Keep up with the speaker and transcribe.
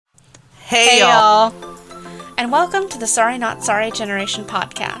Hey y'all! And welcome to the Sorry Not Sorry Generation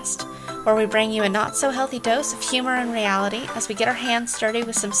podcast, where we bring you a not-so-healthy dose of humor and reality as we get our hands dirty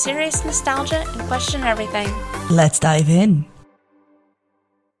with some serious nostalgia and question everything. Let's dive in.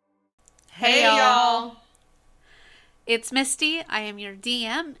 Hey y'all! It's Misty. I am your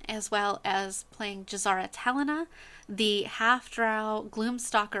DM, as well as playing Jaz'Zara Telina, the half-drow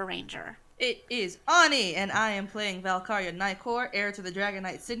Gloomstalker Ranger. It is Ani, and I am playing Valkaria Nightcore, heir to the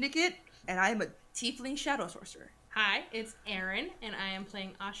Dragonite Syndicate, and I am a tiefling shadow sorcerer. Hi, it's Erin, and I am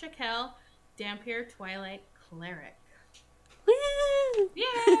playing Asha Kel, Dampier Twilight Cleric. Woo!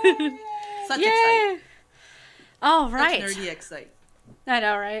 Yay! Such excite. Oh, right. Such nerdy excite. I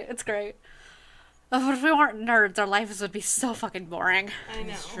know, right? It's great. But if we weren't nerds, our lives would be so fucking boring. I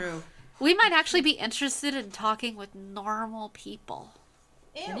know. It's true. We might actually be interested in talking with normal people.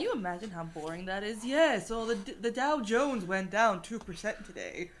 Ew. Can you imagine how boring that is? Yeah, so the Dow Jones went down 2%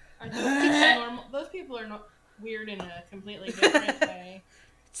 today. Are those people normal? Those people are not weird in a completely different way.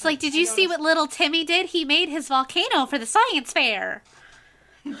 It's like, did you see what little Timmy did? He made his volcano for the science fair.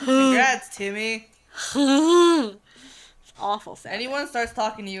 Congrats, Timmy. It's awful sad. Anyone starts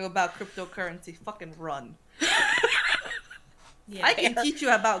talking to you about cryptocurrency, fucking run. Yeah. I can teach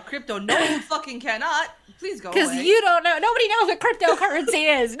you about crypto. No, you fucking cannot. Please go away. Because you don't know. Nobody knows what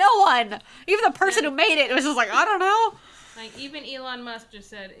cryptocurrency is. No one. Even the person who made it was just like, I don't know. Like even Elon Musk just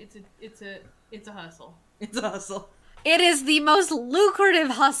said it's a hustle. It's a hustle. It is the most lucrative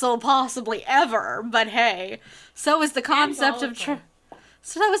hustle possibly ever. But hey, so is the concept of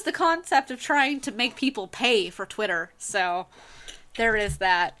trying to make people pay for Twitter. So there is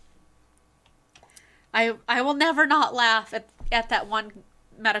that. I will never not laugh at that one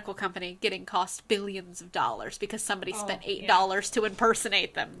medical company getting cost billions of dollars because somebody spent $8 to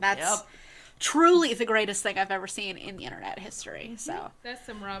impersonate them. That's truly the greatest thing I've ever seen in the internet history. So That's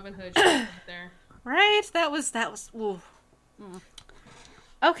some Robin Hood shit right there. right, that was. Ooh.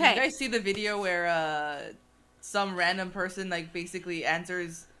 Okay. Did you guys see the video where some random person like basically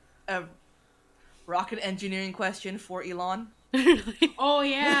answers a rocket engineering question for Elon? Oh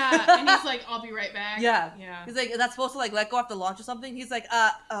yeah, and he's like, "I'll be right back." Yeah. Yeah. He's like, "Is that supposed to like let go after launch or something?" He's like,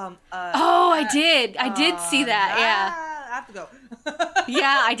 Oh, I did see that. Yeah. I have to go.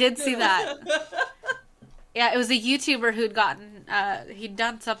 Yeah, I did see that. Yeah, it was a YouTuber who'd gotten, he'd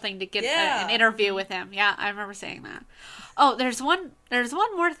done something to get an interview with him. Yeah, I remember saying that. Oh, there's one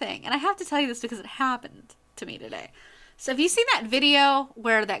more thing, and I have to tell you this because it happened to me today. So have you seen that video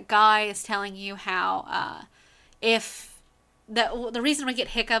where that guy is telling you how, if the reason we get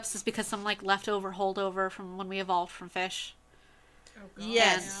hiccups is because some like leftover holdover from when we evolved from fish? Oh, God.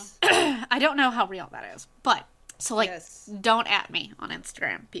 Yes. I don't know how real that is, but so like, Yes. don't at me on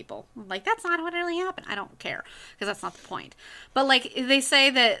Instagram, people. Like, that's not what really happened. I don't care because that's not the point. But like, they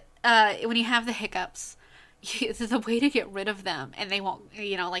say that when you have the hiccups, the way to get rid of them, and they won't,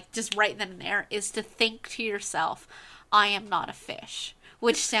 like just right then and there, is to think to yourself, "I am not a fish,"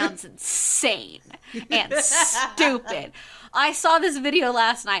 which sounds insane and stupid. I saw this video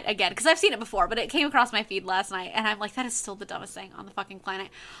last night again, because I've seen it before, but it came across my feed last night, and I'm like, that is still the dumbest thing on the fucking planet.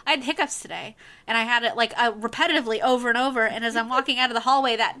 I had hiccups today, and I had it, like, repetitively over and over, and as I'm walking out of the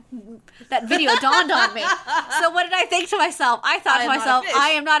hallway, that video dawned on me. So what did I think to myself? I thought to myself,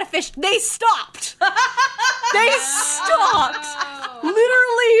 I am not a fish. They stopped! They stopped!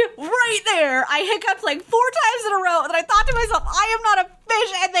 Literally right there. I hiccuped, like, 4 times in a row, and I thought to myself, I am not a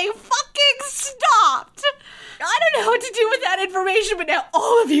fish, and they fucking stopped! I don't know what to do with that information, but now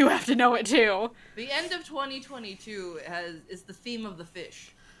all of you have to know it too. The end of 2022 is the theme of the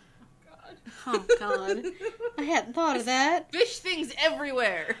fish. Oh, God. I hadn't thought of that. Fish things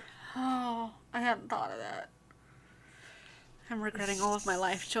everywhere. Oh, I hadn't thought of that. I'm regretting all of my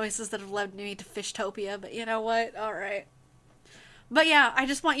life choices that have led me to Fishtopia, but you know what? All right. But yeah, I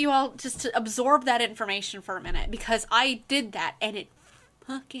just want you all just to absorb that information for a minute, because I did that, and it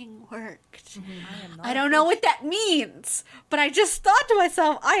fucking worked. I don't know what that means, but I just thought to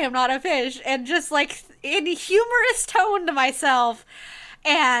myself, I am not a fish, and just like in humorous tone to myself,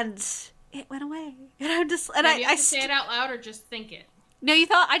 and it went away. And I'm just, and you have to say it out loud or just think it. No,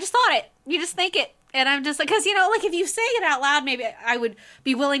 I just thought it. You just think it. And I'm just like, because, like if you say it out loud, maybe I would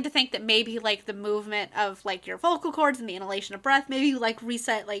be willing to think that maybe like the movement of like your vocal cords and the inhalation of breath, maybe you like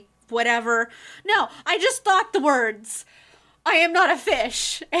reset like whatever. No, I just thought the words, I am not a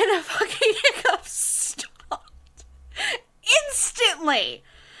fish, and the fucking hiccup stopped instantly.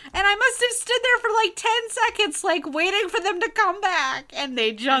 And I must have stood there for like 10 seconds, like waiting for them to come back, and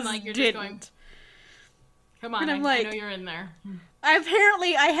they just like, you're didn't. Just going, come on, And I'm I like, know you're in there.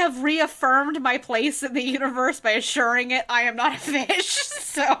 apparently I have reaffirmed my place in the universe by assuring it I am not a fish.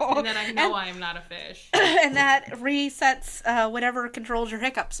 So, and then I know I am not a fish. And that resets whatever controls your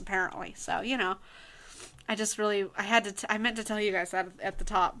hiccups, apparently. So, you know, I just really, I meant to tell you guys that at the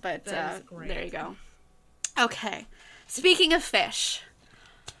top, but there you go. Okay. Speaking of fish,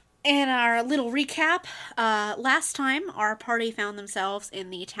 in our little recap, last time our party found themselves in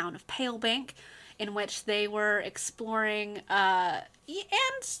the town of Palebank, in which they were exploring and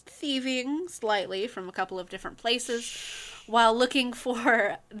thieving slightly from a couple of different places, while looking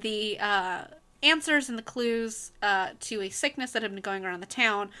for the answers and the clues to a sickness that had been going around the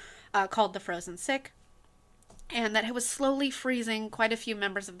town called the Frozen Sick, and that it was slowly freezing quite a few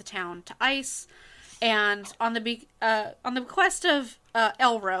members of the town to ice. And on the request of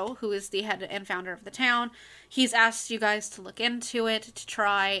Elro, who is the head and founder of the town, he's asked you guys to look into it to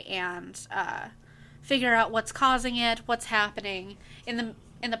try and figure out what's causing it, what's happening. In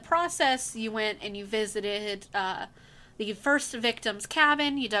the process, you went and you visited the first victim's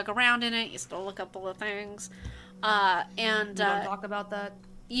cabin. You dug around in it. You stole a couple of things, and Don't talk about that.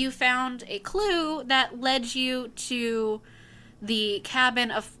 You found a clue that led you to the cabin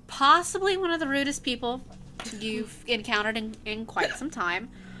of possibly one of the rudest people you've encountered in quite some time.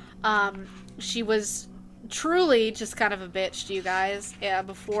 She was truly just kind of a bitch to you guys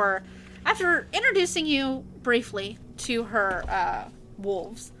after introducing you briefly to her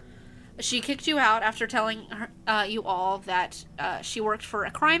wolves. She kicked you out after telling you all that she worked for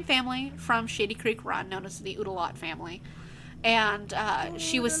a crime family from Shady Creek Run known as the Oodalot family. And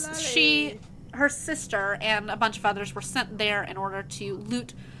her sister and a bunch of others were sent there in order to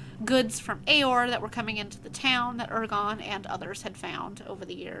loot goods from Aor that were coming into the town that Urgon and others had found over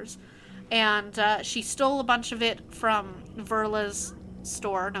the years. And she stole a bunch of it from Verla's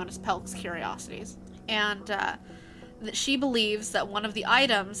store known as Pelk's Curiosities. And that she believes that one of the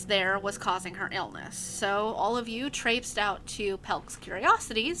items there was causing her illness. So all of you traipsed out to Pelk's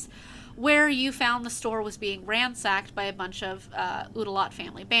Curiosities, where you found the store was being ransacked by a bunch of Oodalot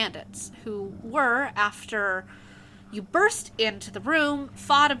family bandits, who were, after you burst into the room,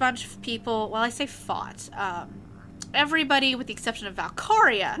 fought a bunch of people. Well, I say fought. Everybody, with the exception of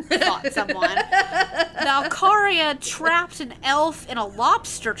Valkaria, fought someone. Valkaria trapped an elf in a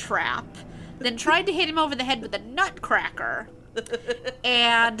lobster trap, then tried to hit him over the head with a nutcracker,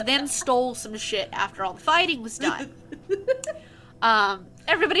 and then stole some shit after all the fighting was done.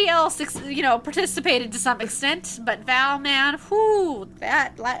 Everybody else, participated to some extent, but Val, man,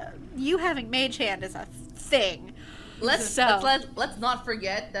 you having Mage Hand is a thing. Let's not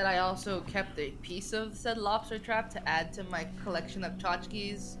forget that I also kept a piece of said lobster trap to add to my collection of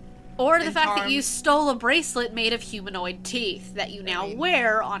tchotchkes. Or the fact that you stole a bracelet made of humanoid teeth that you now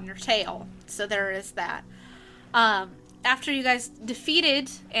wear on your tail. So there is that. After you guys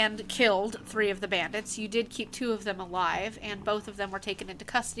defeated and killed 3 of the bandits, you did keep 2 of them alive, and both of them were taken into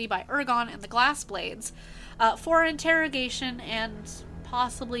custody by Urgon and the Glassblades for interrogation and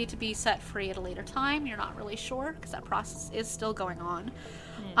possibly to be set free at a later time. You're not really sure, because that process is still going on.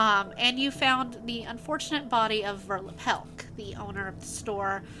 And you found the unfortunate body of Verla Pelk, the owner of the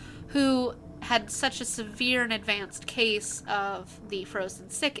store, who had such a severe and advanced case of the frozen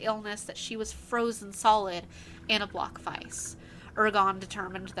sick illness that she was frozen solid in a block of ice. Urgon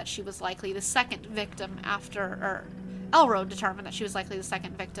determined that she was likely the second victim Elro determined that she was likely the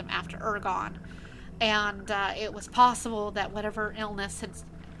second victim after Urgon. And it was possible that whatever illness had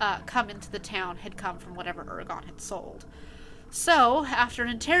come into the town had come from whatever Urgon had sold. So, after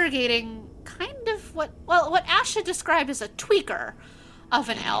interrogating kind of what Asha described as a tweaker of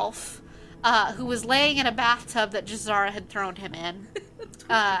an elf, who was laying in a bathtub that Jaz'Zara had thrown him in,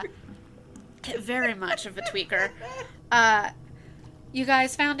 very much of a tweaker, you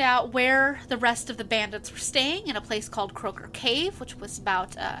guys found out where the rest of the bandits were staying, in a place called Croaker Cave, which was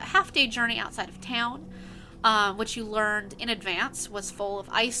about a half-day journey outside of town, which you learned in advance was full of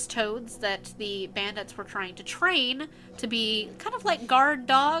ice toads that the bandits were trying to train to be kind of like guard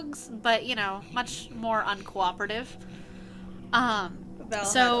dogs, but, much more uncooperative. Val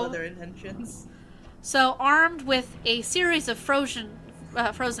had other intentions. So, armed with a series of frozen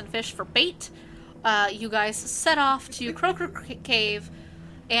fish for bait, you guys set off to Croaker Cave,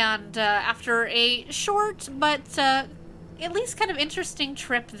 and after a short but at least kind of interesting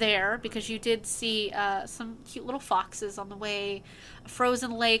trip there, because you did see some cute little foxes on the way, a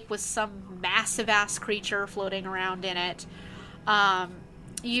frozen lake with some massive-ass creature floating around in it,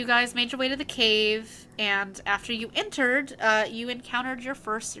 you guys made your way to the cave, and after you entered, you encountered your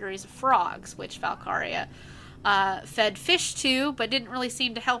first series of frogs, which Valkaria fed fish to, but didn't really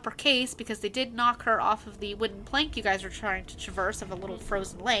seem to help her case because they did knock her off of the wooden plank you guys were trying to traverse of a little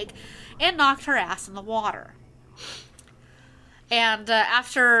frozen lake, and knocked her ass in the water. And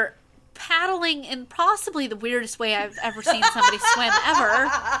after paddling in possibly the weirdest way I've ever seen somebody swim ever,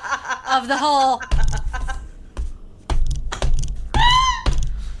 of the whole...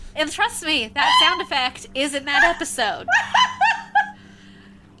 And trust me, that sound effect is in that episode.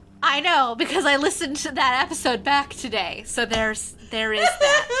 I know, because I listened to that episode back today, so there is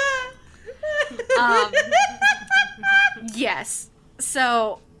that. Yes.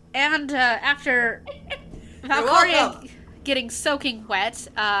 So, and after Valkaria getting soaking wet,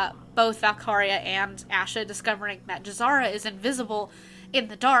 both Valkaria and Asha discovering that Jaz'Zara is invisible in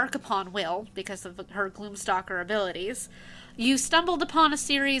the dark upon will, because of her Gloomstalker abilities, you stumbled upon a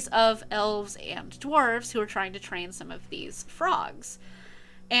series of elves and dwarves who are trying to train some of these frogs.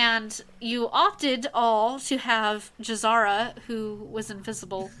 And you opted all to have Jaz'Zara, who was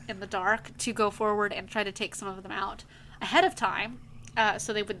invisible in the dark, to go forward and try to take some of them out ahead of time,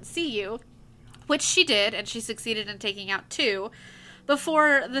 so they wouldn't see you, which she did, and she succeeded in taking out 2,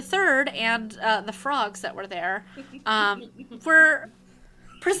 before the third and the frogs that were there were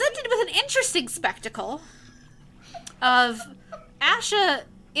presented with an interesting spectacle of Asha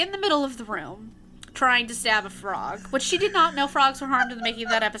in the middle of the room, trying to stab a frog, which she did not know frogs were harmed in the making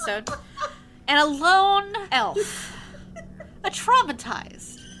of that episode, and a lone elf, a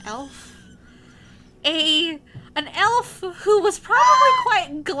traumatized elf, an elf who was probably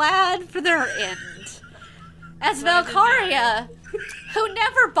quite glad for their end, as Valkaria, who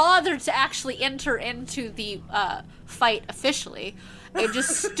never bothered to actually enter into the fight officially, it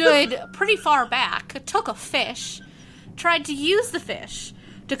just stood pretty far back, took a fish, tried to use the fish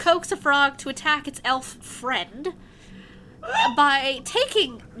to coax a frog to attack its elf friend by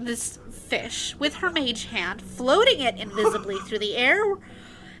taking this fish with her mage hand, floating it invisibly through the air,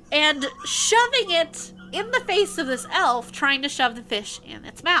 and shoving it in the face of this elf, trying to shove the fish in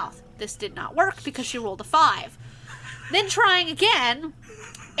its mouth. This did not work because she rolled a 5. Then trying again,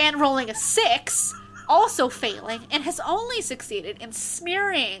 and rolling a 6, also failing, and has only succeeded in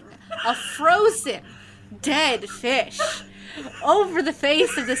smearing a frozen, dead fish over the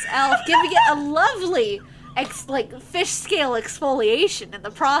face of this elf, giving it a lovely fish scale exfoliation in the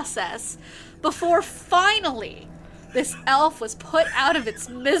process, before finally this elf was put out of its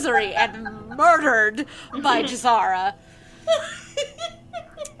misery and murdered by Jaz'Zara.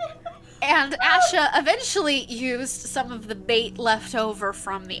 And Asha eventually used some of the bait left over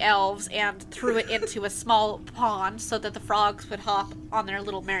from the elves and threw it into a small pond so that the frogs would hop on their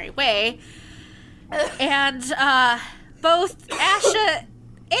little merry way. And both Asha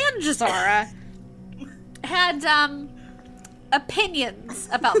and Jaz'Zara had opinions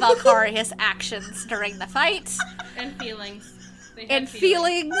about Valkaria's actions during the fight. And feelings. And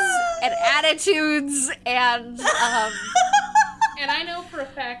feelings and attitudes and and I know for a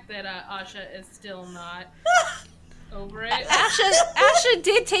fact that Asha is still not over it. Asha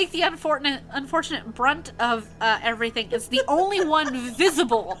did take the unfortunate brunt of everything. It's the only one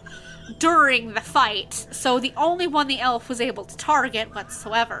visible during the fight, so the only one the elf was able to target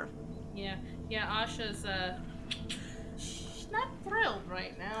whatsoever. Yeah, Asha's she's not thrilled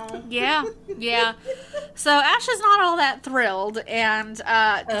right now. Yeah. So Asha's not all that thrilled, and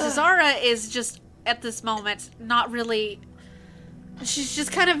Jaz'Zara is just at this moment not really. She's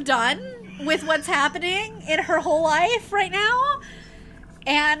just kind of done with what's happening in her whole life right now,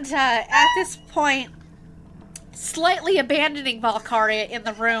 and at this point, slightly abandoning Valkaria in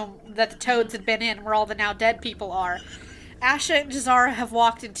the room that the toads had been in, where all the now dead people are, Asha and Jaz'Zara have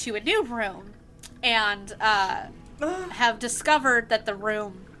walked into a new room and have discovered that the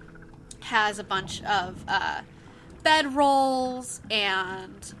room has a bunch of bedrolls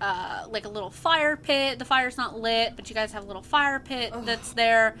and like a little fire pit. The fire's not lit, but you guys have a little fire pit that's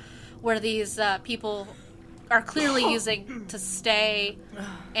there where these people are clearly using to stay.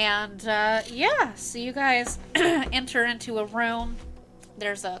 And so you guys enter into a room.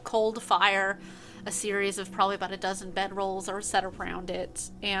 There's a cold fire. A series of probably about a dozen bedrolls are set around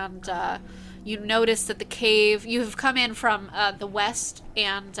it. And you notice that the cave, you have come in from the west,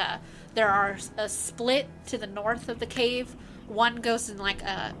 and there are a split to the north of the cave. One goes in like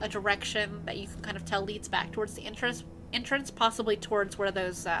a direction that you can kind of tell leads back towards the entrance, possibly towards where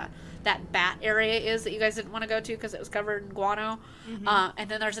those that bat area is that you guys didn't want to go to because it was covered in guano. Mm-hmm. And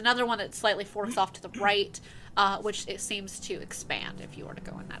then there's another one that slightly forks off to the right, which it seems to expand if you were to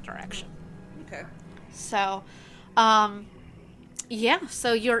go in that direction. Okay. So,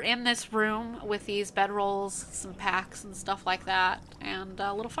 so you're in this room with these bedrolls, some packs and stuff like that, and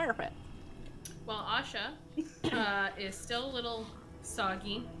a little fire pit. Well, Asha is still a little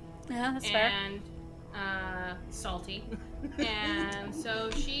soggy Yeah, that's fair. and salty. And so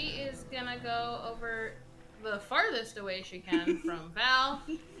she is gonna go over the farthest away she can from Val,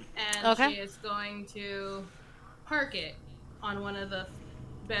 and Okay. she is going to park it on one of the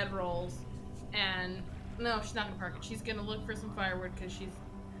bed rolls. And no, she's not gonna park it. She's gonna look for some firewood because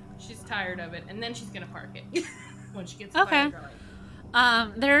she's tired of it, and then she's gonna park it when she gets the fire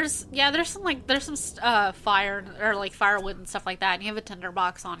going. There's some fire or like firewood and stuff like that, and you have a tinder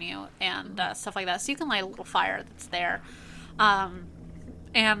box on you and stuff like that, so you can light a little fire that's there.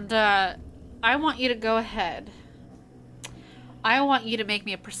 I want you to go ahead. I want you to make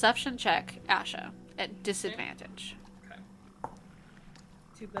me a perception check, Asha, at disadvantage. Okay.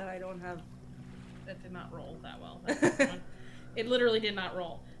 Too bad I don't have. That did not roll that well. It literally did not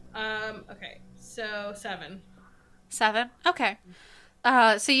roll. Okay, so 7. 7? Okay.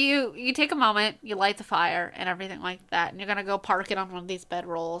 So you take a moment, you light the fire and everything like that, and you're gonna go park it on one of these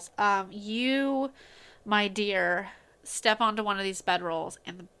bedrolls. You, my dear, step onto one of these bedrolls,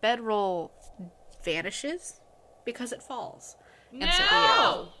 and the bedroll vanishes because it falls. No! And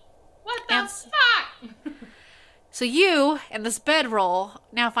so What the And- fuck? So you and this bedroll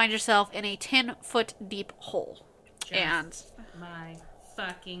now find yourself in a 10-foot deep hole. And My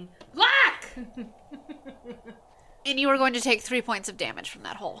fucking luck! you are going to take 3 points of damage from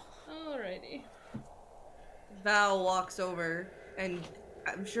that hole. Alrighty. Val walks over, and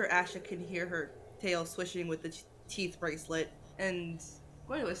I'm sure Asha can hear her tail swishing with the teeth bracelet, and I'm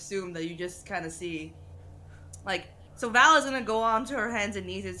going to assume that you just kind of see, like, so Val is going to go onto her hands and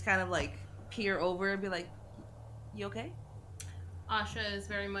knees, just kind of, like, peer over and be like, you okay? Asha is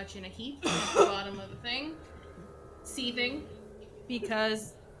very much in a heap at the bottom of the thing, seething,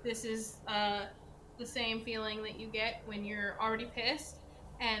 because this is the same feeling that you get when you're already pissed,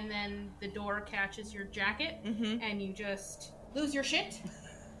 and then the door catches your jacket, and you just lose your shit,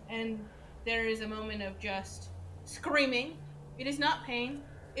 and there is a moment of just screaming. It is not pain,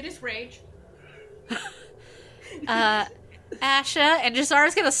 it is rage. Asha and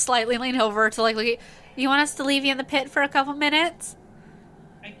Jaz'Zara's gonna slightly lean over to like, look at, you want us to leave you in the pit for a couple minutes?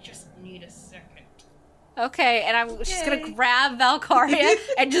 I just need a second. Okay, and I'm just gonna grab Valkaria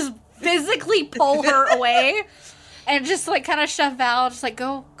and just physically pull her away, and just like kind of shove Val, just like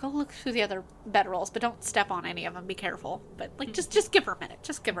go look through the other bedrolls, but don't step on any of them. Be careful, but like just give her a minute.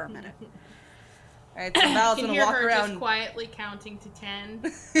 Just give her a minute. Alright, so Val's You can going to hear walk her around. just quietly counting to 10.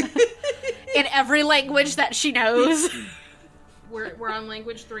 In every language that she knows. We're on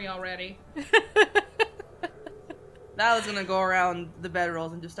language 3 already. Val is going to go around the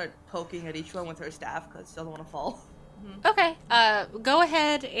bedrolls and just start poking at each one with her staff because she doesn't want to fall. Okay, go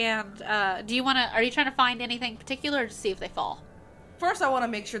ahead and are you trying to find anything particular or to see if they fall? First, I want to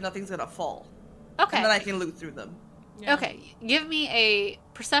make sure nothing's going to fall. Okay. And then I can loot through them. Yeah. Okay, give me a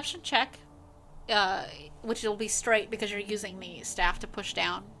perception check, which will be straight because you're using the staff to push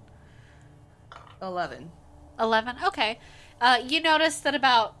down. 11. 11? Okay. You notice that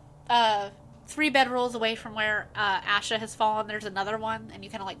about 3 bedrolls away from where Asha has fallen, there's another one, and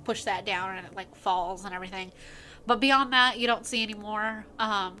you kind of like push that down and it like falls and everything. But beyond that, you don't see any more.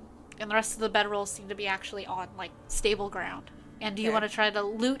 And the rest of the bedrolls seem to be actually on like stable ground. And do you Okay. want to try to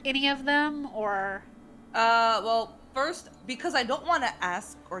loot any of them, or? Well, first, because I don't want to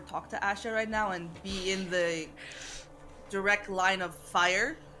ask or talk to Asha right now and be in the direct line of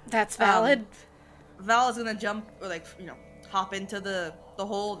fire, That's valid. Val is gonna jump, or like, hop into the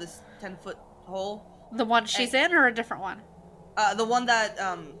hole, this 10-foot hole. The one she's in, or a different one? The one that,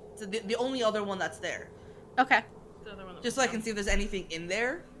 the only other one that's there. Okay. The other one that Just was so I can see if there's anything in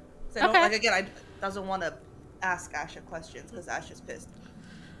there. So I don't, Okay. like, again, I doesn't want to ask Asha questions, because Asha's pissed.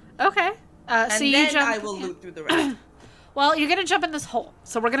 Okay. And so you then jump. I will loot through the rest. Well, you're gonna jump in this hole,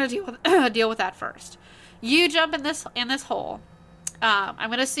 so we're gonna deal with that first. You jump in this hole. I'm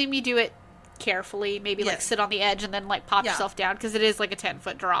gonna assume you do it carefully, maybe like Yes. sit on the edge and then like pop Yeah. yourself down because it is like a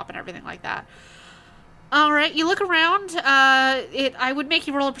 10-foot drop and everything like that. All right, you look around. I would make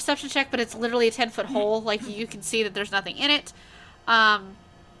you roll a perception check, but it's literally a 10-foot hole. Like you can see that there's nothing in it.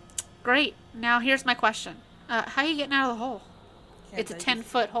 Great. Now here's my question: how are you getting out of the hole? Can't It's a I just-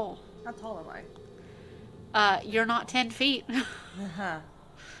 10-foot hole. How tall am I? You're not 10 feet. Uh-huh.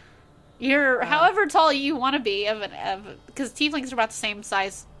 You're however tall you want to be because tieflings are about the same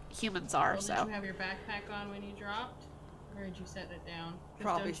size humans are. Well, So did you have your backpack on when you dropped? Or did you set it down? 'Cause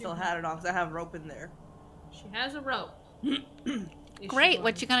Probably don't still had it on, because I have rope in there. She has a rope. great.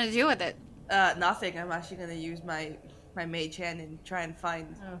 What you gonna do with it? Nothing. I'm actually gonna use my mage hand and try and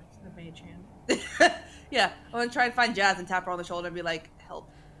find... Oh, it's the mage hand. Yeah, I'm gonna try and find Jazz and tap her on the shoulder and be like, help.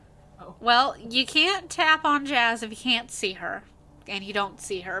 Oh. Well, you can't tap on Jazz if you can't see her. And you don't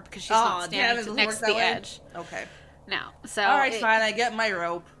see her because she's not standing next to the edge. Okay. No. So Alright, fine. I get my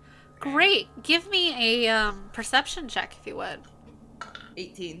rope. Great. Give me a perception check, if you would.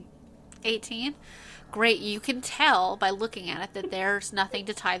 18. 18? Great. You can tell by looking at it that there's nothing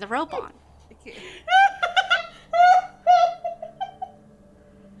to tie the rope on.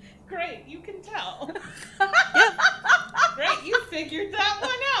 Great, you can tell. Yep. Great, you figured that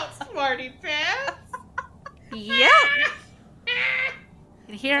one out, smarty pants. Yep.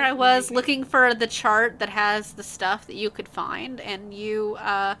 And here I was looking for the chart that has the stuff that you could find, and you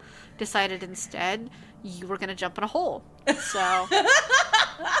decided instead you were going to jump in a hole. So,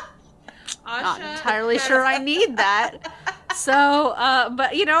 not entirely sure I need that. So,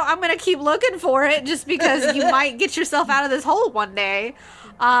 but I'm going to keep looking for it just because you might get yourself out of this hole one day.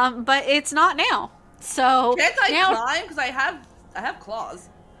 But it's not now. So can't I now, climb? Because I have claws.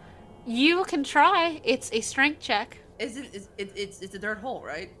 You can try. It's a strength check. It's a dirt hole,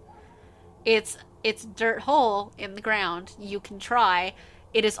 right? It's dirt hole in the ground. You can try.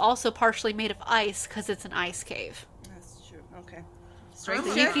 It is also partially made of ice because it's an ice cave. That's true. Okay.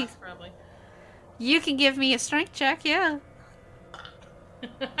 Strength check? Probably. You can give me a strength check, yeah.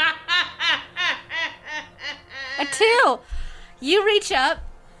 A 2. You reach up,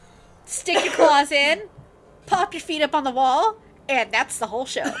 stick your claws in, pop your feet up on the wall, and that's the whole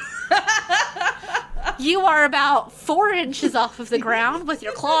show. You are about 4 inches off of the ground with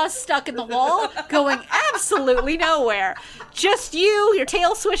your claws stuck in the wall, going absolutely nowhere. Just you, your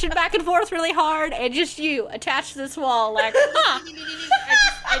tail swishing back and forth really hard, and just you attached to this wall like, this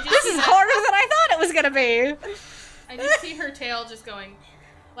is harder than I thought it was going to be. I just see her tail just going,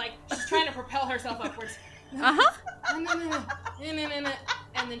 like, she's trying to propel herself upwards. Uh-huh. And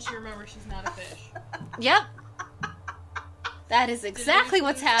then she remembers she's not a fish. Yep. That is exactly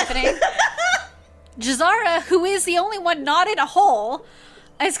what's happening. Jaz'Zara, who is the only one not in a hole,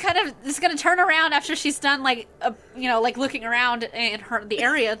 is going to turn around after she's done like looking around in the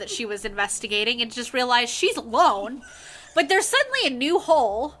area that she was investigating and just realize she's alone. But there's suddenly a new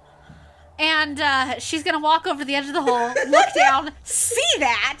hole, and she's going to walk over to the edge of the hole, look down, see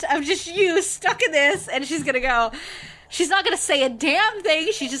that of just you stuck in this, and she's going to go. She's not going to say a damn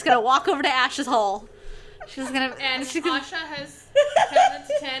thing. She's just going to walk over to Ash's hole. She's gonna. And Asha has counted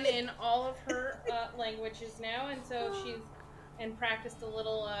to 10 in all of her languages now, and so she's practiced a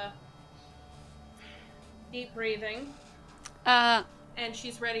little deep breathing. And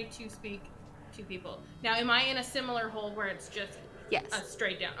she's ready to speak to people. Now, am I in a similar hole where it's just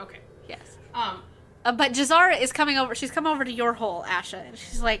straight down? Okay. Yes. But Jaz'Zara is coming over. She's come over to your hole, Asha, and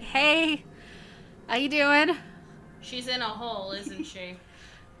she's like, "Hey, how you doing?" She's in a hole, isn't she?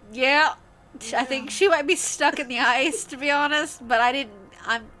 Yeah. I think she might be stuck in the ice, to be honest, but I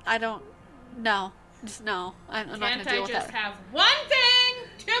don't know. Just no. I'm not going to deal with that. Can't I just have one thing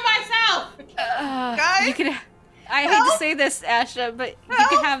to myself? Guys? I hate to say this, Asha, but you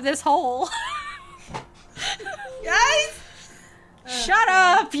can have this hole. Guys? Shut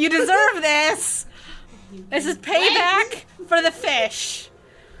up! You deserve this! This is payback for the fish.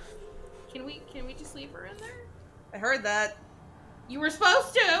 Can we just leave her in there? I heard that. You were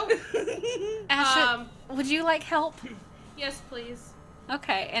supposed to! Asha, would you like help? Yes, please.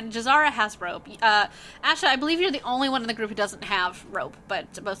 Okay, and Jaz'Zara has rope. Asha, I believe you're the only one in the group who doesn't have rope,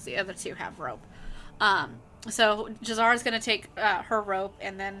 but both the other two have rope. So Jaz'Zara's gonna take her rope,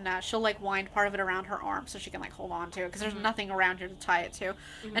 and then she'll wind part of it around her arm so she can hold on to it, because there's nothing around here to tie it to.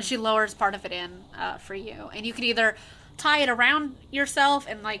 And she lowers part of it in for you. And you can either tie it around yourself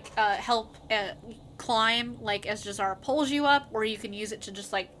and help climb as Jaz'Zara pulls you up, or you can use it to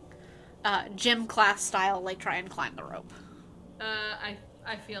just gym class style try and climb the rope.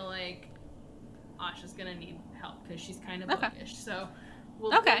 I feel like Asha's gonna need help because she's kind of bookish. So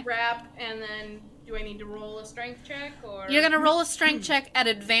we'll wrap, and then do I need to roll a strength check, or you're gonna roll a strength check at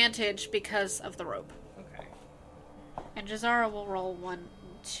advantage because of the rope. Okay. And Jaz'Zara will roll 1,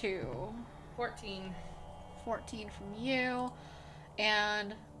 2. 14. 14 from you,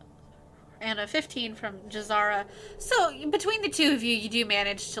 and a 15 from Jaz'Zara. So between the two of you, you do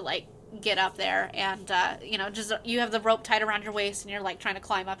manage to get up there, and you have the rope tied around your waist, and you're trying to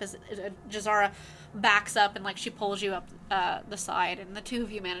climb up as Jaz'Zara backs up and she pulls you up the side, and the two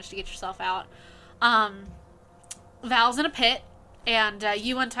of you manage to get yourself out. Val's in a pit, and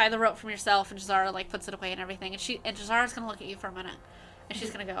you untie the rope from yourself, and Jaz'Zara puts it away and everything, and Jaz'Zara's gonna look at you for a minute, and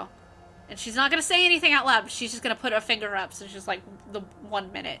she's gonna go. And she's not going to say anything out loud, but she's just going to put her finger up, so it's just the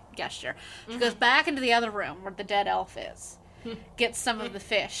 1 minute gesture. She goes back into the other room where the dead elf is, gets some of the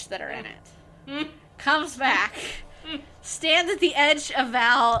fish that are in it, comes back, stands at the edge of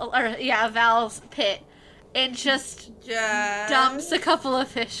Val's pit, and just dumps a couple of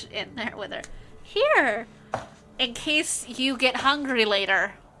fish in there with her. Here, in case you get hungry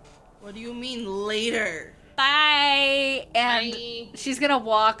later. What do you mean later? Bye. And Bye. she's gonna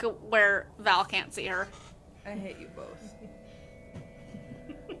walk where Val can't see her. I hate you both.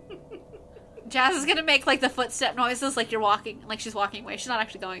 Jazz is gonna make like the footstep noises, like you're walking, like she's walking away. She's not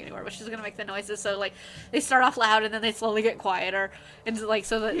actually going anywhere, but she's gonna make the noises. So like they start off loud and then they slowly get quieter, and like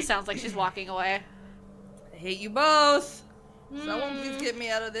so that it sounds like she's walking away. I hate you both. Someone please get me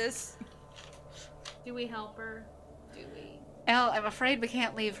out of this. Do we help her? Do we? Elle, I'm afraid we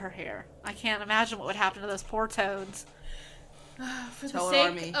can't leave her here. I can't imagine what would happen to those poor toads. For the Toad sake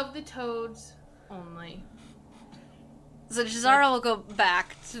army. of the toads only. So Jaz'Zara will go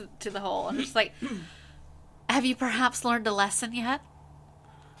back to the hole and just like, have you perhaps learned a lesson yet?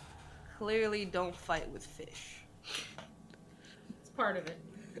 Clearly don't fight with fish. It's part of it.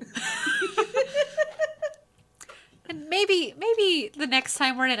 And maybe the next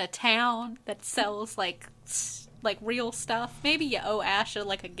time we're in a town that sells like real stuff, maybe you owe Asha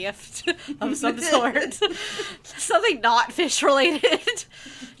like a gift of some sort. Something not fish related.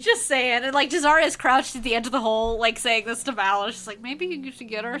 Just saying. And like Jaz'Zara is crouched at the edge of the hole, like saying this to Val. And she's like, maybe you should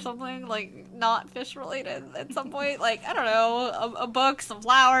get her something like not fish related at some point. Like, I don't know, a book, some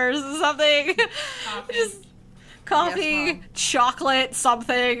flowers, something. Coffee. Just coffee, Yes, Mom. chocolate,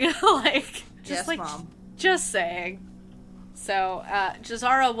 something. Like, just Yes, like, Mom. just saying. So,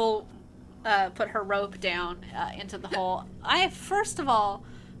 Jaz'Zara will put her rope down into the hole. First of all,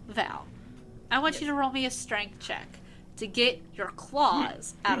 Val, I want you to roll me a strength check to get your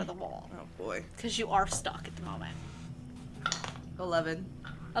claws out of the wall. Oh boy. Because you are stuck at the moment. 11.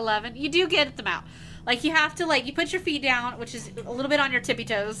 11. You do get them out. Like, you have to, like, you put your feet down, which is a little bit on your tippy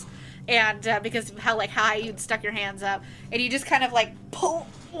toes, and because of how, like, high you'd stuck your hands up, and you just kind of, like, pull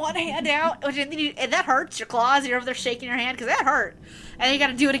one hand out, and that hurts your claws. You're over there shaking your hand, because that hurt. And then you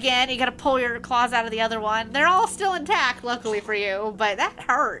gotta do it again. You gotta pull your claws out of the other one. They're all still intact, luckily for you, but that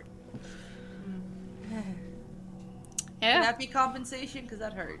hurt. Can Yeah. that be compensation? Because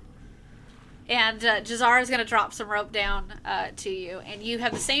that hurt. And Jaz'Zara is going to drop some rope down to you. And you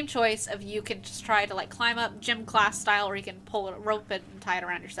have the same choice of you can just try to like climb up gym class style, or you can pull a rope and tie it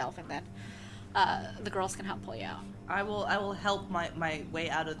around yourself, and then the girls can help pull you out. I will help my way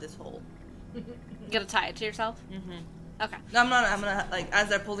out of this hole. You going to tie it to yourself? Mm-hmm. Okay. No, I'm not. I'm gonna like as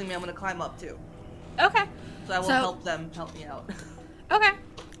they're pulling me, I'm gonna climb up too. Okay. So I will help them help me out. Okay.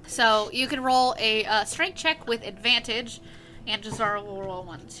 So you can roll a strength check with advantage, and Jaz'Zara will roll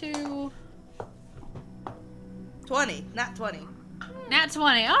 1, 2. 20, not 20. Nat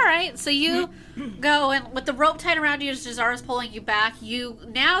 20. All right. So you go, and with the rope tied around you as Jaz'Zara's pulling you back, you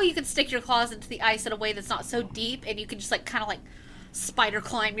can stick your claws into the ice in a way that's not so deep, and you can just like kind of like spider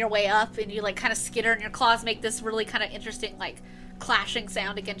climb your way up, and you like kind of skitter, and your claws make this really kind of interesting like clashing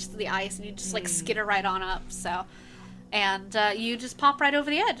sound against the ice, and you just like skitter right on up. So, and you just pop right over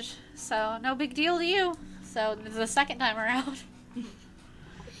the edge. So no big deal to you. So this is the second time around.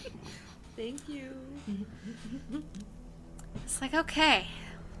 Thank you. It's like, okay,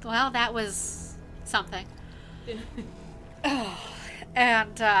 well, that was something.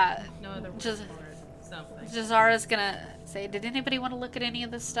 And No other word Just- for it. Something. Jaz'Zara's gonna say, did anybody want to look at any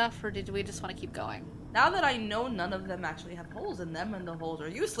of this stuff, or did we just want to keep going? Now that I know none of them actually have holes in them and the holes are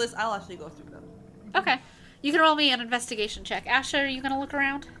useless, I'll actually go through them. Okay. You can roll me an investigation check. Asha, are you gonna look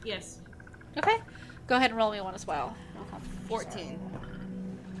around? Yes. Okay. Go ahead and roll me one as well. 14.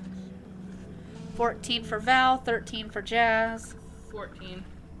 14 for Val, 13 for Jazz. 14.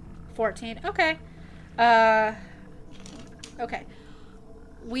 14. Okay. Okay.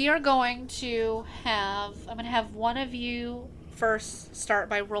 We are going to I'm going to have one of you first start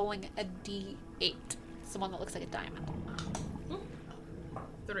by rolling a d8. It's the one that looks like a diamond.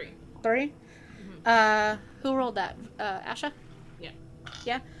 3. 3? Who rolled that? Asha? Yeah.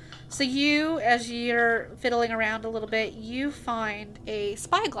 Yeah? So you, as you're fiddling around a little bit, you find a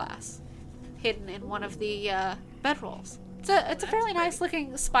spyglass hidden in one of the bedrolls. It's a fairly nice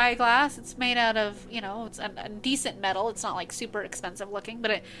looking spyglass. It's made out of, it's a decent metal. It's not like super expensive looking,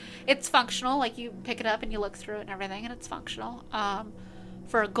 but it's functional. Like you pick it up and you look through it and everything, and it's functional.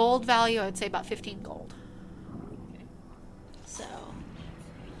 For a gold value, I would say about 15 gold. Okay. So,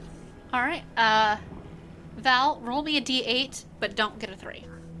 all right. Val, roll me a d8, but don't get a 3.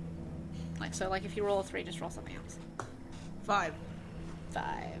 Like if you roll a 3, just roll something else. 5.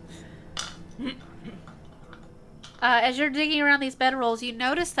 5. As you're digging around these bedrolls, you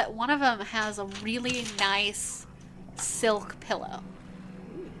notice that one of them has a really nice silk pillow.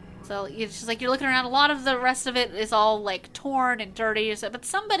 It's So it's just like you're looking around. A lot of the rest of it is all like torn and dirty. But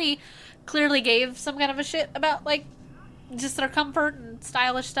somebody clearly gave some kind of a shit about like just their comfort and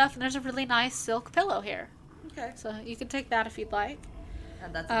stylish stuff. And there's a really nice silk pillow here. Okay. So you can take that if you'd like.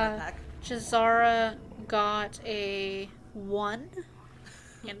 And that's in my pack. Jaz'Zara got a 1,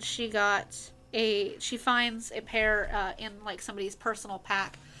 and she finds a pair in like somebody's personal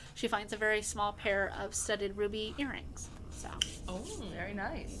pack. She finds a very small pair of studded ruby earrings. So, Very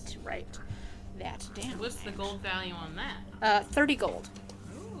nice. to write that down. What's the gold value on that? 30 gold.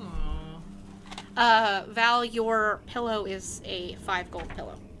 Ooh. Val, your pillow is a 5 gold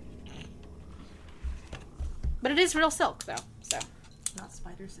pillow. But it is real silk, though. So Not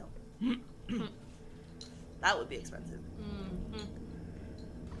spider silk. That would be expensive. Mm-hmm.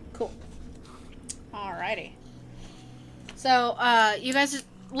 cool. Alrighty. So, you guys just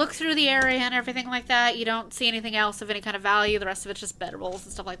look through the area and everything like that. You don't see anything else of any kind of value. The rest of it's just bedrolls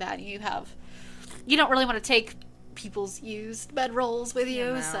and stuff like that. And you don't really want to take people's used bedrolls with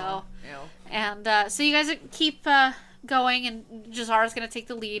you, No. so. Ew. And so you guys keep going, and Jaz'Zara's going to take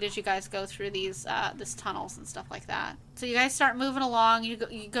the lead as you guys go through these tunnels and stuff like that. So you guys start moving along. You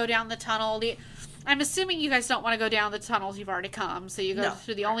go down the tunnel. I'm assuming you guys don't want to go down the tunnels you've already come, so you go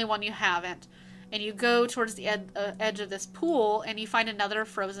through the only one you haven't. And you go towards the edge of this pool, and you find another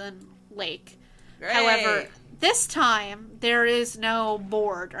frozen lake. Great. However, this time, there is no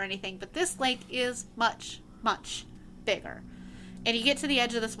board or anything, but this lake is much, much bigger. And you get to the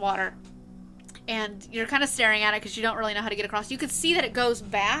edge of this water, and you're kind of staring at it because you don't really know how to get across. You can see that it goes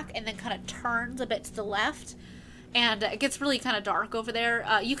back and then kind of turns a bit to the left, and it gets really kind of dark over there.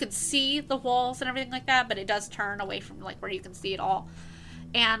 You can see the walls and everything like that, but it does turn away from like where you can see it all.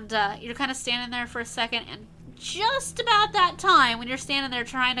 And you're kind of standing there for a second, and just about that time, when you're standing there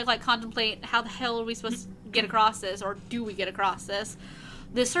trying to like contemplate how the hell are we supposed to get across this, or do we get across this,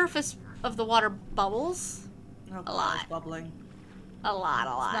 the surface of the water bubbles Oh, a lot. It's bubbling. a lot.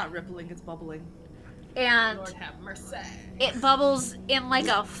 It's not rippling, it's bubbling. And Lord have mercy. it bubbles in like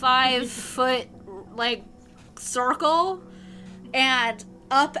a 5-foot like circle, and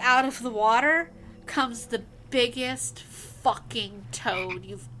up out of the water comes the biggest fucking toad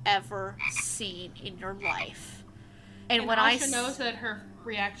you've ever seen in your life. And when Asha knows that her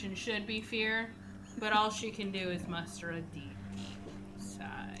reaction should be fear, but all she can do is muster a deep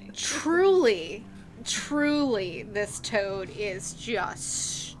sigh. truly, this toad is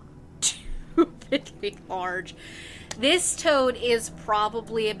just stupidly large. This toad is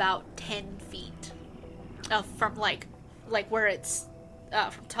probably about 10 feet from like where it's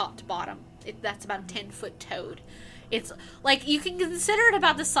from top to bottom. That's about a 10-foot toad. It's like you can consider it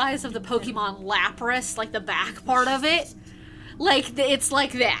about the size of the Pokemon Lapras, like the back part of it. Like it's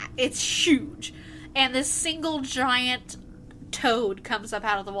like that. It's huge, and this single giant toad comes up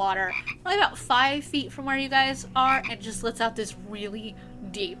out of the water, probably about 5 feet from where you guys are, and just lets out this really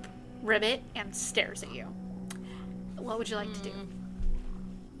deep ribbit and stares at you. What would you like to do?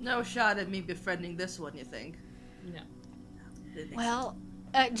 No shot at me befriending this one, you think? No. Didn't think Well,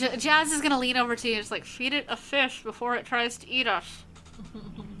 Jazz is gonna lean over to you and just like feed it a fish before it tries to eat us. so.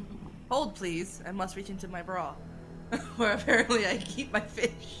 Hold, please. I must reach into my bra, where apparently I keep my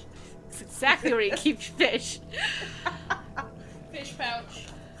fish. It's exactly where you keep your fish. Fish pouch.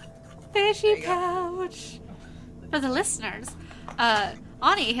 Fishy pouch. For the listeners,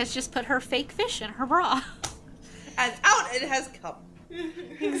 Ani has just put her fake fish in her bra. And out it has come.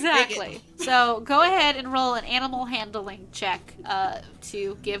 Exactly. So go ahead and roll an animal handling check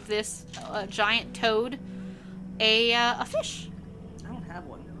to give this giant toad a fish. I don't have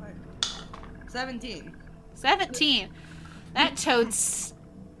one, do I? 17. 17. That toad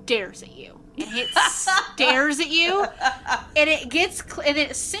stares at you. And it stares at you, and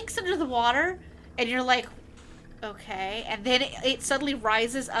it sinks under the water, and you're like, okay. And then it suddenly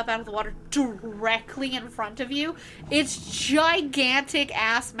rises up out of the water directly in front of you. Its gigantic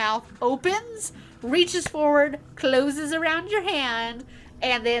ass mouth opens, reaches forward, closes around your hand,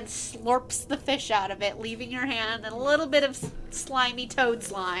 and then slurps the fish out of it, leaving your hand in a little bit of slimy toad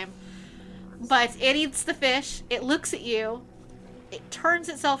slime. But it eats the fish, it looks at you, it turns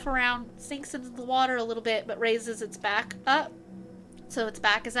itself around, sinks into the water a little bit, but raises its back up. So its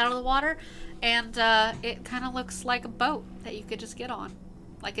back is out of the water, and it kind of looks like a boat that you could just get on.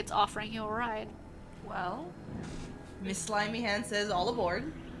 Like it's offering you a ride. Well, Miss Slimy Hand says all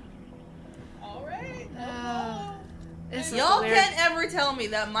aboard. Alright. This is Y'all weird. can't ever tell me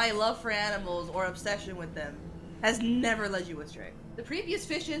that my love for animals or obsession with them has never led you astray. The previous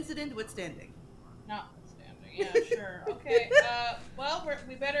fish incident withstanding. Notwithstanding. Yeah, sure. Okay. Well,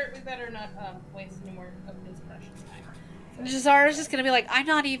 we better not waste any more of his precious time. Jaz'Zara's just gonna be like, I'm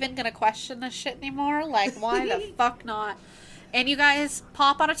not even gonna question this shit anymore. Like, why the fuck not? And you guys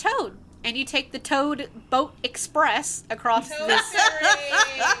pop on a toad. And you take the Toad Boat Express across this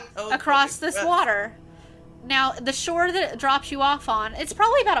water. Now, the shore that it drops you off on, it's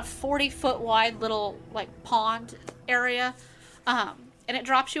probably about a 40-foot wide little, like, pond area. And it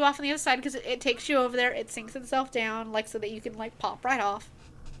drops you off on the other side because it takes you over there. It sinks itself down, like, so that you can, like, pop right off.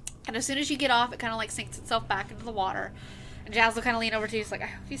 And as soon as you get off, it kind of, like, sinks itself back into the water. And Jazz will kind of lean over to you. He's like, I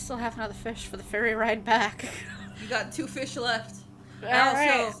hope you still have another fish for the ferry ride back. You got 2 fish left.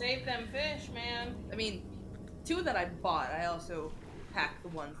 Alright. Save them fish, man. I mean, 2 that I bought. I also packed the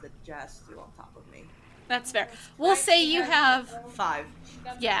ones that Jazz threw on top of me. That's fair. We'll say you have... 5.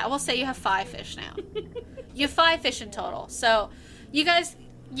 Yeah, we'll say you have 5 fish now. You have 5 fish in total. So, you guys,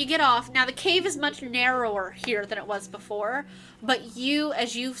 you get off. Now, the cave is much narrower here than it was before. But you,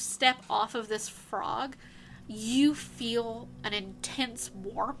 as you step off of this frog, you feel an intense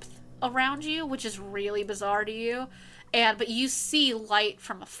warmth around you, which is really bizarre to you. But you see light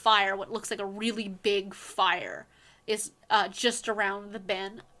from a fire, what looks like a really big fire, is just around the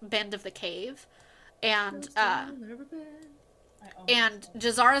bend of the cave. And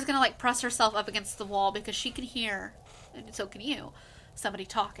Jaz'Zara's gonna, like, press herself up against the wall because she can hear, and so can you, somebody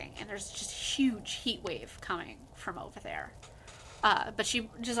talking. And there's just a huge heat wave coming from over there. But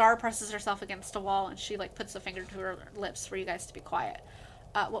Jaz'Zara presses herself against a wall, and she, like, puts a finger to her lips for you guys to be quiet.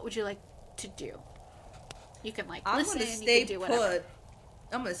 What would you like to do? You can, like, listen, and you can do whatever.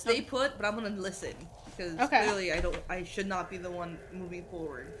 I'm gonna stay put, but I'm gonna listen. Because clearly I should not be the one moving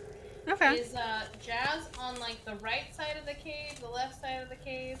forward. Okay. Is Jazz on, like, the right side of the cave, the left side of the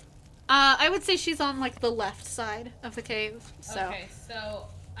cave? I would say she's on, like, the left side of the cave. So. Okay, so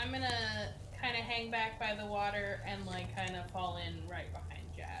I'm gonna kind of hang back by the water and, like, kind of fall in right behind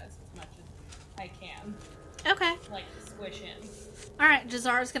Jazz as much as I can. Okay. Like, squish in. Alright,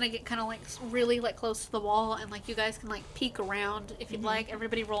 Jaz'Zara's gonna get kind of, like, really, like, close to the wall, and, like, you guys can, like, peek around if you'd like.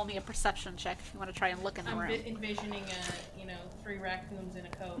 Everybody roll me a perception check if you want to try and look in the room. I'm envisioning 3 raccoons in a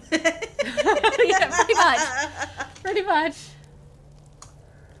coat. Yeah, pretty much.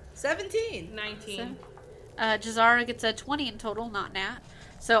 17. 19. Jaz'Zara gets a 20 in total, not nat.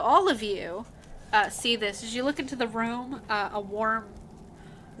 So all of you see this. As you look into the room, a warm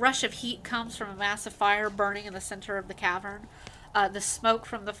rush of heat comes from a massive fire burning in the center of the cavern. The smoke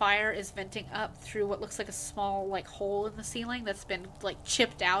from the fire is venting up through what looks like a small, like, hole in the ceiling that's been, like,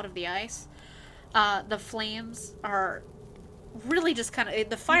 chipped out of the ice. The flames are really just kind of...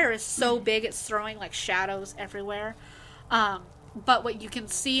 The fire is so big, it's throwing, like, shadows everywhere. But what you can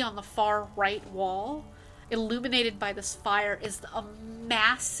see on the far right wall, illuminated by this fire, is a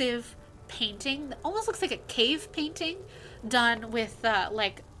massive painting that almost looks like a cave painting done with,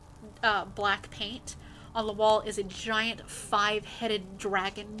 black paint. On the wall is a giant 5-headed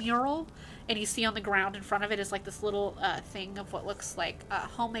dragon mural, and you see on the ground in front of it is, like, this little thing of what looks like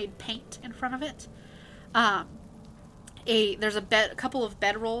homemade paint in front of it. There's a couple of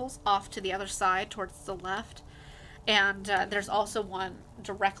bedrolls off to the other side towards the left, and there's also one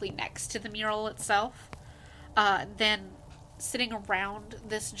directly next to the mural itself. Then, sitting around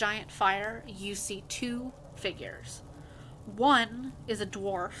this giant fire, you see 2 figures. One is a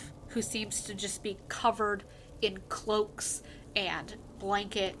dwarf who seems to just be covered in cloaks and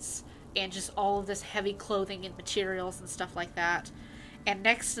blankets and just all of this heavy clothing and materials and stuff like that. And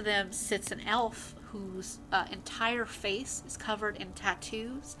next to them sits an elf whose entire face is covered in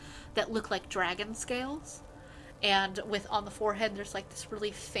tattoos that look like dragon scales. And on the forehead, there's, like, this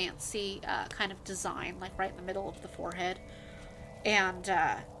really fancy kind of design, like, right in the middle of the forehead. And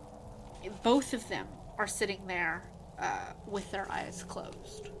both of them are sitting there with their eyes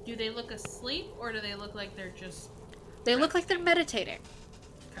closed. Do they look asleep, or do they look like they're just... They look like they're meditating.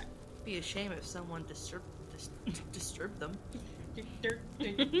 Okay. Be a shame if someone disturbed them.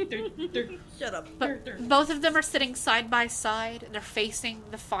 Shut up. But both of them are sitting side by side. They're facing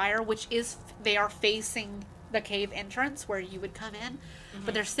the fire, they are facing the cave entrance where you would come in. Mm-hmm.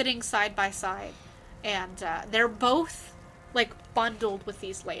 But they're sitting side by side. And they're both, like, bundled with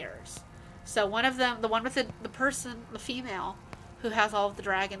these layers. So one of them, the one with the female who has all of the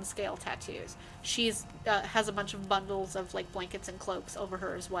dragon scale tattoos, she's has a bunch of bundles of, like, blankets and cloaks over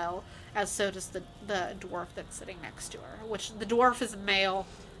her as well, as so does the dwarf that's sitting next to her, which the dwarf is a male,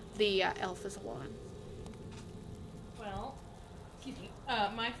 the elf is a woman. Well, excuse me.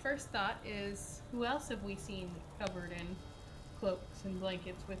 My first thought is, who else have we seen covered in cloaks and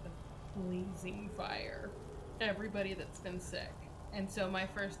blankets with a blazing fire? Everybody that's been sick. And so my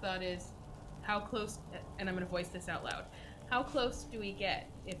first thought is, how close, and I'm going to voice this out loud, how close do we get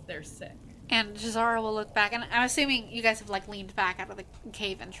if they're sick? And Jaz'Zara will look back, and I'm assuming you guys have, like, leaned back out of the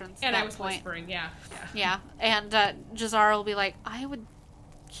cave entrance at And that I was point. whispering, yeah. Yeah, and Jaz'Zara will be like, I would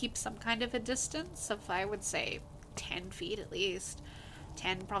keep some kind of a distance of, I would say, 10 feet at least.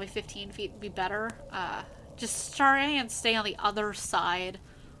 10, probably 15 feet would be better. Just try and stay on the other side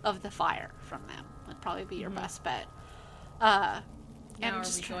of the fire from them. Would probably be your best bet. Now, And are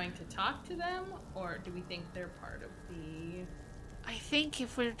just we going to talk to them, or do we think they're part of the... I think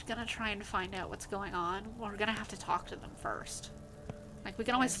if we're gonna try and find out what's going on, we're gonna have to talk to them first. Like, we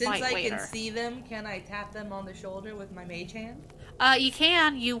can always Since fight I later. can see them, can I tap them on the shoulder with my mage hand? You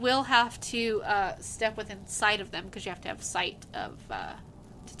can. You will have to step within sight of them because you have to have sight of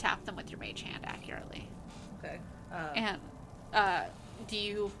to tap them with your mage hand accurately. Okay. And do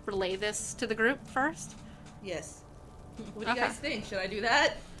you relay this to the group first? Yes. What do you Okay. guys think? Should I do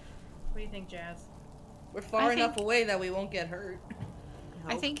that? What do you think, Jazz? We're far enough away that we won't get hurt.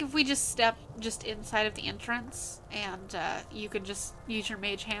 I think if we just step just inside of the entrance, and you can just use your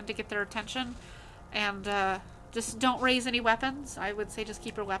mage hand to get their attention, and just don't raise any weapons. I would say just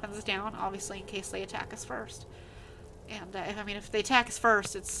keep your weapons down, obviously, in case they attack us first. And if they attack us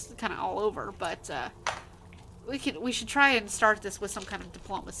first, it's kind of all over. But we should try and start this with some kind of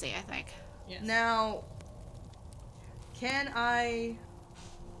diplomacy, I think. Yes. Now, can I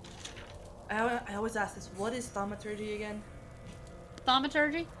always ask this. What is thaumaturgy again?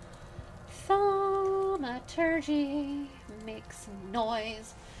 Thaumaturgy? Thaumaturgy makes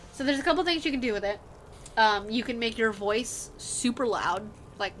noise. So there's a couple things you can do with it. You can make your voice super loud,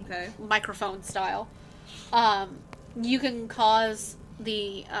 like microphone style. You can cause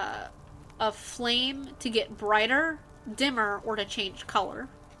the a flame to get brighter, dimmer, or to change color.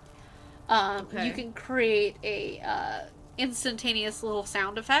 You can create a instantaneous little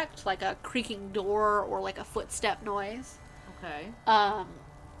sound effect, like a creaking door or like a footstep noise. Okay.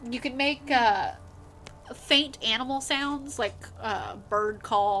 You can make faint animal sounds, like bird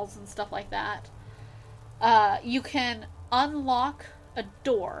calls and stuff like that. You can unlock a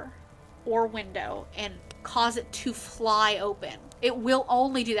door or window and cause it to fly open. It will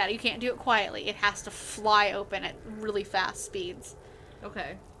only do that. You can't do it quietly. It has to fly open at really fast speeds.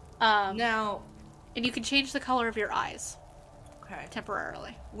 Okay. Now... And you can change the color of your eyes. Okay.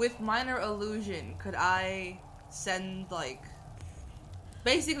 Temporarily. With minor illusion, could I send, like...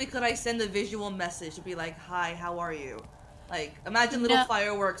 Basically, could I send a visual message to be like, hi, how are you? Like, imagine little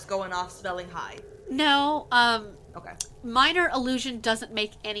fireworks going off spelling hi. No, Okay. Minor illusion doesn't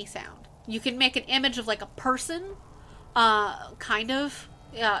make any sound. You can make an image of, like, a person, kind of.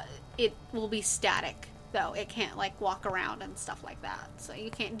 It will be static, though. It can't, like, walk around and stuff like that. So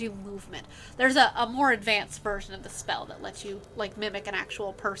you can't do movement. There's a more advanced version of the spell that lets you, like, mimic an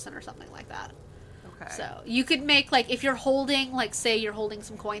actual person or something like that. Okay. So you could make, like, if you're holding, like, say you're holding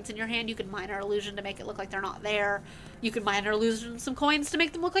some coins in your hand, you could minor illusion to make it look like they're not there. You could minor illusion some coins to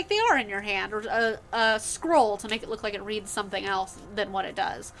make them look like they are in your hand, or a scroll to make it look like it reads something else than what it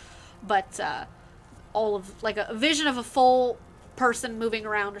does. But all of, like, a vision of a full person moving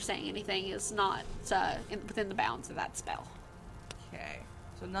around or saying anything is not within the bounds of that spell. Okay.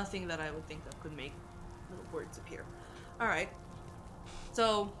 So nothing that I would think of could make little words appear. Alright.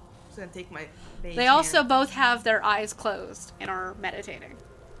 So, I'm just gonna take my mage They also both have their eyes closed and are meditating.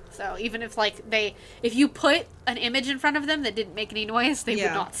 So even if, like, if you put an image in front of them that didn't make any noise, they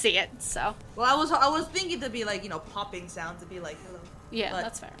would not see it. So. Well, I was thinking to be like, popping sounds to be like hello. Yeah,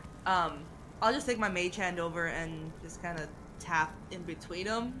 that's fair. I'll just take my mage hand over and just kind of tap in between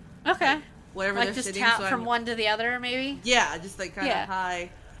them. Okay. Like, wherever like they're just sitting. tap from one to the other, maybe. Yeah, just like kind of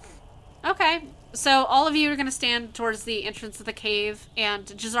hi. Okay. So all of you are going to stand towards the entrance of the cave, and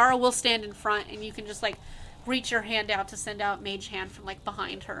Jaz'Zara will stand in front, and you can just, like, reach your hand out to send out mage hand from, like,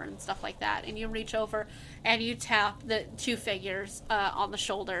 behind her and stuff like that. And you reach over and you tap the two figures on the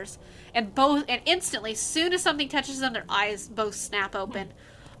shoulders, and instantly, as soon as something touches them, their eyes both snap open.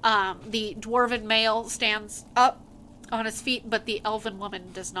 The dwarven male stands up on his feet, but the elven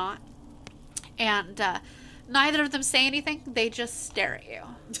woman does not. And neither of them say anything. They just stare at you.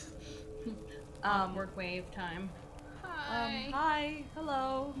 Awkward wave time. Hi. Hi.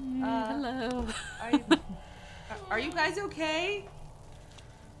 Hello. Hello. Are you guys okay?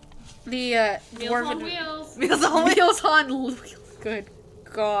 The Meals dwarven... on wheels. Meals on wheels. Wheels on wheels. Good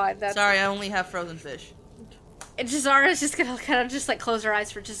God. That's... Sorry, I only have frozen fish. And Jaz'Zara's just gonna kind of just, like, close her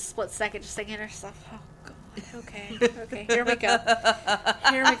eyes for just a split second, just thinking to herself, oh, God. Okay, here we go.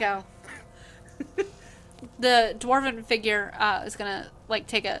 Here we go. The dwarven figure is gonna, like,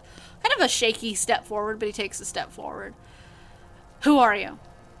 take a kind of a shaky step forward, but he takes a step forward. Who are you?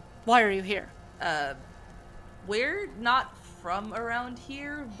 Why are you here? We're not from around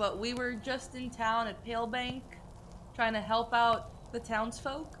here, but we were just in town at Palebank trying to help out the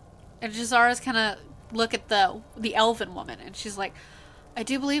townsfolk. And Jaz'Zara's kind of look at the elven woman, and she's like, I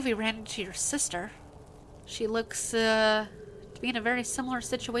do believe we ran into your sister. She looks to be in a very similar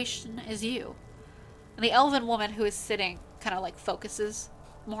situation as you. And the elven woman who is sitting kind of like focuses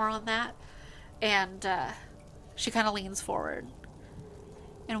more on that, and she kind of leans forward.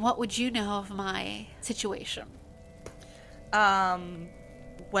 And what would you know of my situation?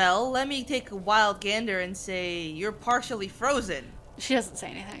 Well, let me take a wild gander and say you're partially frozen. She doesn't say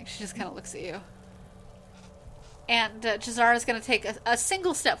anything. She just kind of looks at you. And Jaz'Zara's going to take a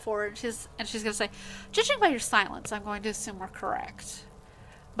single step forward, and she's going to say, judging by your silence, I'm going to assume we're correct.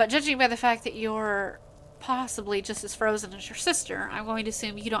 But judging by the fact that you're possibly just as frozen as your sister, I'm going to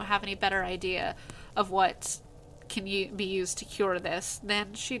assume you don't have any better idea of what can be used to cure this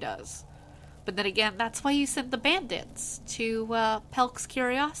than she does. But then again, that's why you sent the bandits to Pelk's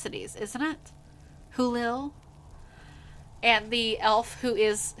Curiosities, isn't it? Hulil? And the elf who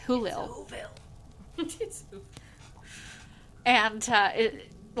is Hulil. And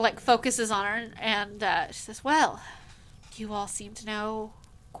it like focuses on her, and she says, well, you all seem to know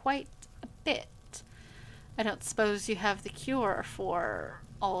quite a bit. I don't suppose you have the cure for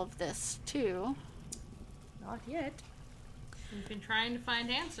all of this, too? Not yet. We've been trying to find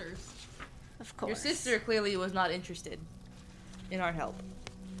answers. Of course. Your sister clearly was not interested in our help.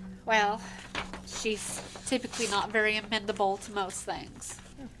 Well, she's typically not very amenable to most things.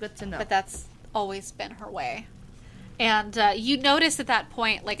 Good to know. But that's always been her way. And you notice at that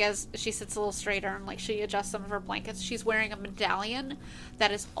point, like as she sits a little straighter and like she adjusts some of her blankets, she's wearing a medallion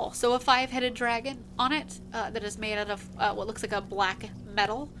that is also a 5-headed dragon on it that is made out of what looks like a black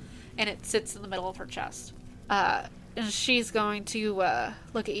metal, and it sits in the middle of her chest. And she's going to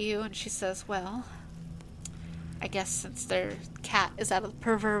look at you, and she says, well, I guess since their cat is out of the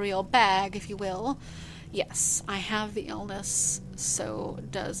proverbial bag, if you will, yes, I have the illness, so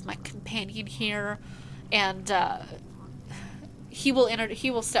does my companion here. And he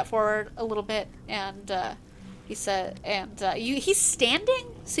will step forward a little bit, and he said, and he's standing,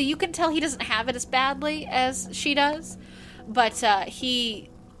 so you can tell he doesn't have it as badly as she does, but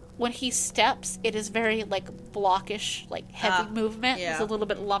when he steps, it is very like blockish, like heavy movement. Yeah. It's a little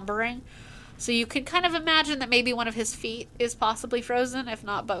bit lumbering, so you could kind of imagine that maybe one of his feet is possibly frozen, if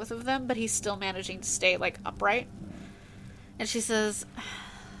not both of them, but he's still managing to stay like upright. And she says,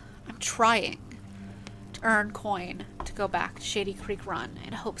 I'm trying earn coin to go back to Shady Creek Run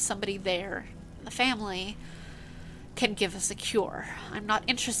and hope somebody there in the family can give us a cure. I'm not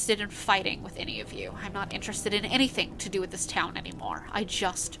interested in fighting with any of you. I'm not interested in anything to do with this town anymore. I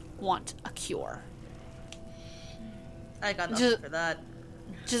just want a cure. I got nothing for that.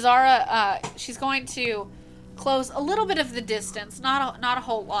 Jaz'Zara, she's going to close a little bit of the distance, not a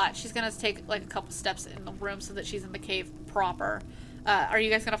whole lot. She's going to take like a couple steps in the room so that she's in the cave proper. Are you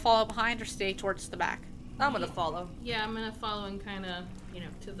guys going to follow behind or stay towards the back? I'm gonna follow. Yeah, I'm gonna follow and kind of,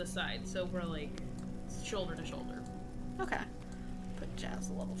 to the side, so we're like shoulder to shoulder. Okay. Put Jazz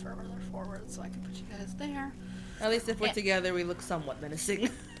a little further forward so I can put you guys there. At least if we're together, we look somewhat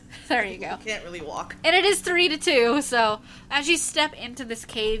menacing. There you go. Can't really walk. And it is 3-2, so as you step into this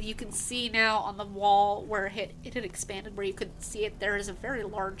cave, you can see now on the wall where it had expanded, where you could see it, there is a very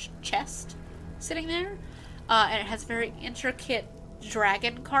large chest sitting there, and it has very intricate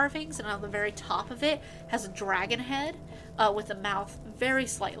dragon carvings, and on the very top of it has a dragon head with the mouth very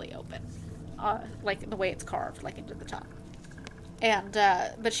slightly open, like the way it's carved, like into the top. And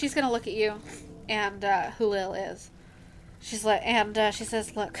but she's gonna look at you, and Hulil is. She's like, and she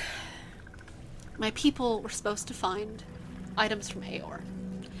says, "Look, my people were supposed to find items from Aor,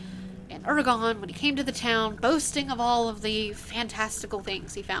 and Urgon, when he came to the town, boasting of all of the fantastical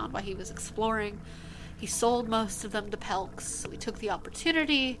things he found while he was exploring, he sold most of them to Pelks, so we took the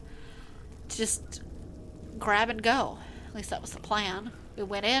opportunity to just grab and go. At least that was the plan. We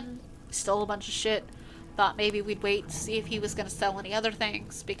went in, stole a bunch of shit, thought maybe we'd wait to see if he was going to sell any other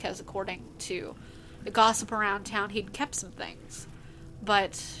things, because according to the gossip around town, he'd kept some things.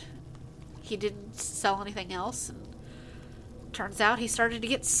 But he didn't sell anything else, and turns out he started to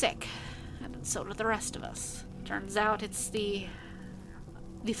get sick, and so did the rest of us. Turns out it's the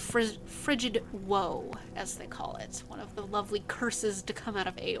frigid woe, as they call it. One of the lovely curses to come out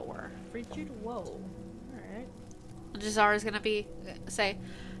of Aor. Frigid woe. Alright. Jaz'Zara's gonna say,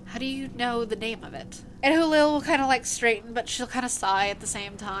 how do you know the name of it? And Hulil will kind of like straighten, but she'll kind of sigh at the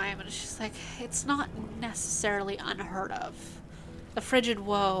same time, and she's like, it's not necessarily unheard of. The frigid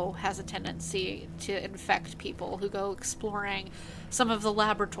woe has a tendency to infect people who go exploring some of the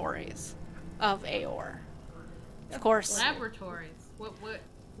laboratories of Aor. Of course. Laboratories.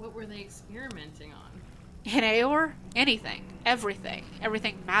 What were they experimenting on? In Aeor, anything. Everything.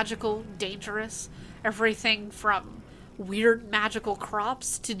 Everything magical, dangerous. Everything from weird magical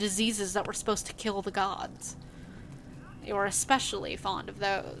crops to diseases that were supposed to kill the gods. They were especially fond of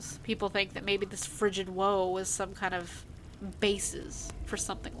those. People think that maybe this frigid woe was some kind of basis for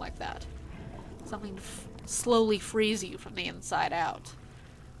something like that. Something to slowly freeze you from the inside out.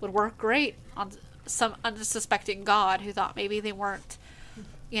 Would work great on some unsuspecting god who thought maybe they weren't,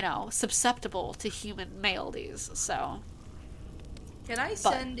 susceptible to human maladies. So, can Val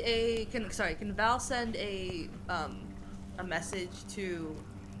send a message to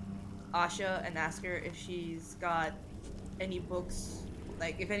Asha and ask her if she's got any books,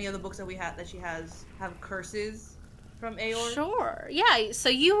 like if any of the books that she has have curses from Aeor? Sure. Yeah. So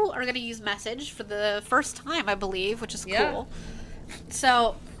you are going to use message for the first time, I believe, which is cool.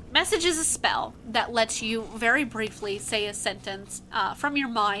 So. Message is a spell that lets you very briefly say a sentence from your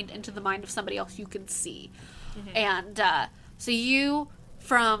mind into the mind of somebody else you can see. Mm-hmm. And so you,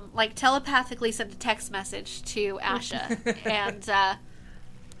 telepathically send a text message to Asha. And I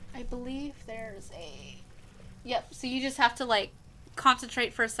believe there's a... Yep, so you just have to,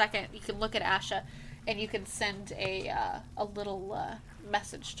 concentrate for a second. You can look at Asha, and you can send a little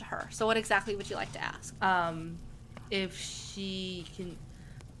message to her. So what exactly would you like to ask? If she can...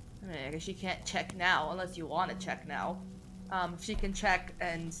 I guess she can't check now, unless you want to check now. She can check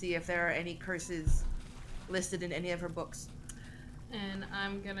and see if there are any curses listed in any of her books. And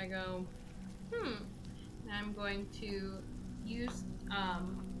I'm gonna go, I'm going to use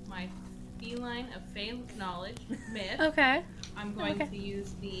my feline of Fey knowledge, myth. Okay. I'm going to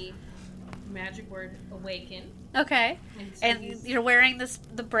use the magic word awaken. Okay. And you're wearing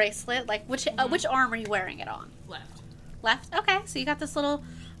the bracelet. Which arm are you wearing it on? Left? Okay. So you got this little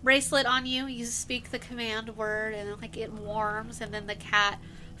bracelet on you. You speak the command word, and it warms, and then the cat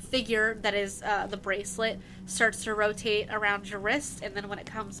figure that is the bracelet starts to rotate around your wrist, and then when it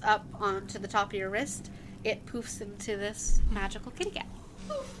comes up onto the top of your wrist, it poofs into this magical kitty cat.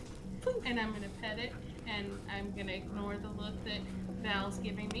 And I'm gonna pet it, and I'm gonna ignore the look that Val's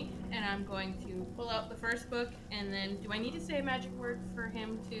giving me, and I'm going to pull out the first book, and then do I need to say a magic word for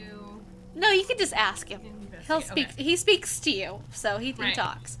him to... No, you can just ask him. He'll speak. Okay. He speaks to you, so he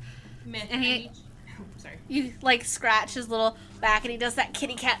talks. Myth, and sorry. You scratch his little back, and he does that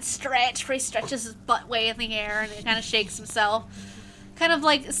kitty cat stretch, where he stretches his butt way in the air, and he kind of shakes himself, kind of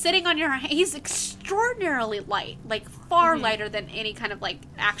sitting on your. He's extraordinarily light, far lighter than any kind of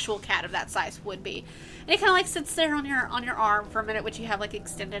actual cat of that size would be. And he kind of sits there on your arm for a minute, which you have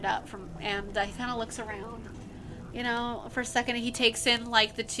extended up from, and he kind of looks around. For a second, he takes in,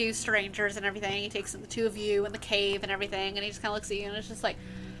 the two strangers and everything. He takes in the two of you in the cave and everything, and he just kind of looks at you, and it's just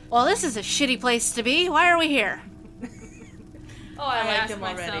well, this is a shitty place to be. Why are we here? I like him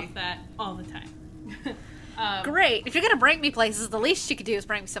already. I ask myself that all the time. Great. If you're going to bring me places, the least you could do is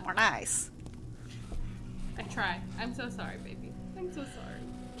bring me somewhere nice. I try. I'm so sorry, baby. I'm so sorry.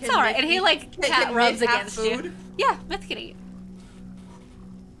 It's alright. And he, cat rubs against you. Yeah, Myth can eat.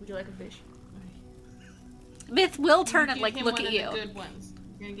 Would you like a fish? Myth will turn and look at you.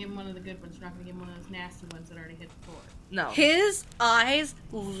 You're gonna give him one of the good ones. You're not gonna give him one of those nasty ones that already hit the floor. No. His eyes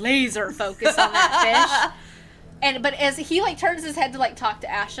laser focus on that fish. But as he turns his head to talk to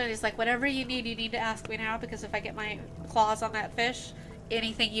Asha, and he's whatever you need to ask me now, because if I get my claws on that fish,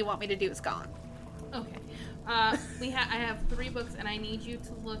 anything you want me to do is gone. Okay. I have 3 books, and I need you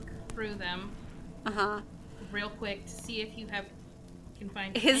to look through them. Real quick to see if you can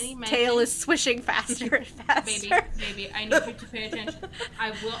find his any tail is swishing faster and faster. Baby, I need you to pay attention.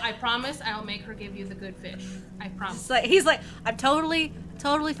 I promise I'll make her give you the good fish. I promise. He's I'm totally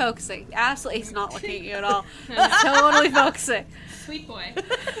focusing. Absolutely, he's not looking at you at all. He's totally focusing. Sweet boy. And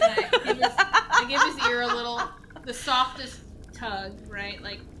I give his ear the softest tug, right?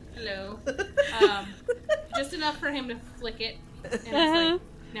 Hello. Just enough for him to flick it. And it's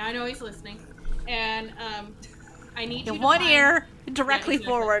now I know he's listening. And, I need you to one ear directly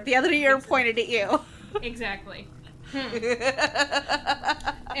forward, the other ear pointed at you. Exactly.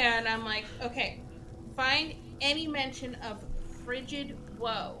 And I'm okay, find any mention of frigid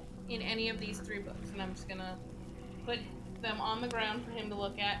woe in any of these 3 books. And I'm just gonna put them on the ground for him to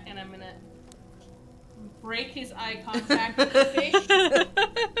look at, and I'm gonna break his eye contact with the fish, and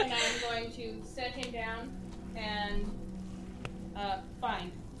I'm going to set him down and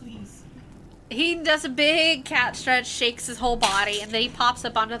find, please. He does a big cat stretch, shakes his whole body, and then he pops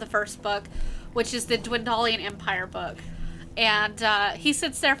up onto the first book, which is the Dwendalian Empire book. And he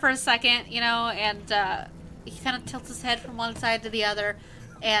sits there for a second, and he kind of tilts his head from one side to the other,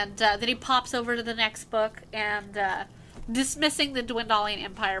 And then he pops over to the next book and dismissing the Dwindling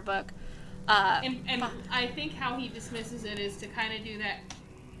Empire book. And I think how he dismisses it is to kind of do that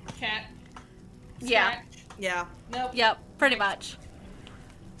cat scratch. Yeah. Yeah. Nope. Yep, pretty much.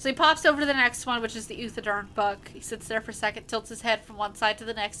 So he pops over to the next one, which is the Uthodurn book. He sits there for a second, tilts his head from one side to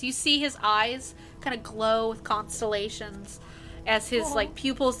the next. You see his eyes kind of glow with constellations as his like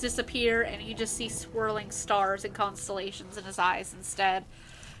pupils disappear, and you just see swirling stars and constellations in his eyes instead.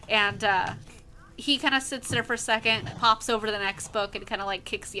 And he kind of sits there for a second, pops over to the next book, and kind of like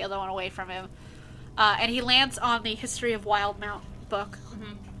kicks the other one away from him. And he lands on the History of Wildmount book,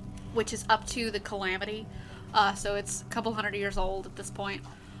 which is up to the Calamity. So it's a couple hundred years old at this point.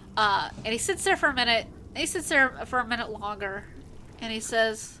 And he sits there for a minute. He sits there for a minute longer, and he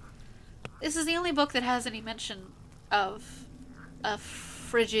says, "This is the only book that has any mention of a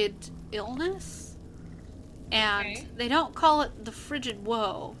frigid illness, and they don't call it the frigid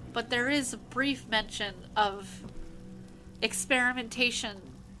woe, but there is a brief mention of experimentation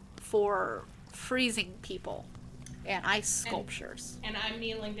for freezing people and ice sculptures." And I'm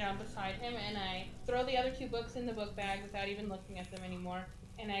kneeling down beside him, and I throw the other 2 books in the book bag without even looking at them anymore.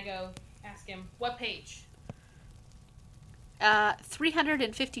 And I go, ask him, what page?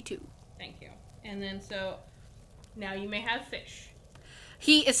 352. Thank you. And then so, now you may have fish.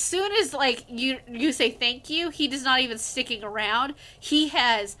 He, as soon as, like, you say thank you, he does not even sticking around. He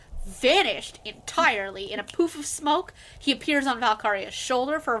has vanished entirely in a poof of smoke. He appears on Valkaria's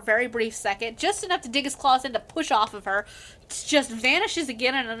shoulder for a very brief second, just enough to dig his claws in to push off of her. Just vanishes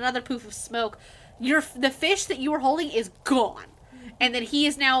again in another poof of smoke. The fish that you were holding is gone. And then he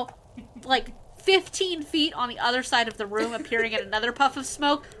is now, like, 15 feet on the other side of the room, appearing in another puff of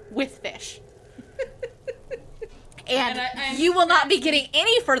smoke with fish. And you will not be getting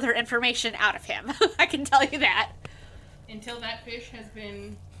any further information out of him. I can tell you that. Until that fish has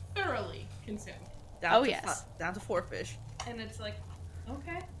been thoroughly consumed. Down to 4 fish. And it's like,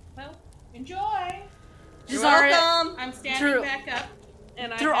 okay, well, enjoy. You're Jaz'Zara, welcome. I'm standing back up.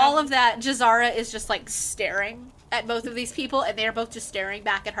 And through all of that, Jaz'Zara is just, like, staring at both of these people, and they're both just staring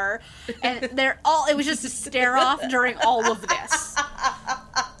back at her. And it was just a stare off during all of this.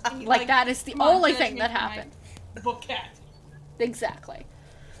 Like, that is the only thing that happened. Book cat. Exactly.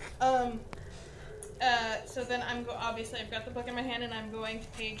 So then obviously I've got the book in my hand, and I'm going to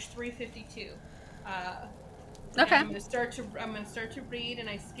page 352. Okay. I'm gonna start to read, and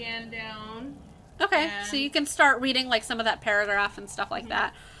I scan down. Okay, so you can start reading, like, some of that paragraph and stuff like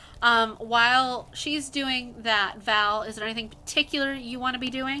that. While she's doing that, Val, is there anything particular you want to be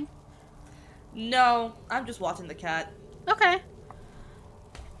doing? No, I'm just watching the cat. Okay.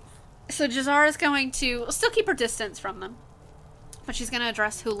 So Jaz'Zara's going to still keep her distance from them, but she's going to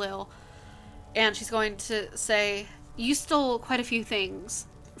address Hulil, and she's going to say, "You stole quite a few things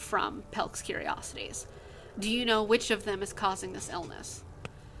from Pelk's Curiosities. Do you know which of them is causing this illness?"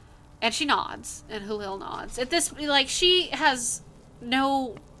 And she nods, and Hulil nods. At this, like, she has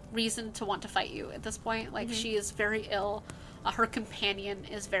no reason to want to fight you at this point. Like, she is very ill. Her companion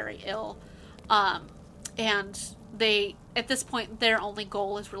is very ill. And they, at this point, their only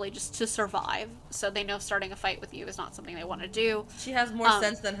goal is really just to survive. So they know starting a fight with you is not something they want to do. She has more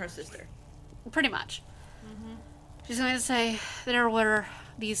sense than her sister. Pretty much. She's going to say, there were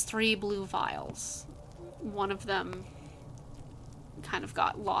these 3 blue vials. One of them kind of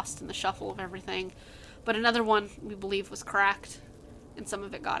got lost in the shuffle of everything. But another one, we believe, was cracked. And some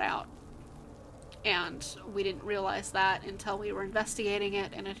of it got out. And we didn't realize that until we were investigating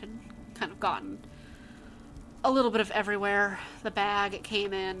it, and it had kind of gotten a little bit of everywhere. The bag it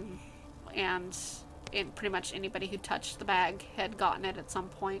came in, and pretty much anybody who touched the bag had gotten it at some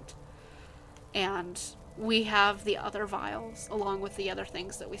point. And we have the other vials, along with the other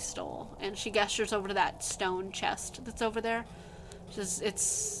things that we stole. And she gestures over to that stone chest that's over there.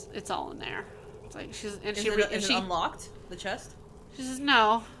 It's all in there. It's like Is it unlocked, the chest? She says,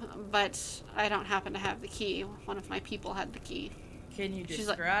 "No, but I don't happen to have the key. One of my people had the key." Can you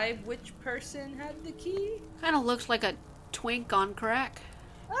describe which person had the key? Kind of looks like a twink on crack.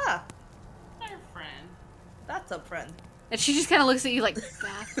 Ah, Our friend. that's a friend. And she just kind of looks at you like,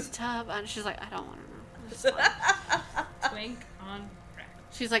 bathtub? And she's like, "I don't want to know." It's fine. Twink on crack.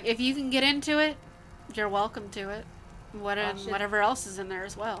 She's like, "If you can get into it, you're welcome to it. Whatever else is in there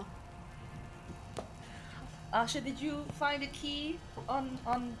as well." Asha, did you find a key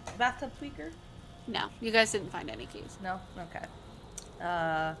on Bathtub Tweaker? No, you guys didn't find any keys. No? Okay.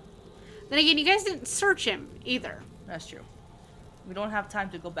 Then again, you guys didn't search him either. That's true. We don't have time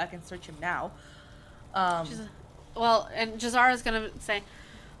to go back and search him now. And Jaz'Zara's gonna say,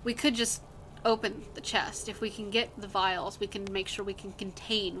 we could just open the chest, if we can get the vials, we can make sure we can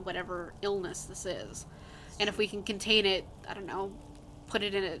contain whatever illness this is. And if we can contain it, I don't know, put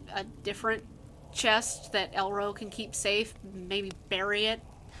it in a different chest that Elro can keep safe, maybe bury it,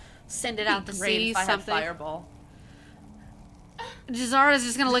 send it out to sea, something. Fireball. Jaz'Zara's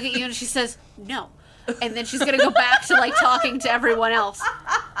just gonna look at you and she says, no. And then she's gonna go back to, like, talking to everyone else.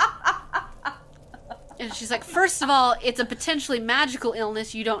 And she's like, first of all, it's a potentially magical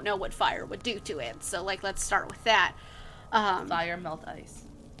illness. You don't know what fire would do to it. So, like, let's start with that. Fire, melt ice.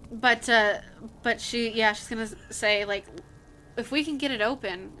 But she's gonna say, like, if we can get it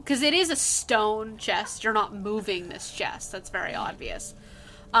open, because it is a stone chest, you're not moving this chest. That's very obvious.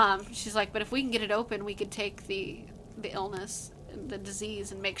 She's like, but if we can get it open, we could take the illness, the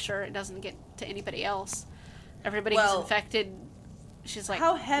disease, and make sure it doesn't get to anybody else. Everybody who's infected. She's like,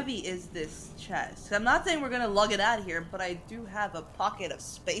 how heavy is this chest? I'm not saying we're gonna lug it out of here, but I do have a pocket of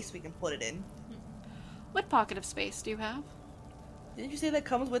space we can put it in. What pocket of space do you have? Didn't you say that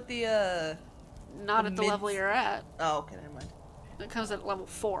comes with the, Not at the level you're at. Oh, okay, never mind. It comes at level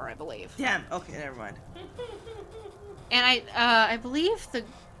 4, I believe. Damn, okay, never mind. And I believe the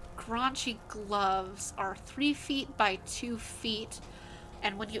Graunchy gloves are 3 feet by 2 feet.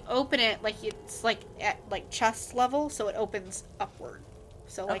 And when you open it, like, it's, like, at, like, chest level, so it opens upward.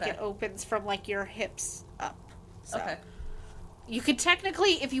 So, like, it opens from, like, your hips up. So Okay. you could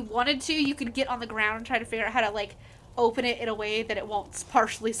technically, if you wanted to, you could get on the ground and try to figure out how to, like, open it in a way that it won't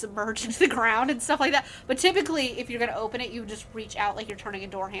partially submerge into the ground and stuff like that. But typically, if you're going to open it, you just reach out like you're turning a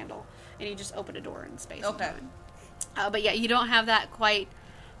door handle. And you just open a door in space. Okay. But yeah, you don't have that quite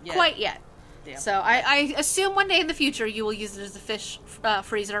yet. Damn. So I assume one day in the future you will use it as a fish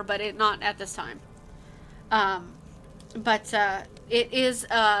freezer, but not at this time. But it is,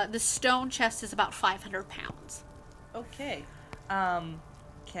 the stone chest is about 500 pounds. Okay. Can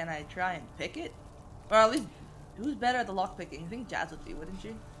I try and pick it? Or at least, who's better at the lock picking? I think Jazz would be, wouldn't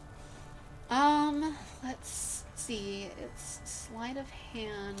she? Let's see. It's sleight of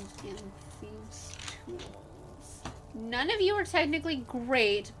hand in Thieves' Tools. None of you are technically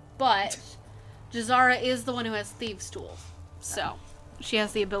great, but Jaz'Zara is the one who has Thieves' Tools. So, she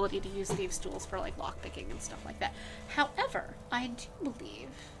has the ability to use Thieves' Tools for, like, lockpicking and stuff like that. However, I do believe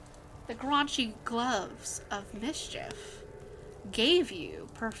the Graunchy Gloves of Mischief gave you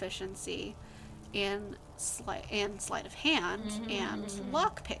proficiency in sleight of hand and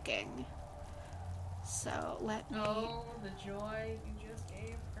lockpicking. So, let me... Oh, the joy you just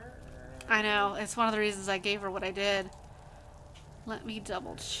gave her. I know, it's one of the reasons I gave her what I did. Let me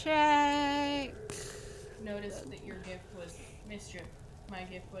double check. Notice that your gift was mischief. My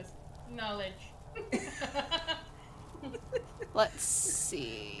gift was knowledge. Let's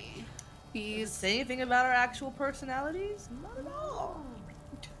see. These... Say anything about our actual personalities? Not at all.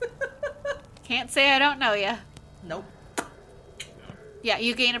 Can't say I don't know ya. Nope. Yeah,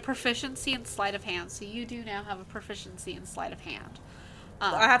 you gain a proficiency in sleight of hand, so you do now have a proficiency in sleight of hand.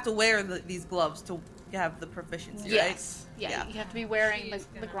 I have to wear these gloves to have the proficiency, yes. right? Yeah, you have to be wearing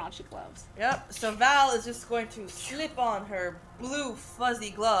the Graunchy gloves. Yep, so Val is just going to slip on her blue fuzzy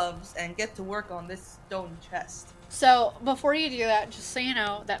gloves and get to work on this stone chest. So, before you do that, just so you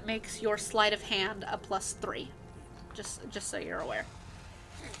know, that makes your sleight of hand a +3. Just so you're aware.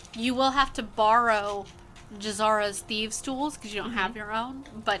 You will have to borrow Jaz'Zara's Thieves' Tools, because you don't have your own,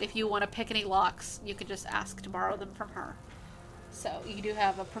 but if you want to pick any locks, you could just ask to borrow them from her. So, you do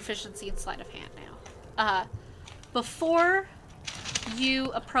have a proficiency in sleight of hand now. Before you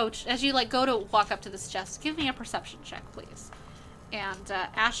approach, as you, like, go to walk up to this chest, give me a perception check, please. And,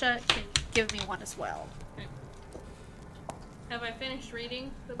 Asha can give me one as well. Have I finished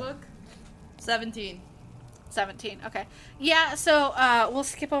reading the book? 17. 17, okay. Yeah, so we'll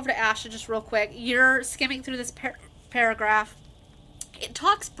skip over to Asha just real quick. You're skimming through this paragraph. It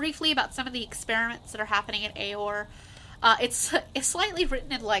talks briefly about some of the experiments that are happening at Aor. It's slightly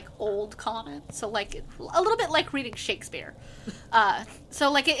written in, like, old common, so, like, a little bit like reading Shakespeare. So,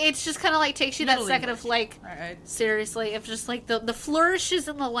 like, it's just kind of, like, takes you that second of, like, seriously, if just, like, the flourishes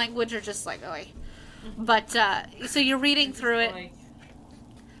in the language are just, like, oh. But, so you're reading through it.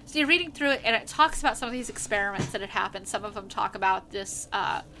 So you're reading through it, and it talks about some of these experiments that had happened. Some of them talk about this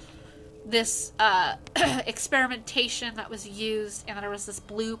experimentation that was used, and there was this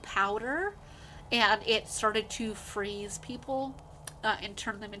blue powder, and it started to freeze people and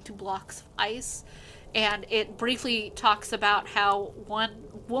turn them into blocks of ice. And it briefly talks about how one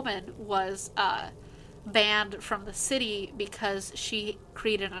woman was banned from the city because she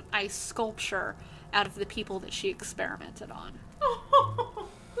created an ice sculpture out of the people that she experimented on.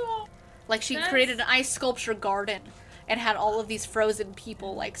 Like, she created an ice sculpture garden and had all of these frozen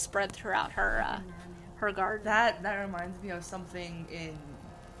people like spread throughout her garden. That reminds me of something in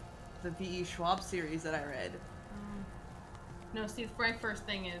the V.E. Schwab series that I read. No, see, my first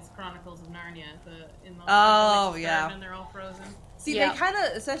thing is Chronicles of Narnia. Oh, witch's yeah. garden, and they're all frozen. See, Yeah. they kind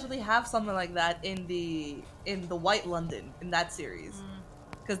of essentially have something like that in the White London in that series.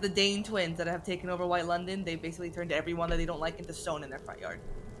 Because the Dane twins that have taken over White London, they basically turned everyone that they don't like into stone in their front yard.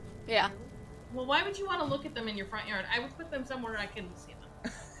 Yeah, Well, why would you want to look at them in your front yard? I would put them somewhere I couldn't see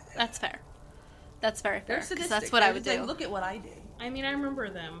them. that's fair. That's very fair. They're 'Cause sadistic. that's what I They're would just do. like, look at what I did. I mean, I remember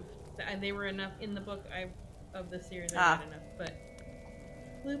them. They were enough in the book of the series. I read enough, but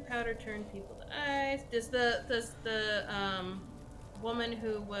blue powder turned people to ice. Does the woman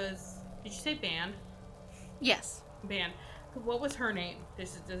who was, did you say banned? Yes. Banned. What was her name?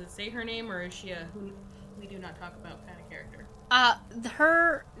 Does it say her name, or is she a who we do not talk about kind of character?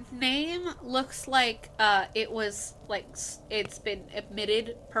 Her name looks like it was like it's been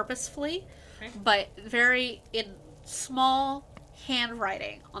omitted purposefully, Okay. but very in small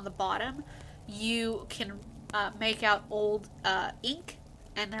handwriting on the bottom. You can make out old ink,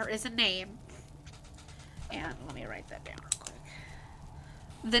 and there is a name. And let me write that down real quick.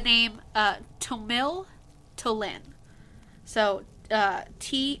 The name Tomil Tolin. So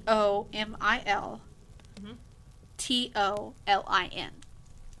Tomil Tolin. Tolin.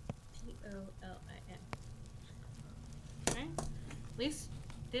 Okay. At least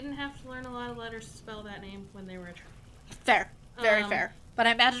didn't have to learn a lot of letters to spell that name when they were a child. Fair. Very fair. But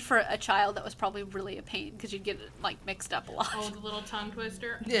I imagine for a child that was probably really a pain because you'd get it like mixed up a lot. Oh, the little tongue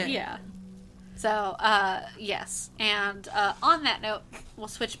twister. Yeah. Yeah. So, yes. And on that note, we'll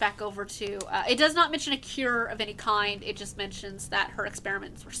switch back over to... it does not mention a cure of any kind. It just mentions that her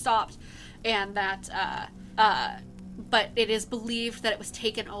experiments were stopped and that... but it is believed that it was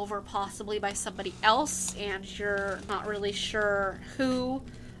taken over possibly by somebody else, and you're not really sure who...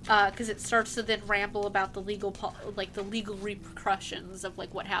 because it starts to then ramble about the legal repercussions of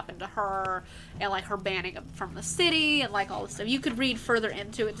like what happened to her and like her banning from the city and like all this stuff. You could read further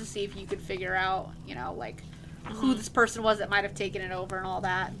into it to see if you could figure out, you know, like who this person was that might have taken it over and all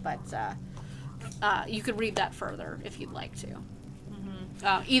that. But you could read that further if you'd like to.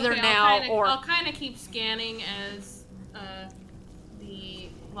 Either Okay, now or I'll kind of keep scanning as the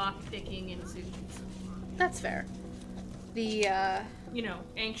lock picking ensues. that's fair. The You know,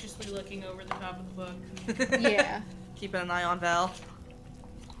 anxiously looking over the top of the book. yeah. Keeping an eye on Val.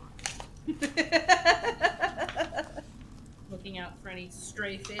 Looking out for any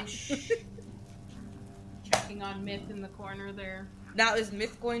stray fish. Checking on Myth in the corner there. Now, is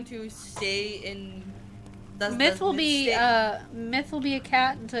Myth going to stay in... Myth will be stay- Myth will be a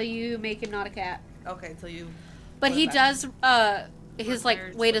cat until you make him not a cat. Okay, until you... But put he it back. does his like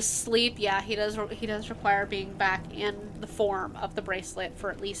Required way to sleep. Yeah, he does require being back in the form of the bracelet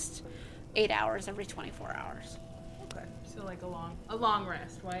for at least 8 hours every 24 hours. Okay. So like a long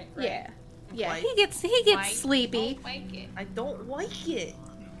rest, right? Yeah. Yeah, White. he gets White. sleepy. Don't like it. I don't like it.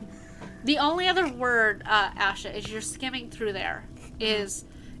 The only other word, Asha, as you're skimming through there, is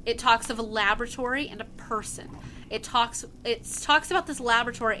it talks of a laboratory and a person. It talks about this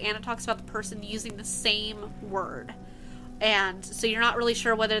laboratory and it talks about the person using the same word. And so you're not really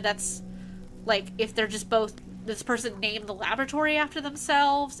sure whether that's, like, if they're just both, this person named the laboratory after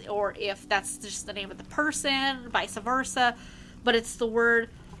themselves, or if that's just the name of the person, vice versa. But it's the word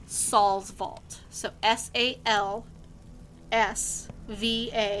Saul's Vault. So SALSVAULT.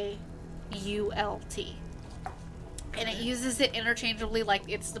 And it uses it interchangeably, like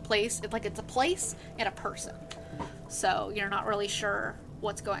it's the place, it's a place and a person. So you're not really sure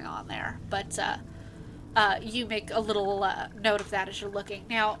what's going on there. But you make a little note of that as you're looking.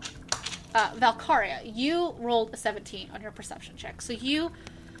 Now, Valkaria, you rolled a 17 on your perception check. So you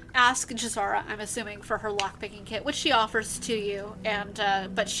ask Jaz'Zara, I'm assuming, for her lockpicking kit, which she offers to you. And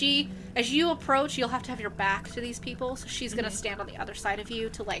but she, as you approach, you'll have to have your back to these people. So she's going to stand on the other side of you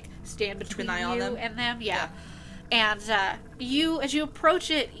to, like, stand between an eye you on them. and them. Yeah. And you, as you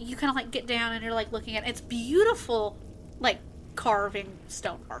approach it, you kind of, like, get down and you're, like, looking at it. It's beautiful, like, carving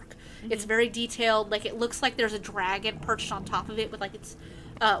stonework. It's very detailed. Like, it looks like there's a dragon perched on top of it with, like, its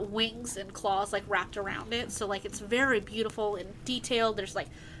wings and claws, like, wrapped around it. So, like, it's very beautiful and detailed. There's, like,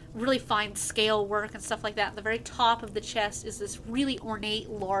 really fine scale work and stuff like that. At the very top of the chest is this really ornate,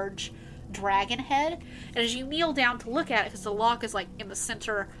 large dragon head. And as you kneel down to look at it, because the lock is, like, in the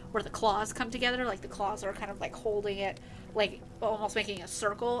center where the claws come together, like, the claws are kind of, like, holding it, like, almost making a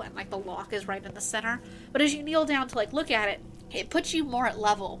circle, and, like, the lock is right in the center. But as you kneel down to, like, look at it, it puts you more at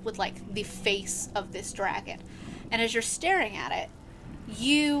level with, like, the face of this dragon. And as you're staring at it,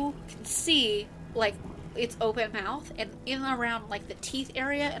 you can see, like, its open mouth, and in and around like the teeth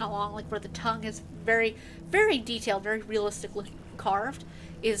area and along like where the tongue is very, very detailed, very realistic looking carved,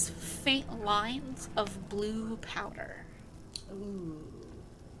 is faint lines of blue powder. Ooh.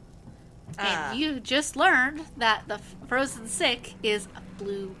 And you just learned that the frozen sick is a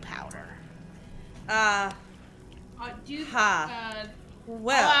blue powder. Well.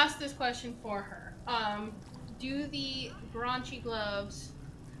 I'll ask this question for her. Do the graunchy gloves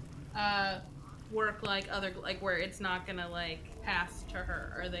work like other, like where it's not gonna like pass to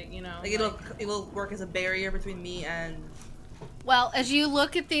her, or they, you know, like it'll work as a barrier between me and. Well, as you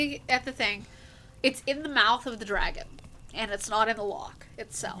look at the thing, it's in the mouth of the dragon, and it's not in the lock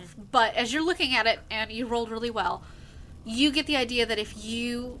itself. Mm-hmm. But as you're looking at it, and you rolled really well, you get the idea that if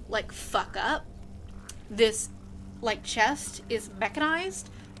you like fuck up, this like chest is mechanized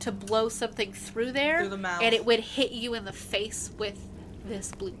to blow something through there, through the mouth, and it would hit you in the face with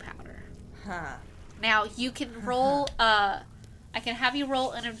this blue powder. Huh. Now you can roll. I can have you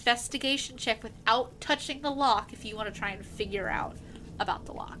roll an investigation check without touching the lock if you want to try and figure out about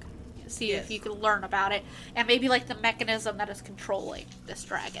the lock. See if you can learn about it, and maybe like the mechanism that is controlling this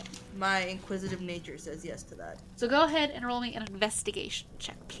dragon. My inquisitive nature says yes to that. So go ahead and roll me an investigation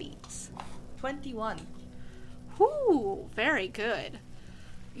check, please. 21. Whoo, very good.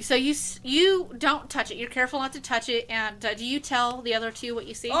 So you don't touch it. You're careful not to touch it. And do you tell the other two what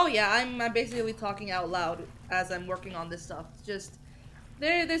you see? Oh yeah, I'm basically talking out loud as I'm working on this stuff. Just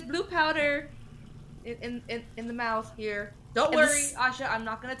there's blue powder in the mouth here. Don't worry, Asha, I'm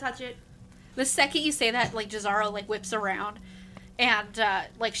not gonna touch it. The second you say that, like Jaz'Zara like whips around, and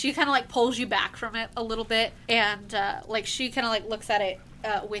like she kind of like pulls you back from it a little bit, and like she kind of like looks at it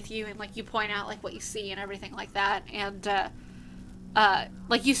with you, and like you point out like what you see and everything like that, and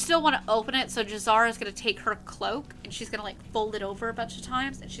like you still want to open it, so Jaz'Zara is going to take her cloak and she's going to like fold it over a bunch of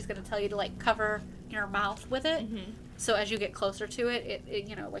times, and she's going to tell you to like cover your mouth with it. Mm-hmm. So as you get closer to it, it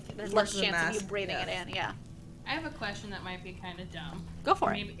you know, like there's less chance of you breathing it in. Yeah. I have a question that might be kind of dumb. Go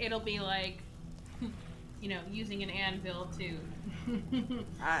for it. Maybe it'll be like, you know, using an anvil to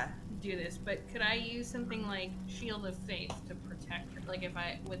do this. But could I use something like Shield of Faith to protect her? Like, if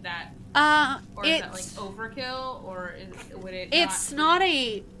I would that, or is that like overkill, or would it? It's not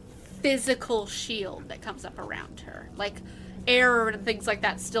a physical shield that comes up around her. Like air and things like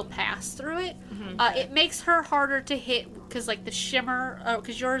that still pass through it. Mm-hmm. It makes her harder to hit because like the shimmer.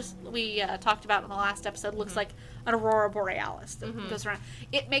 Because yours we talked about in the last episode looks like an aurora borealis that goes around.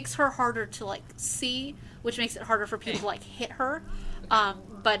 It makes her harder to like see, which makes it harder for people to like hit her.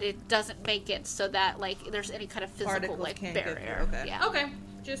 But it doesn't make it so that like there's any kind of physical like barrier. Okay. Yeah. Okay.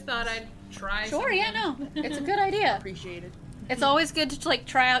 Just thought I'd try. Sure. Something. Yeah. No. It's a good idea. Appreciate it. It's always good to like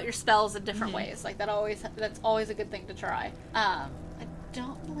try out your spells in different ways. Like that's always a good thing to try. I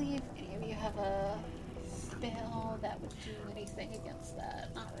don't believe any of you have a spell that would do anything against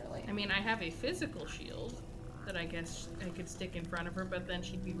that. Not really. I mean, I have a physical shield that I guess I could stick in front of her, but then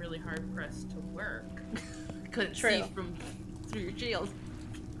she'd be really hard pressed to work. Couldn't see through your shield.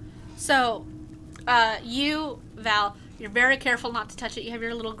 So, you, Val, you're very careful not to touch it. You have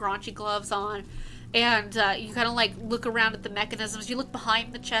your little graunchy gloves on. And you kind of like look around at the mechanisms. You look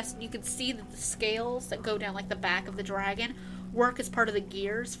behind the chest and you can see that the scales that go down like the back of the dragon work as part of the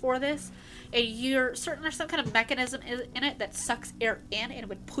gears for this. And you're certain there's some kind of mechanism in it that sucks air in and it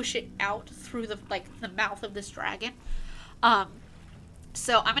would push it out through the mouth of this dragon.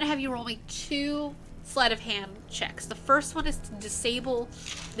 So I'm going to have you roll me 2 sleight of hand checks. The first one is to disable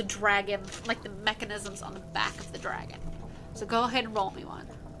the dragon, like the mechanisms on the back of the dragon. So go ahead and roll me one.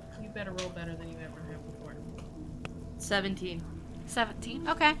 You better roll better than you've ever had before. 17. 17.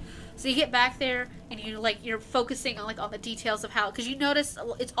 Okay. So you get back there and you're focusing on the details of how, because you notice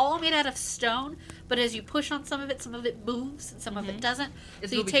it's all made out of stone, but as you push on some of it moves and some of it doesn't.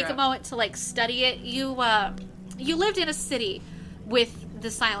 So you take a moment to like study it. You lived in a city with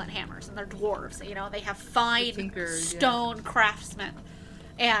the silent hammers and they're dwarves. You know, they have fine stone craftsmen.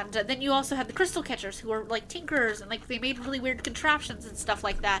 And then you also have the crystal catchers who are like tinkerers and like they made really weird contraptions and stuff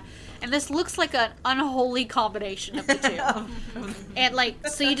like that. And this looks like an unholy combination of the two. And like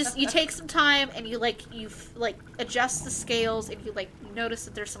so you take some time and you adjust the scales and you notice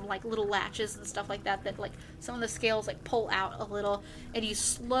that there's some like little latches and stuff like that like some of the scales like pull out a little and you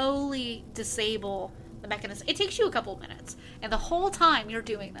slowly disable the mechanism. It takes you a couple minutes. And the whole time you're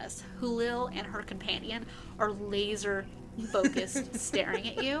doing this, Hulil and her companion are laser focused staring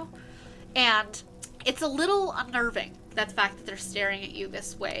at you, and it's a little unnerving that the fact that they're staring at you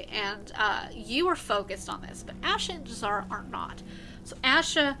this way, and you are focused on this, but Asha and Jaz'Zara are not. So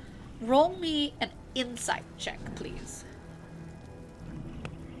Asha, roll me an insight check, please.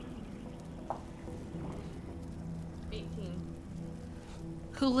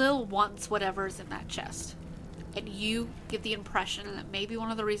 Hulil wants whatever's in that chest. And you get the impression that maybe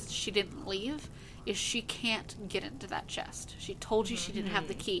one of the reasons she didn't leave is she can't get into that chest. She told you she didn't have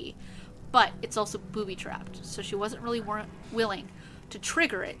the key, but it's also booby-trapped, so she wasn't really willing to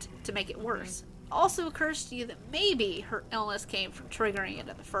trigger it to make it worse. Also occurs to you that maybe her illness came from triggering it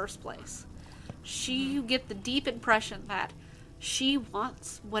in the first place. You get the deep impression that she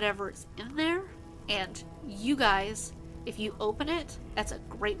wants whatever is in there, and you guys, if you open it, that's a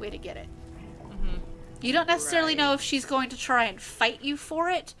great way to get it. You don't necessarily know if she's going to try and fight you for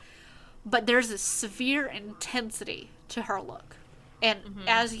it, but there's a severe intensity to her look. And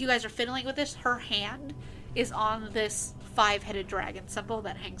as you guys are fiddling with this, her hand is on this 5-headed dragon symbol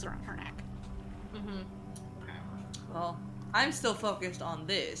that hangs around her neck. Well, I'm still focused on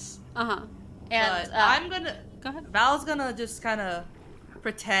this. And But I'm gonna... Go ahead. Val's gonna just kind of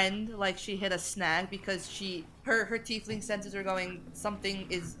pretend like she hit a snag because her tiefling senses are going, something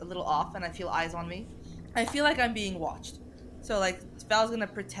is a little off and I feel eyes on me. I feel like I'm being watched. So, like, Val's gonna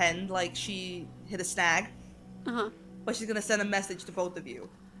pretend like she hit a snag. But she's gonna send a message to both of you.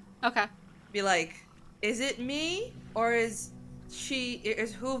 Okay. Be like, is it me? Or is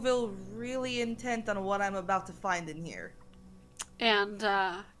Whoville really intent on what I'm about to find in here? And,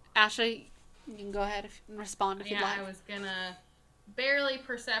 Asha, you can go ahead and respond if you'd like. I was gonna barely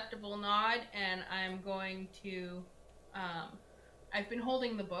perceptible nod, and I'm going to, I've been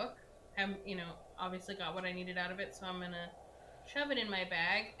holding the book. I'm, obviously got what I needed out of it, so I'm gonna shove it in my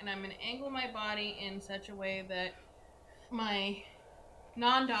bag, and I'm gonna angle my body in such a way that my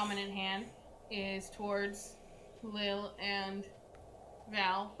non-dominant hand is towards Lil and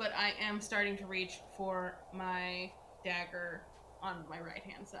Val, but I am starting to reach for my dagger on my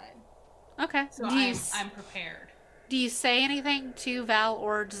right-hand side. Okay. So I'm prepared. Do you say anything to Val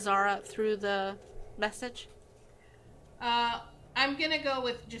or Jaz'Zara through the message? I'm gonna go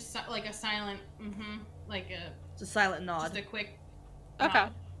with just like a silent, It's a silent nod. just a quick Okay.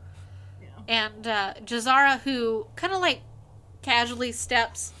 nod. Yeah. And Jaz'Zara, who kind of like casually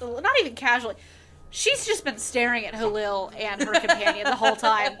steps, not even casually, she's just been staring at Halil and her companion the whole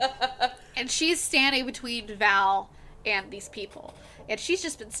time. And she's standing between Val and these people. And she's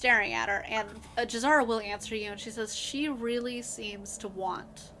just been staring at her. And Jaz'Zara will answer you, and she says she really seems to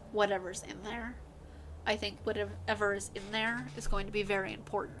want whatever's in there. I think whatever is in there is going to be very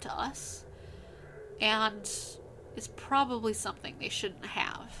important to us. And is probably something they shouldn't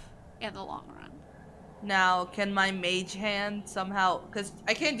have in the long run. Now, can my mage hand somehow... Because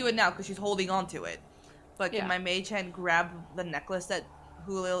I can't do it now because she's holding on to it. But can my mage hand grab the necklace that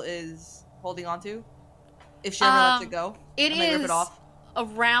Hulil is holding on to? If she ever lets it go? It and rip is it off?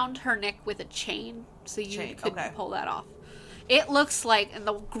 around her neck with a chain, so you couldn't okay. pull that off. It looks like, and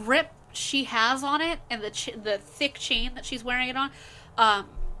the grip she has on it, and the thick chain that she's wearing it on, and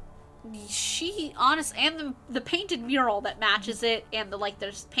the painted mural that matches it, and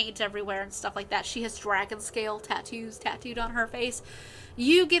there's paint everywhere and stuff like that. She has dragon scale tattoos tattooed on her face.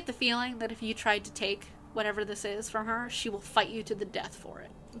 You get the feeling that if you tried to take whatever this is from her, she will fight you to the death for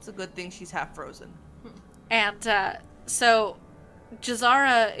it. It's a good thing she's half frozen. And so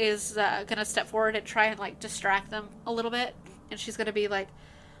Jaz'Zara is going to step forward and try and distract them a little bit. And she's going to be like,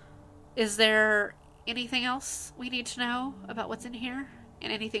 is there anything else we need to know about what's in here?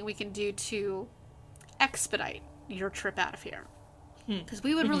 And anything we can do to expedite your trip out of here? Because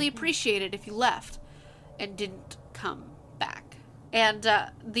we would really appreciate it if you left and didn't come back. And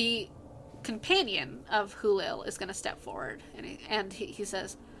the companion of Hulil is going to step forward. And he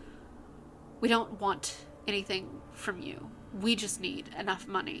says, we don't want anything from you. We just need enough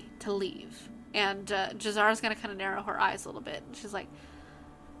money to leave. And Jaz'Zara's going to kind of narrow her eyes a little bit. She's like,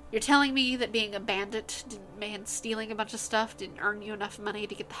 you're telling me that being a bandit and stealing a bunch of stuff didn't earn you enough money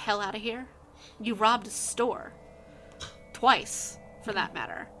to get the hell out of here? You robbed a store. Twice, for that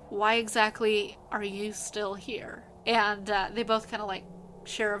matter. Why exactly are you still here? And they both kind of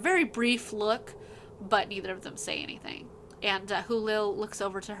share a very brief look, but neither of them say anything. And Hulil looks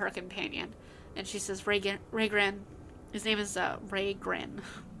over to her companion, and she says, Raygrin. His name is Raygrin.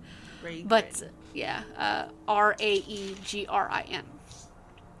 But, yeah, Raegrin.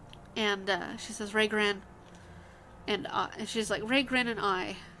 And she says, Raygrin, and she's like, Raygrin and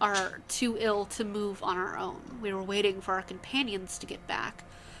I are too ill to move on our own. We were waiting for our companions to get back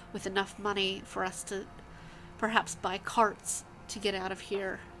with enough money for us to perhaps buy carts to get out of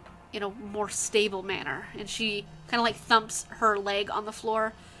here in a more stable manner. And she kind of thumps her leg on the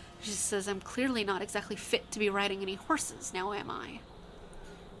floor. She says, I'm clearly not exactly fit to be riding any horses, now am I?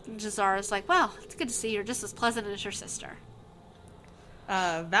 And Jaz'Zara's like, well, it's good to see you're just as pleasant as your sister.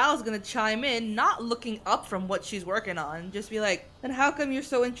 Val's gonna chime in, not looking up from what she's working on, just be like, then how come you're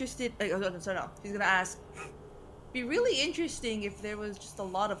so interested? Like, no. She's gonna ask, be really interesting if there was just a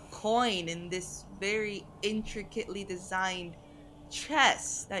lot of coin in this very intricately designed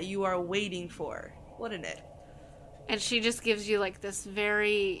chest that you are waiting for, wouldn't it? And she just gives you like this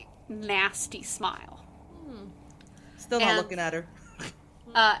very nasty smile. Still not looking at her.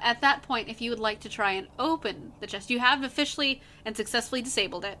 At that point, if you would like to try and open the chest, you have officially and successfully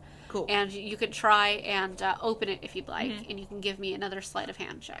disabled it. Cool. And you could try and open it if you'd like, and you can give me another sleight of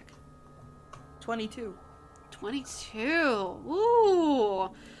hand check. 22. 22. Ooh.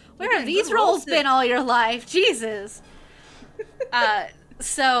 Where have Again, these good rolls rolls, been all your life? Jesus.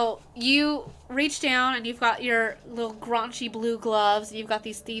 So you reach down and you've got your little graunchy blue gloves and you've got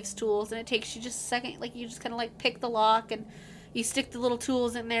these thieves' tools, and it takes you just a second. Like, you just kind of like pick the lock and you stick the little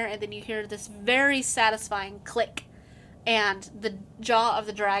tools in there, and then you hear this very satisfying click, and the jaw of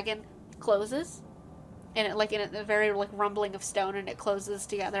the dragon closes, and it like in a very like rumbling of stone, and it closes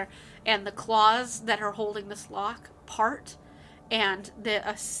together, and the claws that are holding this lock part, and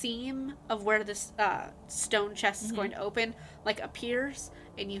a seam of where this stone chest is going to open like appears,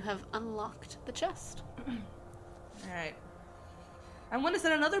 and you have unlocked the chest. All right. I'm gonna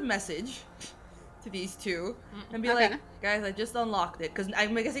send another message to these two and be Okay. like, guys, I just unlocked it, because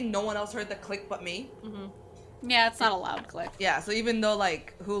I'm guessing no one else heard the click but me. Yeah, it's not a loud click. Yeah, so even though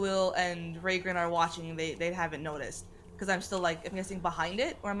like Hulil and Raygrin are watching, they haven't noticed, because I'm still like, I'm guessing behind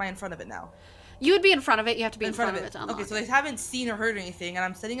it, or am I in front of it now? You would be in front of it. You have to be in front of it to unlock Okay, so it. they haven't seen or heard anything, and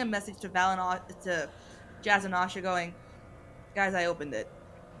I'm sending a message to to Jazz and Asha going, guys, I opened it,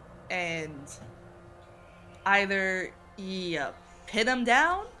 and either you pin them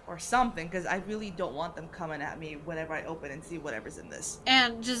down or something, because I really don't want them coming at me whenever I open and see whatever's in this.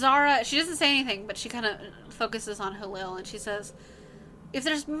 And Jaz'Zara, she doesn't say anything, but she kind of focuses on Halil, and she says, if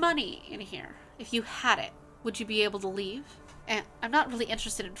there's money in here, if you had it, would you be able to leave? And I'm not really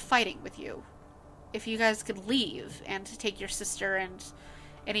interested in fighting with you. If you guys could leave and take your sister and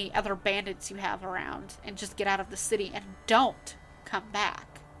any other bandits you have around and just get out of the city and don't come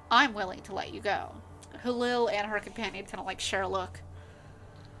back, I'm willing to let you go. Halil and her companion kind of like share a look.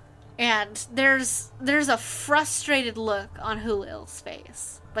 And there's a frustrated look on Hulil's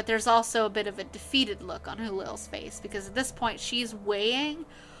face, but there's also a bit of a defeated look on Hulil's face, because at this point she's weighing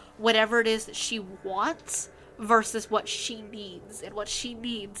whatever it is that she wants versus what she needs, and what she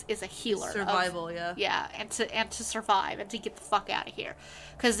needs is a healer. Survival, yeah, and to survive and to get the fuck out of here,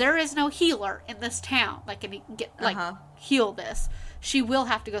 because there is no healer in this town that can heal this. She will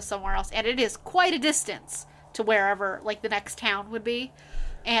have to go somewhere else, and it is quite a distance to wherever like the next town would be.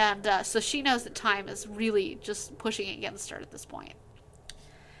 And so she knows that time is really just pushing against her at this point.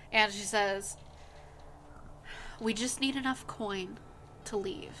 And she says, we just need enough coin to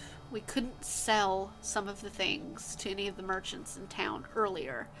leave. We couldn't sell some of the things to any of the merchants in town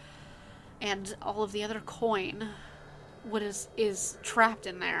earlier. And all of the other coin is trapped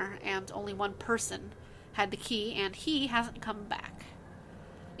in there, and only one person had the key, and he hasn't come back.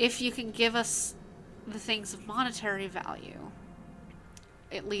 If you can give us the things of monetary value,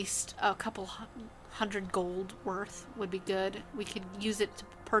 at least a couple 100 gold worth would be good. We could use it to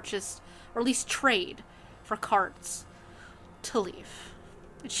purchase, or at least trade, for carts to leave.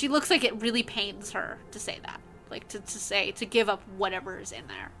 And she looks like it really pains her to say that. Like, to give up whatever is in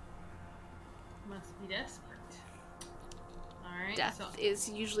there. Must be desperate. Alright. Death is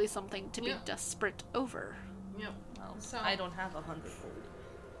usually something to be Yep. desperate over. Yep. Well, So I don't have 100 gold.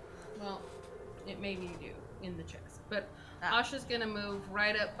 Well, it maybe you do in the chest, but Asha's gonna move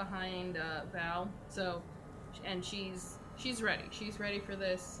right up behind Val. So, and she's ready. She's ready for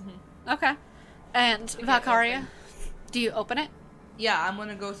this. Okay. And To get Valkaria, open. do you open it? Yeah, I'm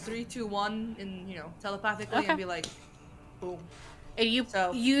gonna go 3, 2, 1, and telepathically, Okay. and be like, boom. And you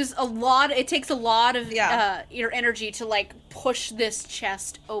So- use a lot. It takes a lot of Yeah. your energy to like push this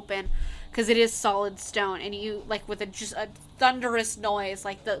chest open, because it is solid stone. And you like with just a thunderous noise,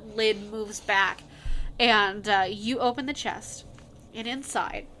 like the lid moves back, and you open the chest. And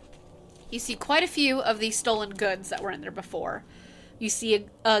inside, you see quite a few of the stolen goods that were in there before. You see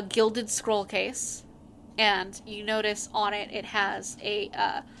a gilded scroll case, and you notice on it it has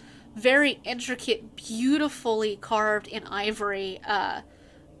a very intricate, beautifully carved in ivory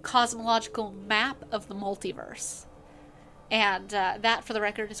cosmological map of the multiverse. And that, for the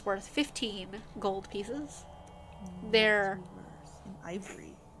record, is worth 15 gold pieces. They're, In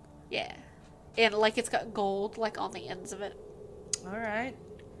ivory. yeah. And, like, it's got gold, like, on the ends of it. Alright.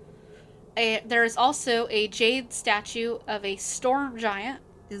 There is also a jade statue of a storm giant.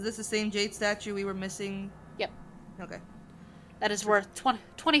 Is this the same jade statue we were missing? Yep. Okay. That is worth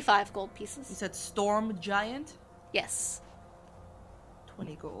 25 gold You pieces. said Storm Giant? Yes.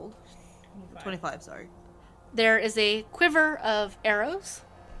 20 gold. 25, sorry. There is a quiver of arrows.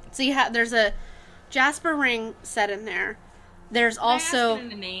 So there's a Jasper ring set in there. There's Can I also... ask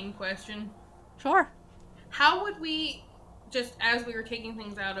an inane question? Sure. How would we, just as we were taking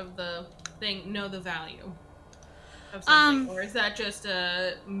things out of the thing, know the value of something? Or is that just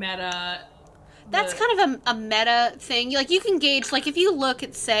a meta... That's kind of a meta thing. Like, you can gauge, like, if you look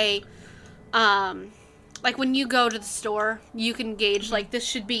at, say, like, when you go to the store, you can gauge, like, this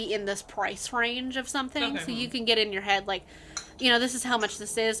should be in this price range of something. Okay. So you can get in your head, like, you know, this is how much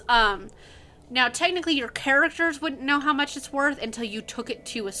this is. Now, technically, your characters wouldn't know how much it's worth until you took it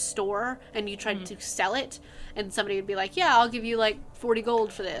to a store and you tried to sell it. And somebody would be like, yeah, I'll give you, like, 40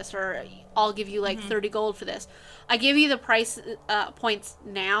 gold for this. Or I'll give you, like, 30 gold for this. I give you the price points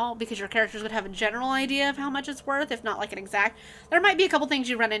now because your characters would have a general idea of how much it's worth, if not, like, an exact. There might be a couple things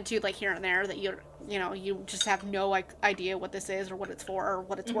you run into, like, here and there that you just have no, like, idea what this is or what it's for or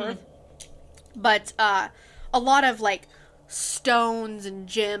what it's worth. But a lot of, like, stones and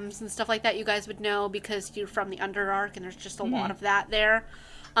gems and stuff like that you guys would know because you're from the Underdark and there's just a lot of that there.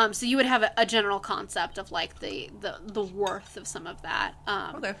 So you would have a general concept of, like, the worth of some of that.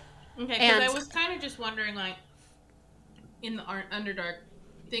 Okay. Okay, and- because I was kind of just wondering, like, in the Underdark,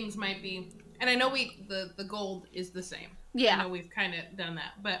 things might be... And I know the gold is the same. Yeah. I know we've kind of done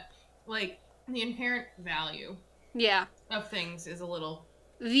that. But, like, the inherent value Yeah. of things is a little...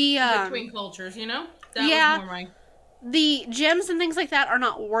 The, between cultures, you know? That yeah. was more my... The gems and things like that are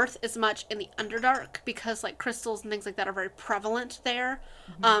not worth as much in the Underdark because, like, crystals and things like that are very prevalent there.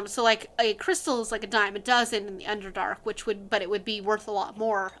 So, like, a crystal is like a dime a dozen in the Underdark, but it would be worth a lot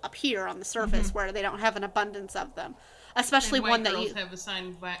more up here on the surface where they don't have an abundance of them. Especially and one white that girls you... have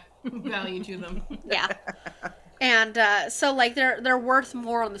assigned value to them. Yeah. And so, like, they're worth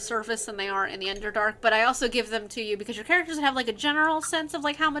more on the surface than they are in the Underdark, but I also give them to you because your characters have, like, a general sense of,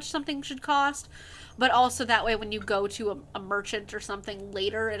 like, how much something should cost, but also that way when you go to a merchant or something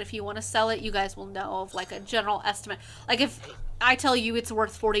later, and if you want to sell it, you guys will know of, like, a general estimate. Like, if I tell you it's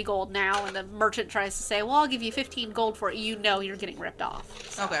worth 40 gold now, and the merchant tries to say, well, I'll give you 15 gold for it, you know you're getting ripped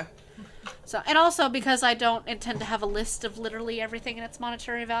off. So. Okay. So, and also because I don't intend to have a list of literally everything in its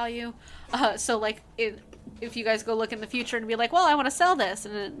monetary value. So, like, if you guys go look in the future and be like, well, I want to sell this,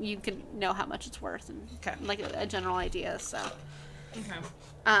 and then you can know how much it's worth and like a general idea. So, Okay.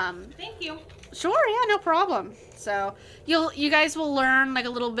 Thank you. Sure, yeah, no problem. So you guys will learn like a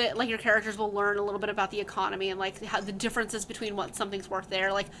little bit, like your characters will learn a little bit about the economy and like how the differences between what something's worth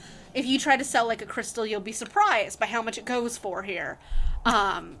there. Like if you try to sell like a crystal, you'll be surprised by how much it goes for here,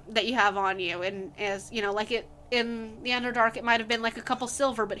 that you have on you. And as you know, like it in the Underdark, it might have been like a couple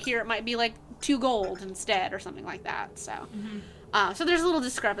silver, but here it might be like 2 gold instead or something like that. So. So there's little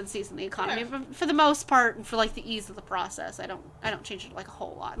discrepancies in the economy, but for the most part, and for like the ease of the process, I don't change it like a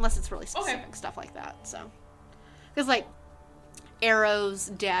whole lot unless it's really specific stuff like that. So, because like arrows,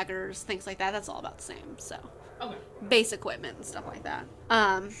 daggers, things like that, that's all about the same. So, base equipment and stuff like that.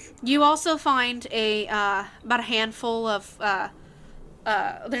 You also find about a handful of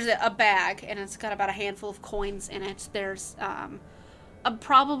there's a bag and it's got about a handful of coins in it. There's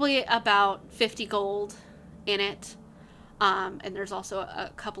probably about 50 gold in it. And there's also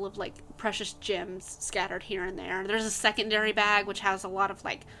a couple of, like, precious gems scattered here and there. There's a secondary bag, which has a lot of,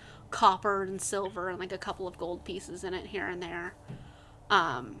 like, copper and silver and, like, a couple of gold pieces in it here and there.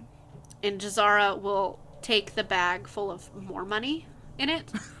 And Jaz'Zara will take the bag full of more money in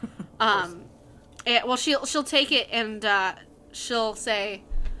it. Well, she'll take it and she'll say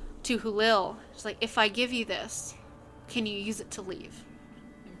to Hulil, she's like, if I give you this, can you use it to leave?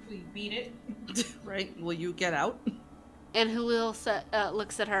 If we beat it. Right? Will you get out? And Hulil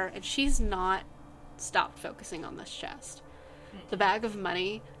looks at her, and she's not stopped focusing on this chest. The bag of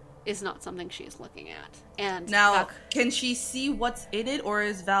money is not something she's looking at. And now, can she see what's in it, or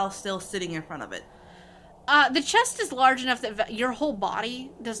is Val still sitting in front of it? The chest is large enough that your whole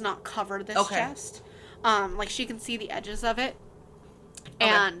body does not cover this chest. Like, she can see the edges of it.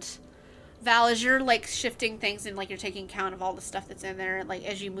 And Val, as you're, like, shifting things and, like, you're taking count of all the stuff that's in there, and, like,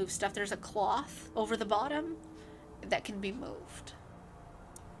 as you move stuff, there's a cloth over the bottom that can be moved.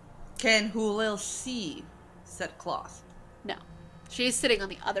 Can Hulil see said cloth? No. She is sitting on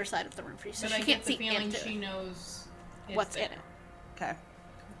the other side of the room for you, so but she I can't get the see feeling into she knows what's in it. Okay.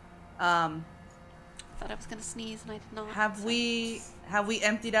 Thought I was gonna sneeze and I did not. Have we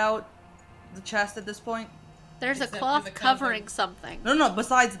emptied out the chest at this point? There's Except a for cloth the covering cover. something. No,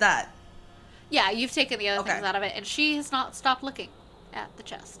 besides that. Yeah, you've taken the other things out of it, and she has not stopped looking at the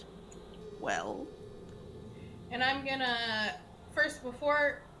chest. Well. And I'm gonna first,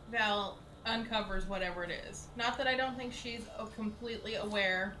 before Val uncovers whatever it is, not that I don't think she's completely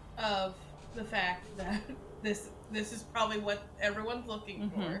aware of the fact that this is probably what everyone's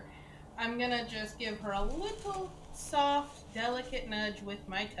looking for. I'm gonna just give her a little soft, delicate nudge with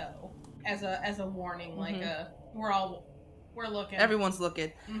my toe as a warning, like we're looking. Everyone's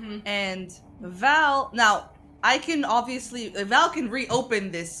looking. And Val, now I can obviously Val can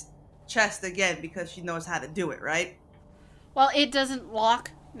reopen this chest again because she knows how to do it, right? Well, it doesn't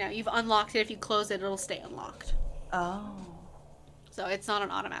lock. No, you've unlocked it. If you close it, it'll stay unlocked. Oh. So it's not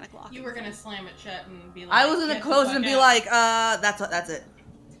an automatic lock. You were gonna slam it shut and be like, I was gonna close it and be like, that's it.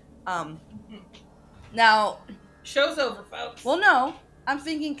 Now, show's over, folks. well, no, I'm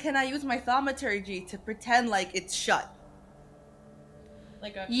thinking, can I use my thaumaturgy to pretend like it's shut?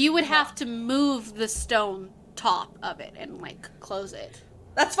 You would have to move the stone top of it and like close it.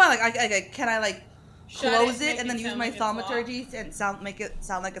 That's fine. Like, can I like close it and then use my like thaumaturgy and make it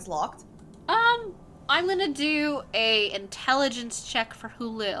sound like it's locked? I'm gonna do a intelligence check for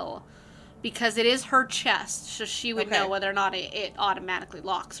Hulil because it is her chest, so she would know whether or not it automatically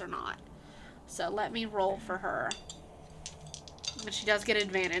locks or not. So let me roll for her. And she does get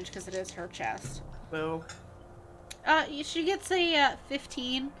advantage because it is her chest. Boo. She gets a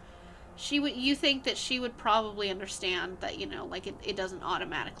 15. You think that she would probably understand that, like it doesn't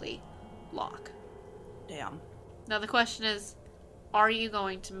automatically lock. Damn. Now the question is, are you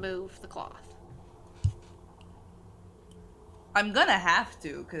going to move the cloth? I'm gonna have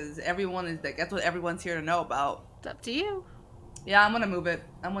to, because everyone is like, that's what everyone's here to know about. It's up to you. Yeah, I'm gonna move it.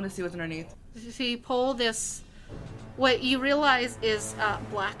 I'm gonna see what's underneath. So you pull this, what you realize is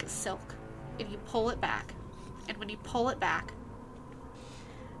black silk. And you pull it back. And when you pull it back,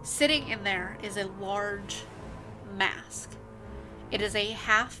 sitting in there is a large mask. It is a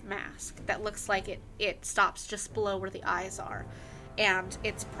half mask that looks like it stops just below where the eyes are. And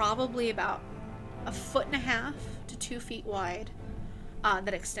it's probably about 1.5 to 2 feet wide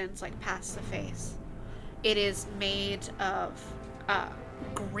that extends like past the face. It is made of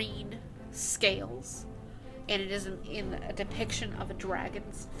green scales, and it is in a depiction of a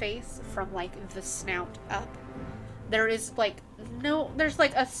dragon's face from like the snout up. There is there's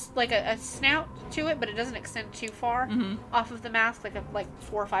a snout to it, but it doesn't extend too far off of the mask, like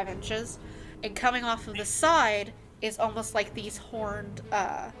 4 or 5 inches. And coming off of the side is almost like these horned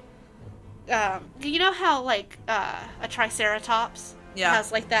you know how like a triceratops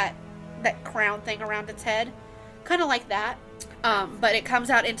has like that crown thing around its head, kind of like that, but it comes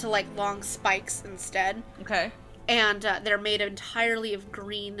out into like long spikes instead. Okay. And they're made entirely of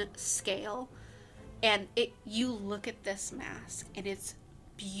green scale. And you look at this mask and it's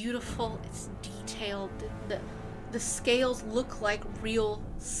beautiful, it's detailed, the scales look like real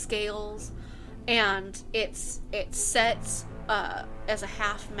scales, and it sets as a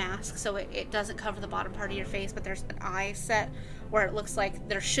half mask, so it doesn't cover the bottom part of your face, but there's an eye set where it looks like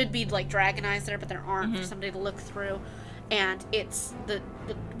there should be like dragon eyes there, but there aren't for somebody to look through. And it's the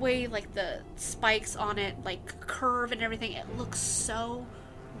way like the spikes on it like curve and everything, it looks so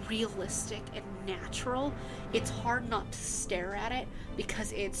realistic and natural. It's hard not to stare at it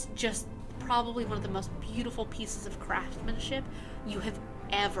because it's just probably one of the most beautiful pieces of craftsmanship you have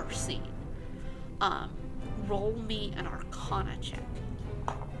ever seen. Roll me an Arcana check.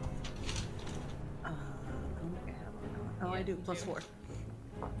 I do +4.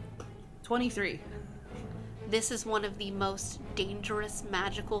 23. This is one of the most dangerous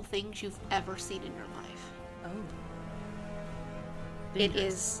magical things you've ever seen in your life. Oh. It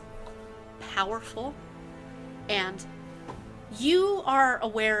is powerful, and you are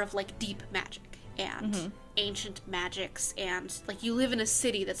aware of like deep magic and ancient magics, and like you live in a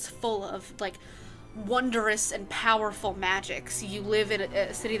city that's full of like wondrous and powerful magics. You live in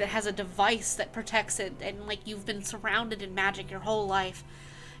a city that has a device that protects it, and like you've been surrounded in magic your whole life.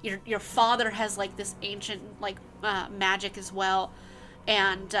 Your father has like this ancient like magic as well,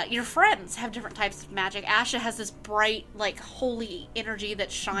 and your friends have different types of magic. Asha has this bright like holy energy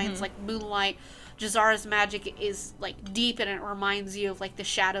that shines like moonlight. Jaz'Zara's magic is like deep, and it reminds you of like the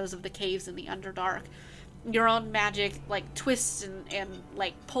shadows of the caves in the Underdark. Your own magic like twists and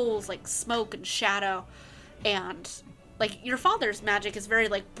like pulls like smoke and shadow, and like your father's magic is very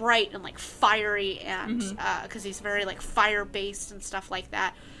like bright and like fiery, and because he's very like fire based and stuff like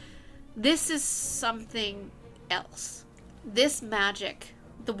that. This is something else. This magic,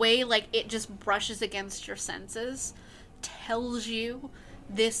 the way like it just brushes against your senses, tells you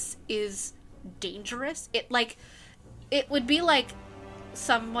this is dangerous. It would be like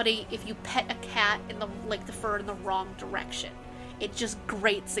somebody if you pet a cat in the fur in the wrong direction. It just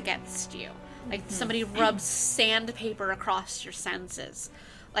grates against you. Like somebody rubs sandpaper across your senses.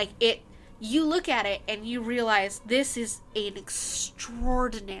 Like it, you look at it and you realize this is an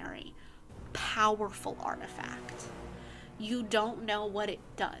extraordinary, powerful artifact. You don't know what it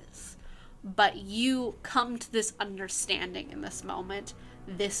does, but you come to this understanding in this moment.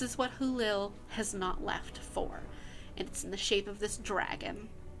 This is what Hulil has not left for. And it's in the shape of this dragon.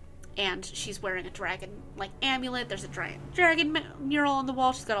 And she's wearing a dragon, like, amulet. There's a dragon mural on the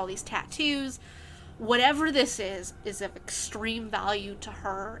wall. She's got all these tattoos. Whatever this is of extreme value to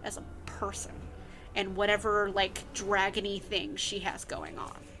her as a person. And whatever, like, dragony thing she has going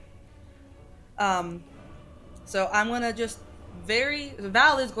on. So I'm gonna just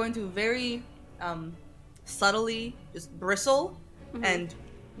Val is going to very, subtly just bristle. Mm-hmm. And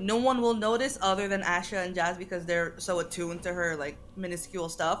no one will notice other than Asha and Jazz because they're so attuned to her, like, minuscule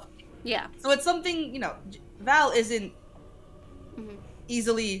stuff. Yeah. So it's something, Val isn't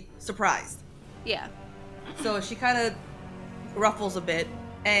easily surprised. Yeah. So she kind of ruffles a bit,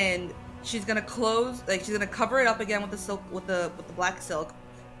 and she's gonna she's gonna cover it up again with the silk, with the black silk,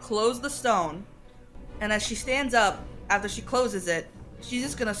 close the stone, and as she stands up, after she closes it, she's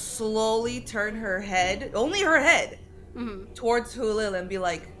just gonna slowly turn her head, only her head, towards Hulil and be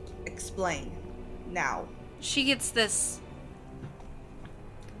like, explain, now. She gets this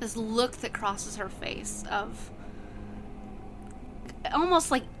look that crosses her face of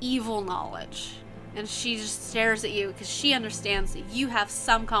almost like evil knowledge. And she just stares at you because she understands that you have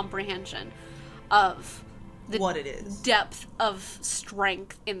some comprehension of what it is. Depth of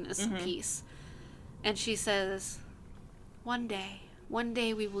strength in this piece. And she says, one day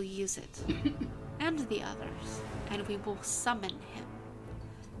we will use it. And the others. And we will summon him.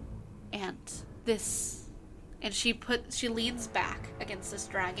 And she leans back against this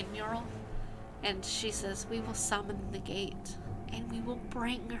dragon mural, and she says, we will summon the gate, and we will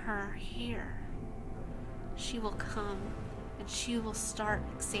bring her here. She will come, and she will start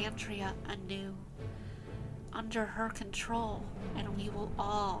Exandria anew, under her control, and we will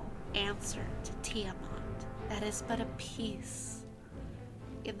all answer to Tiamat. That is but a piece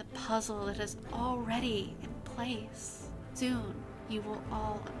in the puzzle that is already in place. Soon, you will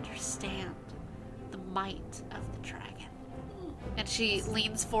all understand the might of the dragon. And she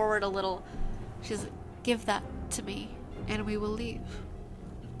leans forward a little. She's like, give that to me, and we will leave.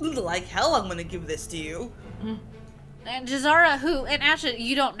 Like hell I'm gonna give this to you. And Jaz'Zara, and Asha,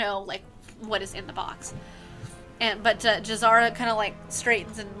 you don't know, like, what is in the box. But Jaz'Zara kind of, like,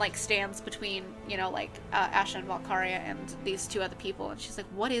 straightens and, like, stands between, Asha and Valkaria and these two other people. And she's like,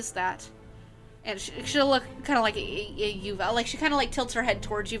 what is that? And she'll look kind of like you, Val. Like, she kind of, like, tilts her head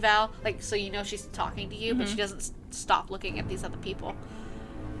towards you, Val. Like, so you know she's talking to you, but she doesn't stop looking at these other people.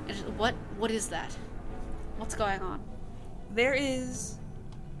 And she's like, what is that? What's going on? There is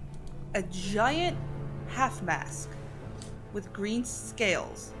a giant half mask with green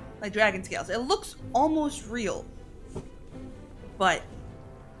scales, like dragon scales. It looks almost real. But,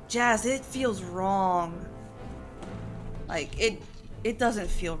 Jazz, it feels wrong. Like, it doesn't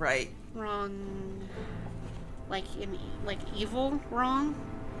feel right. Wrong, like evil wrong?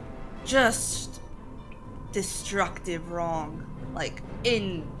 Just destructive wrong. Like,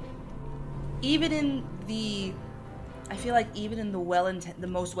 I feel like even in the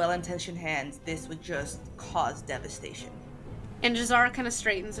most well-intentioned hands, this would just cause devastation. And Jaz'Zara kind of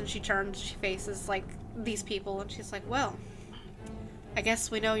straightens and she turns, she faces, like, these people, and she's like, well, I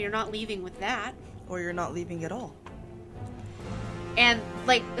guess we know you're not leaving with that. Or you're not leaving at all. And,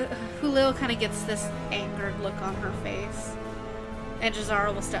 like, Hulil kind of gets this angered look on her face. And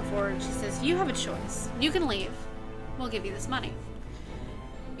Jaz'Zara will step forward and she says, you have a choice. You can leave. We'll give you this money.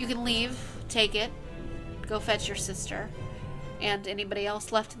 You can leave, take it, go fetch your sister, and anybody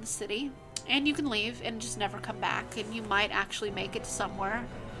else left in the city. And you can leave and just never come back. And you might actually make it to somewhere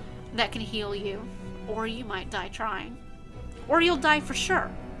that can heal you. Or you might die trying. Or you'll die for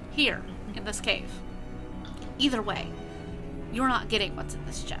sure, here, in this cave. Either way, you're not getting what's in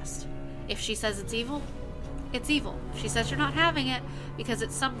this chest. If she says it's evil, it's evil. If she says you're not having it because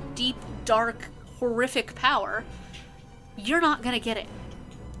it's some deep, dark, horrific power, you're not gonna get it.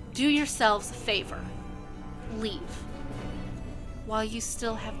 Do yourselves a favor. Leave. While you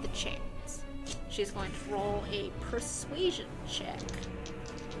still have the chance. She's going to roll a persuasion check.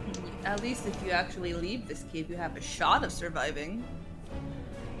 At least if you actually leave this cave, you have a shot of surviving.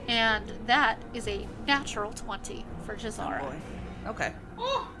 And that is a natural 20 for Jaz'Zara. Oh boy. Okay.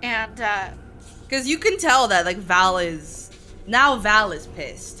 And, because you can tell that, like, Val is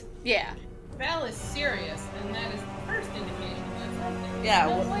pissed. yeah. Val is serious, and that is the first indication that's something. Yeah,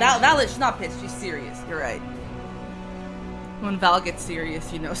 well, Val is not pissed, she's serious. You're right. When Val gets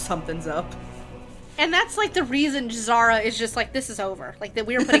serious, you know something's up. And that's, like, the reason Jaz'Zara is just like, this is over. Like, that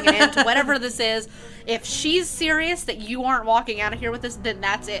we are putting an end to whatever this is. If she's serious that you aren't walking out of here with this, then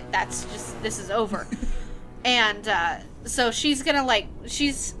that's it. That's just, this is over. And, so she's gonna, like,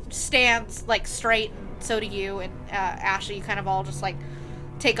 she stands, like, straight, and so do you, and, Asha, you kind of all just, like,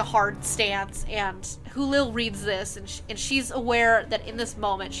 take a hard stance, and Hulil reads this, and she's aware that in this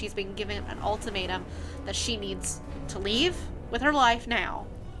moment she's being given an ultimatum that she needs to leave with her life now,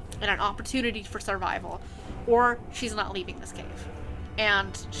 and an opportunity for survival, or she's not leaving this cave.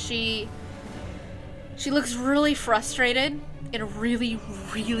 And she looks really frustrated and really,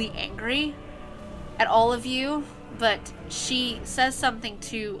 really angry at all of you, but she says something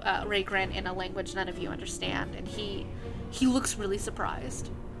to Raygren in a language none of you understand, and he looks really surprised.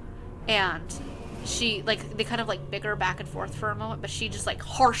 And she, like, they kind of, like, bicker back and forth for a moment, but she just, like,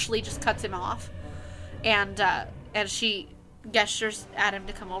 harshly just cuts him off. And she gestures at him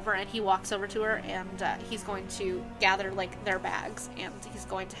to come over, and he walks over to her, and he's going to gather, like, their bags, and he's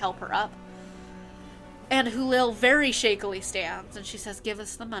going to help her up. And Hulil very shakily stands, and she says, give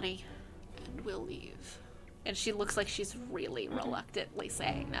us the money, and we'll leave. And she looks like she's really reluctantly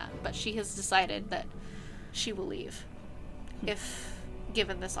saying that, but she has decided that she will leave if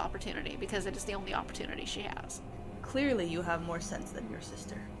given this opportunity, because it is the only opportunity she has. Clearly you have more sense than your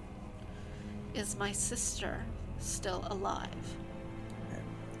sister. Is my sister still alive?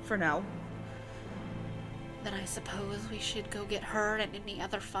 For now. Then I suppose we should go get her and any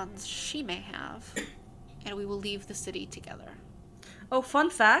other funds she may have, and we will leave the city together. Oh, fun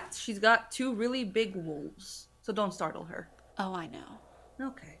fact, she's got 2 really big wolves, so don't startle her. Oh, I know.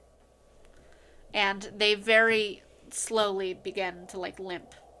 Okay. And they very slowly begin to, like,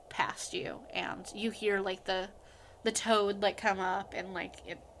 limp past you, and you hear, like, the toad, like, come up, and, like,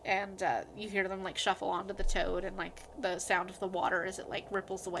 you hear them, like, shuffle onto the toad, and, like, the sound of the water as it, like,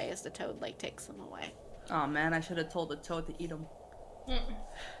 ripples away as the toad, like, takes them away. Oh man, I should have told the toad to eat them.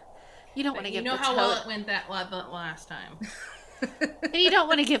 You don't want to give the toad... You know how well it went that last time. And you don't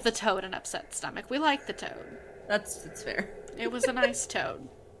want to give the toad an upset stomach. We like the toad. That's fair. It was a nice toad.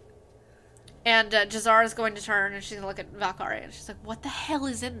 And Jaz'Zara's going to turn, and she's going to look at Valkaria, and she's like, what the hell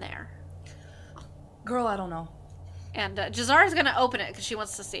is in there? Girl, I don't know. And Jaz'Zara's going to open it, because she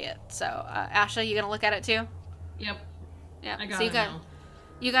wants to see it. So, Asha, you going to look at it, too? Yep. Yeah. I got so it now.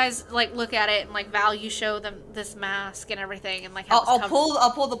 You guys, like, look at it, and, like, Val, you show them this mask and everything, and, like, how I'll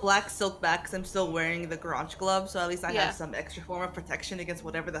pull the black silk back, because I'm still wearing the garage glove, so at least I have some extra form of protection against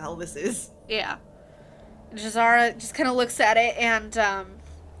whatever the hell this is. Yeah. Jaz'Zara just kind of looks at it, and,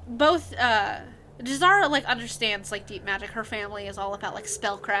 Jaz'Zara, like, understands, like, deep magic. Her family is all about, like,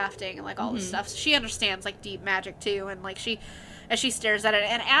 spellcrafting and, like, all this stuff. So she understands, like, deep magic, too. And, like, as she stares at it.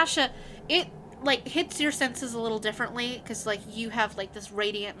 And Asha, it, like, hits your senses a little differently. Because, like, you have, like, this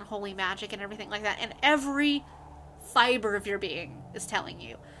radiant and holy magic and everything like that. And every fiber of your being is telling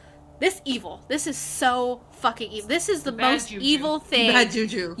you, this evil. This is so fucking evil. This is the most juju. evil thing Bad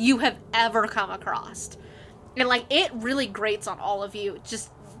juju. you have ever come across. And, like, it really grates on all of you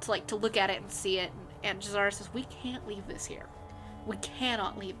just to look at it and see it. And Jaz'Zara says, we can't leave this here. We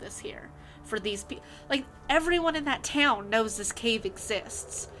cannot leave this here for these people. Like, everyone in that town knows this cave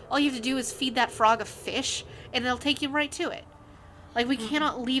exists. All you have to do is feed that frog a fish, and they'll take you right to it. Like, we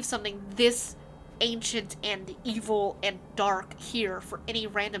cannot leave something this ancient and evil and dark here for any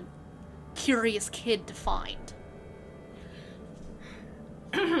random curious kid to find.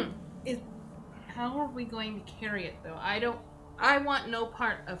 How are we going to carry it, though? I want no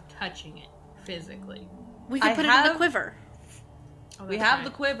part of touching it physically. We can put it in the quiver. Oh, We have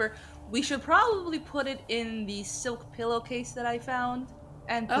the quiver. We should probably put it in the silk pillowcase that I found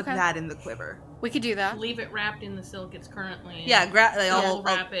and put that in the quiver. We could do that. Leave it wrapped in the silk it's currently in. Yeah, I'll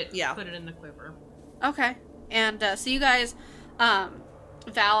wrap it, put it in the quiver. Okay. And so you guys,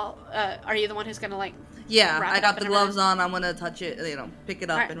 Val, are you the one who's going to, like, yeah, wrap I it got up the and gloves on. I'm going to touch it, pick it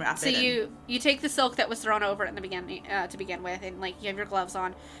up and wrap it in. So you take the silk that was thrown over it in the beginning, to begin with, and, like, you have your gloves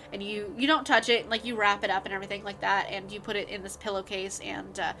on, and you don't touch it, like, you wrap it up and everything like that, and you put it in this pillowcase,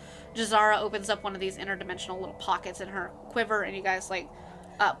 and Jaz'Zara opens up one of these interdimensional little pockets in her quiver, and you guys, like,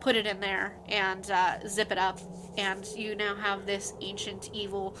 put it in there and zip it up, and you now have this ancient,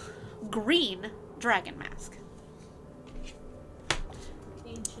 evil, green dragon mask.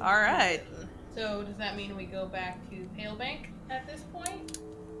 All right. So does that mean we go back to Palebank at this point?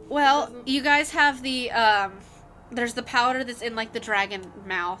 Well, you guys have the, there's the powder that's in, like, the dragon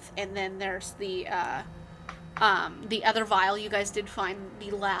mouth, and then there's the other vial. You guys did find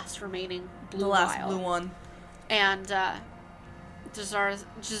the last remaining blue vial. The last blue one. And,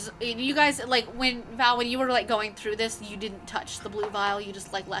 you guys, like, when you were, like, going through this, you didn't touch the blue vial, you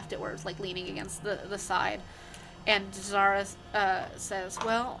just, like, left it where it's, like, leaning against the side. And Jaz'Zara says,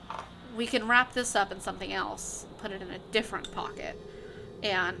 well, we can wrap this up in something else, put it in a different pocket,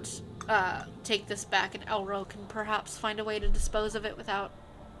 and take this back, and Elro can perhaps find a way to dispose of it without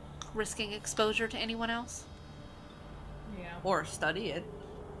risking exposure to anyone else. Yeah. Or study it.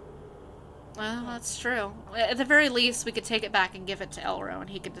 Well, that's true. At the very least, we could take it back and give it to Elro, and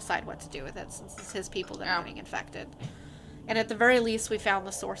he could decide what to do with it, since it's his people that are getting infected. And at the very least, we found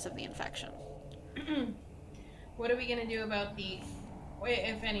the source of the infection. What are we going to do about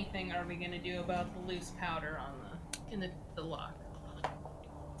if anything, are we going to do about the loose powder in the lock?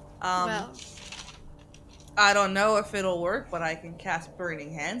 Well, I don't know if it'll work, but I can cast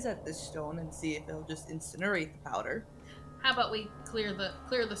Burning Hands at this stone and see if it'll just incinerate the powder. How about we clear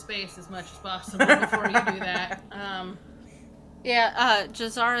the space as much as possible before you do that?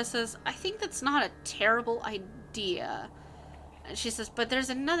 Jaz'Zara says, I think that's not a terrible idea. And she says, but there's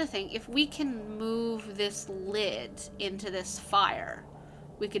another thing. If we can move this lid into this fire,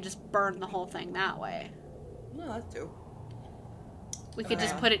 we could just burn the whole thing that way. No, that's too. We could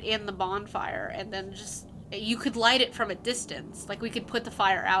just put it in the bonfire, and then you could light it from a distance. Like, we could put the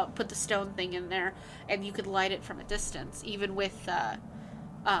fire out, put the stone thing in there, and you could light it from a distance. Even with,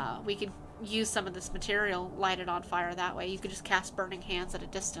 we could use some of this material, light it on fire that way. You could just cast Burning Hands at a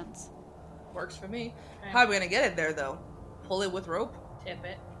distance. Works for me. Okay. How are we gonna get it there, though? Pull it with rope? Tip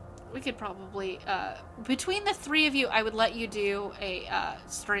it. We could probably, between the three of you, I would let you do a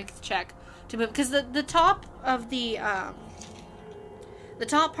strength check to move, because the top of the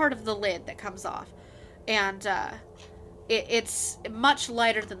top part of the lid that comes off, and it's much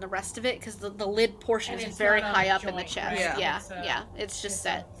lighter than the rest of it, because the lid portion is very high up in the chest. Right? Yeah, it's just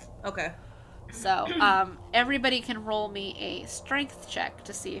set. Okay. So, everybody can roll me a strength check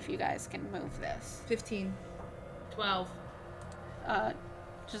to see if you guys can move this. 15. 12.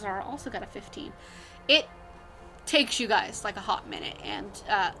 Jaz'Zara also got a 15. It takes you guys like a hot minute, and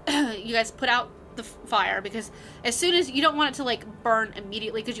you guys put out the fire, because as soon as you don't want it to like burn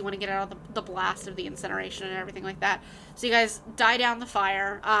immediately, because you want to get out of the blast of the incineration and everything like that. So you guys die down the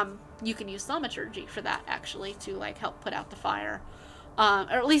fire. You can use thaumaturgy for that, actually, to like help put out the fire, or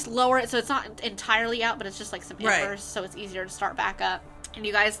at least lower it so it's not entirely out, but it's just like some embers, so it's easier to start back up. And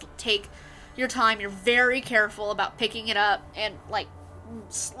you guys take your time. You're very careful about picking it up and like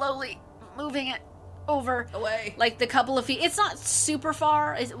slowly moving it over away, like the couple of feet. It's not super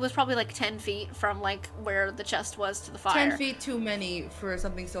far. It was probably like 10 feet from like where the chest was to the fire. 10 feet too many for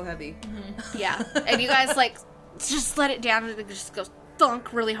something so heavy. Mm-hmm. Yeah. And you guys like just let it down, and it just goes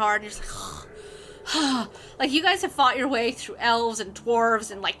thunk really hard, and you're just like like, you guys have fought your way through elves and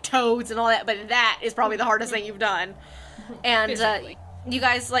dwarves and like toads and all that, but that is probably the hardest thing you've done. And you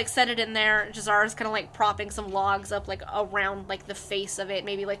guys like set it in there. Jaz'Zara's kind of like propping some logs up like around like the face of it,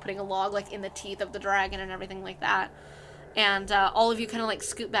 maybe like putting a log like in the teeth of the dragon and everything like that. And all of you kind of like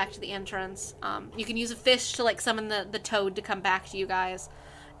scoot back to the entrance. You can use a fish to like summon the toad to come back to you guys,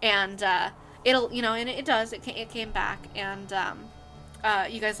 and it'll, and it does. It came back, and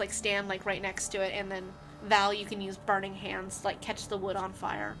you guys like stand like right next to it, and then Val, you can use Burning Hands to, like, catch the wood on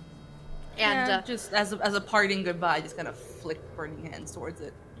fire. And just as a parting goodbye, just kind of flick Burning Hands towards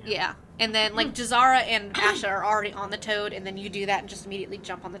it. Yeah. And then, like, Jaz'Zara and Asha are already on the toad, and then you do that and just immediately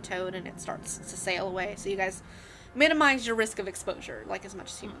jump on the toad, and it starts to sail away. So you guys minimize your risk of exposure, like, as much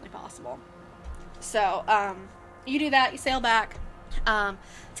as humanly possible. So, you do that, you sail back.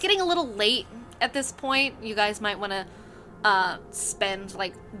 It's getting a little late at this point. You guys might want to spend,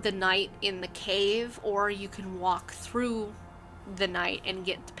 like, the night in the cave, or you can walk through the night and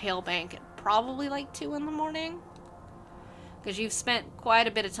get to Pale Bank at probably, like, 2 in the morning. Because you've spent quite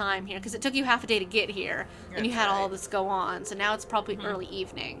a bit of time here. Because it took you half a day to get here. And you had all this go on. So now it's probably early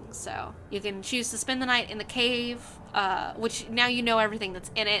evening. So you can choose to spend the night in the cave. Which now you know everything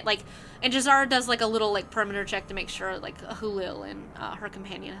that's in it. Like, and Jaz'Zara does like a little like perimeter check to make sure like Hulil and her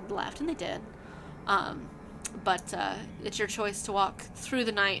companion had left. And they did. But it's your choice to walk through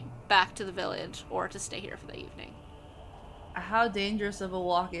the night back to the village. Or to stay here for the evening. How dangerous of a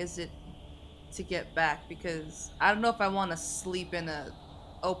walk is it to get back? Because I don't know if I want to sleep in a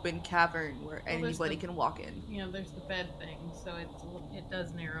open cavern where anybody can walk in. You know, there's the bed thing, so it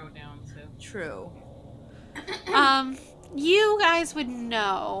does narrow down. So true. You guys would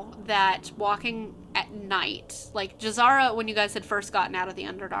know that walking at night, like Jaz'Zara, when you guys had first gotten out of the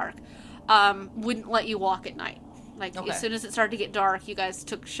Underdark, wouldn't let you walk at night. Like, Okay. as soon as it started to get dark, you guys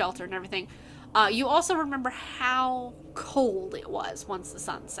took shelter and everything. You also remember how cold it was once the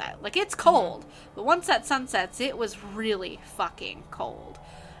sun set. Like, it's cold, but once that sun sets, it was really fucking cold.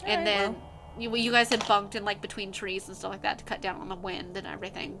 And then you guys had bunked in, like, between trees and stuff like that to cut down on the wind and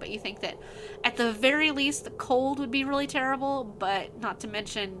everything. But you think that, at the very least, the cold would be really terrible, but not to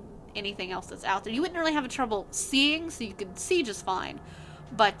mention anything else that's out there. You wouldn't really have trouble seeing, so you could see just fine.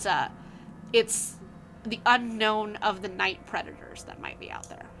 But it's the unknown of the night predators that might be out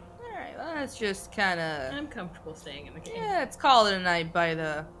there. Alright, well, that's just kind of... I'm comfortable staying in the cave. Yeah, let's call it a night by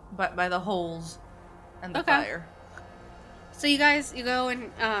the holes and the fire. So you guys, you go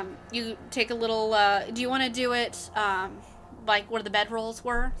and you take a little, do you want to do it like where the bedrolls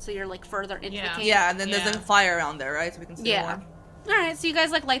were? So you're like further into the cave? Yeah, and then there's like a fire around there, right? So we can see more. Alright, so you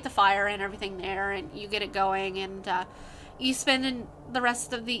guys like light the fire and everything there, and you get it going, and you spend the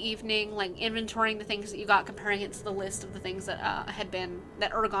rest of the evening like inventorying the things that you got, comparing it to the list of the things that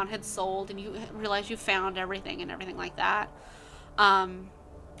that Ergon had sold, and you realize you found everything and everything like that.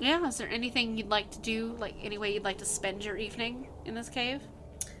 Is there anything you'd like to do, like any way you'd like to spend your evening in this cave?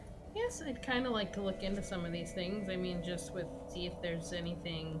 Yes, I'd kind of like to look into some of these things. I mean, just see if there's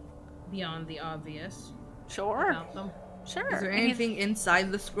anything beyond the obvious about them. Sure. Is there anything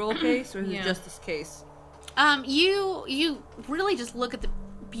inside the scroll case, or is it just this case? You really just look at the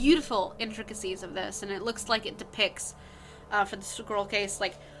beautiful intricacies of this, and it looks like it depicts, for the scroll case,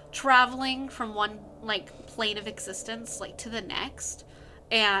 like traveling from one like plane of existence like to the next,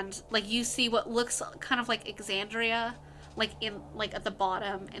 and like you see what looks kind of like Exandria, like at the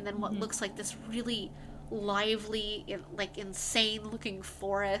bottom, and then what looks like this really lively, insane looking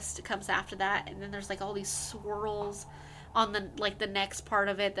forest comes after that, and then there's like all these swirls on the next part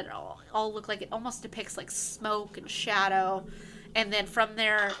of it that all look like it almost depicts like smoke and shadow, and then from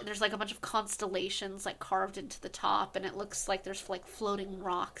there's like a bunch of constellations like carved into the top, and it looks like there's like floating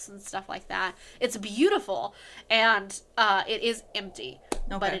rocks and stuff like that. It's beautiful, and it is empty,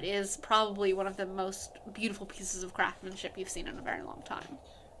 but it is probably one of the most beautiful pieces of craftsmanship you've seen in a very long time.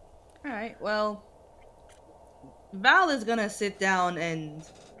 All right, well, Val is gonna sit down and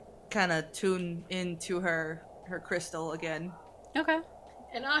kind of tune into her crystal again. Okay.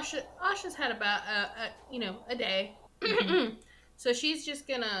 And Asha's had about a day. So she's just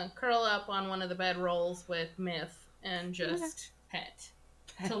gonna curl up on one of the bed rolls with Myth and just pet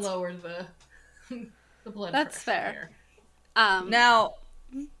to lower the blood pressure. That's fair. Now,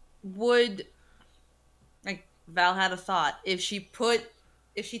 would, like, Val had a thought. If she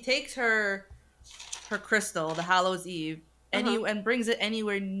takes her crystal, the Hallows Eve, and brings it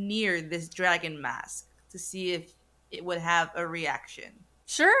anywhere near this dragon mask to see if it would have a reaction.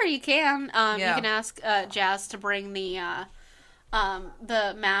 Sure, you can. You can ask Jazz to bring the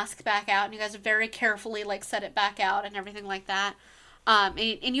mask back out, and you guys very carefully like set it back out and everything like that.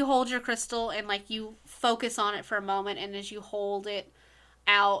 And you hold your crystal and like you focus on it for a moment, and as you hold it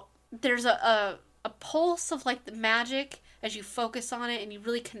out, there's a pulse of like the magic as you focus on it, and you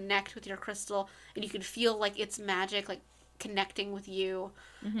really connect with your crystal, and you can feel like its magic like connecting with you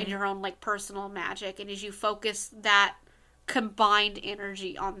and your own like personal magic. And as you focus that combined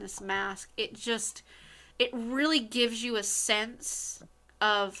energy on this mask, it really gives you a sense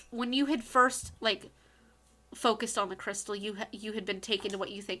of when you had first like focused on the crystal, you had been taken to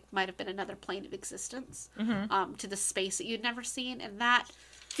what you think might have been another plane of existence, to the space that you'd never seen, and that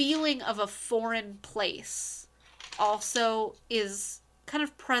feeling of a foreign place also is kind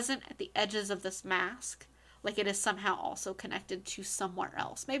of present at the edges of this mask. Like it is somehow also connected to somewhere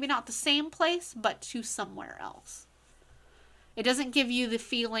else. Maybe not the same place, but to somewhere else. It doesn't give you the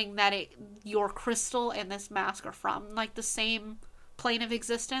feeling that your crystal and this mask are from like the same plane of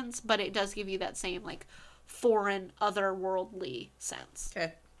existence, but it does give you that same like foreign, otherworldly sense.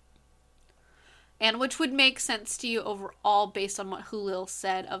 Okay. And which would make sense to you overall based on what Hulil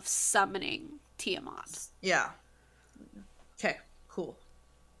said of summoning Tiamat. Yeah. Okay, cool.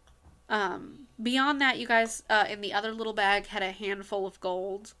 Beyond that, you guys, in the other little bag, had a handful of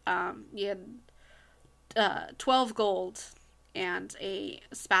gold. You had 12 gold and a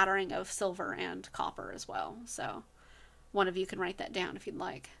spattering of silver and copper as well. So one of you can write that down if you'd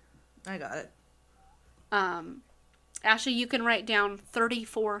like. I got it. Asha, you can write down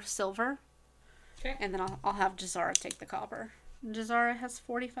 34 silver. Okay. And then I'll have Jaz'Zara take the copper. Jaz'Zara has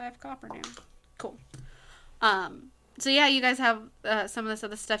 45 copper now. Cool. So yeah, you guys have some of this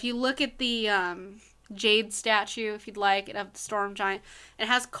other stuff. You look at the jade statue, if you'd like, of the storm giant. It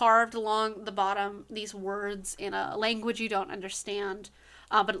has carved along the bottom these words in a language you don't understand,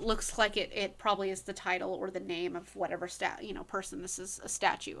 but it looks like it probably is the title or the name of whatever person this is a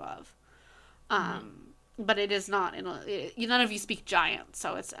statue of. but it is not none of you speak giant,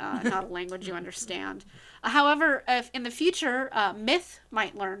 so it's not a language you understand. However, if in the future, Myth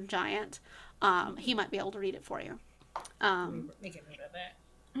might learn giant. He might be able to read it for you. Make a note of that.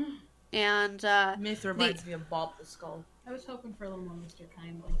 And Myth reminds me of Bob the Skull. I was hoping for a little more Mr.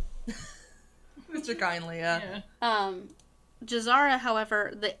 Kindly. Mr. Kindly, yeah. Jaz'Zara,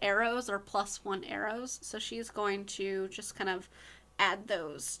 however, the arrows are +1 arrows, so she's going to just kind of add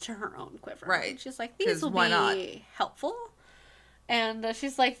those to her own quiver. Right. She's like, these will be helpful. And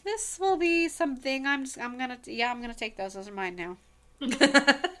she's like, this will be something. I'm gonna take those. Those are mine now.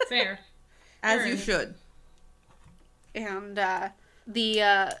 Fair. As you should. And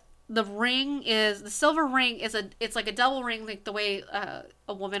the ring is, the silver ring is it's like a double ring, like the way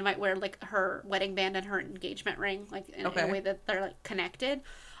a woman might wear like her wedding band and her engagement ring, like in a way that they're like connected.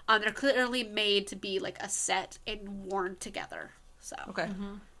 They're clearly made to be like a set and worn together. So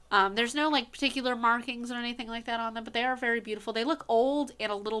there's no like particular markings or anything like that on them, but they are very beautiful. They look old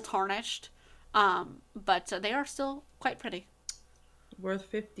and a little tarnished, but they are still quite pretty. Worth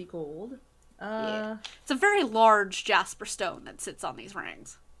 50 gold. Yeah. It's a very large jasper stone that sits on these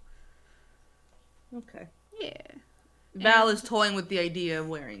rings. Okay. Yeah. Val is toying with the idea of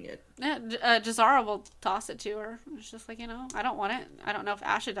wearing it. Yeah, Jaz'Zara will toss it to her. It's just like, I don't want it. I don't know if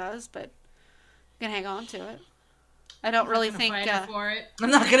Asha does, but I'm going to hang on to it. I don't really think... Fight her for it.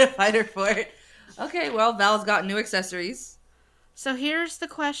 I'm not going to fight her for it. Okay, well, Val's got new accessories. So here's the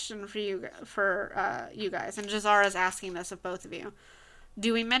question for you guys, and Jaz'Zara's asking this of both of you.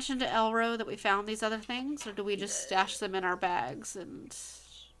 Do we mention to Elro that we found these other things, or do we just stash them in our bags and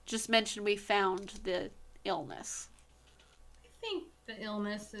just mention we found the illness? I think the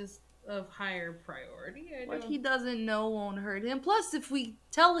illness is of higher priority. What he doesn't know won't hurt him. Plus, if we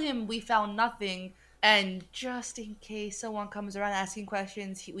tell him we found nothing, and just in case someone comes around asking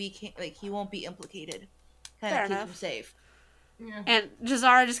questions, he won't be implicated. Kind of keep him safe. Yeah. And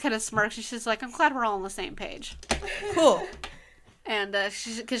Jaz'Zara just kind of smirks. She's just like, I'm glad we're all on the same page. Cool. And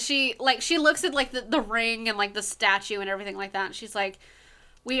she looks at like the ring and like the statue and everything like that, and she's like,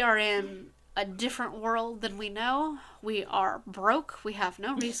 we are in a different world than we know. We are broke. We have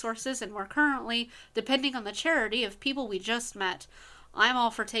no resources, and we're currently depending on the charity of people we just met. I'm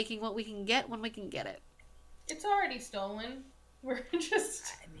all for taking what we can get when we can get it. It's already stolen. We're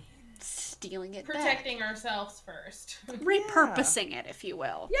just stealing it, protecting ourselves first. Repurposing it, if you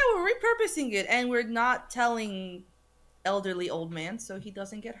will. Yeah, we're repurposing it, and we're not telling elderly old man so he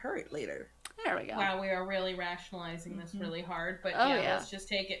doesn't get hurt later. There we go. Wow, we are really rationalizing this really hard, but let's just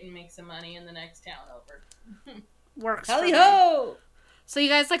take it and make some money in the next town over. Works. Tally-ho! So you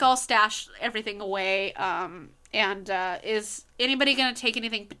guys like all stash everything away, and is anybody gonna take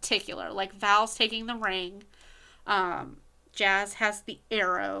anything particular? Like Val's taking the ring, Jazz has the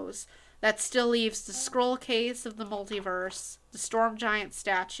arrows. That still leaves the scroll case of the multiverse, the storm giant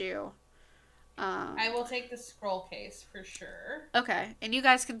statue. I will take the scroll case for sure. Okay, and you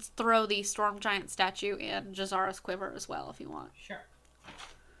guys can throw the storm giant statue in Jaz'Zara's quiver as well if you want. Sure.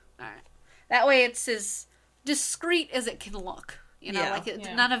 Alright. That way it's as discreet as it can look.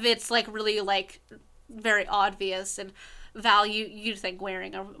 None of it's like really like very obvious. And Val, you think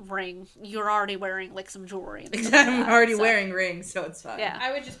wearing a ring, you're already wearing like some jewelry. I'm already wearing rings, so it's fine. Yeah.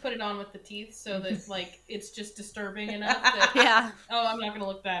 I would just put it on with the teeth so that like it's just disturbing enough that I'm not gonna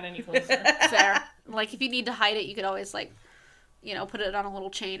look that any closer. Fair. Like if you need to hide it, you could always like, put it on a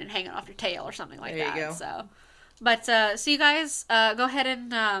little chain and hang it off your tail or something like that. There you go. So, but so you guys go ahead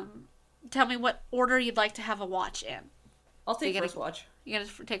and tell me what order you'd like to have a watch in. I'll take first watch. You gonna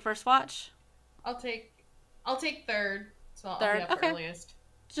take first watch? I'll take third. So I'll third? be up Okay. earliest.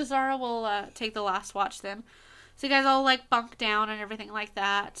 Jaz'Zara will take the last watch then. So you guys all like bunk down and everything like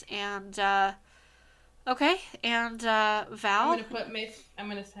that, and okay, and Val. I'm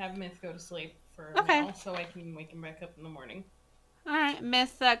gonna have Myth go to sleep for a while so I can wake him back up in the morning. All right,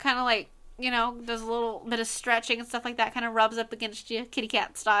 Myth kind of like does a little bit of stretching and stuff like that, kind of rubs up against you, kitty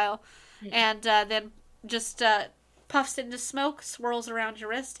cat style, and then just puffs into smoke, swirls around your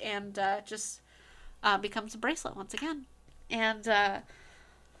wrist, and just becomes a bracelet once again. And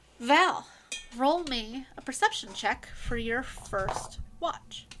Val, roll me a perception check for your first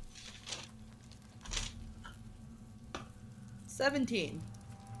watch. 17.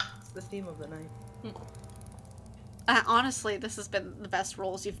 It's the theme of the night. Honestly, this has been the best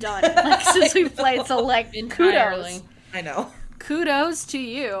rolls you've done since we've played. So Entirely. kudos. I know. Kudos to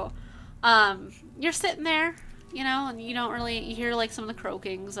you. You're sitting there, and you don't really you hear like some of the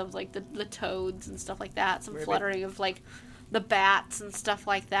croakings of like the toads and stuff like that. Some fluttering of like the bats and stuff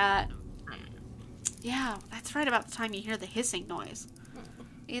like that. Yeah, that's right about the time you hear the hissing noise.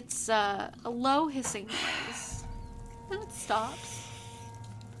 It's a low hissing noise. Then it stops.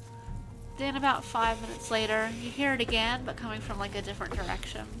 Then about 5 minutes later, you hear it again, but coming from like a different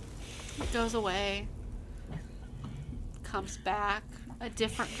direction. It goes away. Comes back. A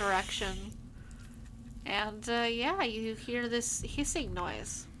different direction. And yeah, you hear this hissing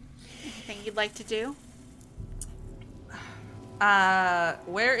noise. Anything you'd like to do?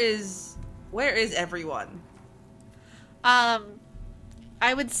 Where is everyone?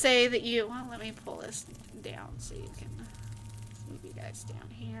 I would say that you... Well, let me pull this down so you can move you guys down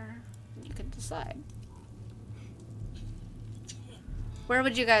here. You can decide. Where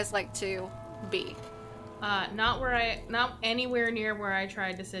would you guys like to be? Not anywhere near where I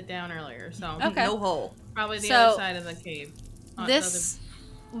tried to sit down earlier, so. Okay. No hole. Probably the other side of the cave. This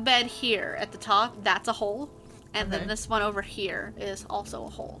bed here at the top, that's a hole. And Okay. then this one over here is also a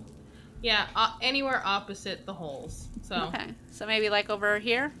hole. Yeah, anywhere opposite the holes. So. Okay. So maybe like over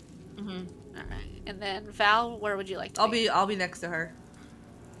here? Mm-hmm. Alright. And then Val, where would you like to be? I'll be next to her.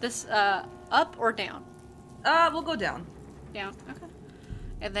 This, up or down? We'll go down. Down. Okay.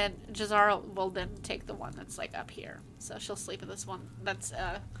 And then Jaz'Zara will then take the one that's like up here. So she'll sleep in this one that's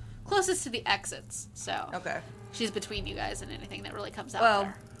closest to the exits. So Okay. she's between you guys and anything that really comes out Well,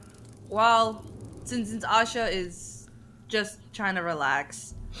 there. Well, since Asha is just trying to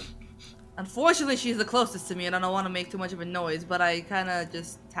relax, unfortunately she's the closest to me and I don't want to make too much of a noise, but I kind of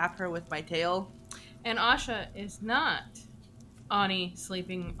just tap her with my tail. And Asha is not Ani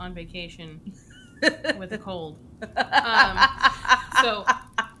sleeping on vacation with a cold. So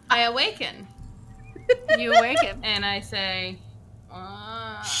I awaken. You awaken. And I say,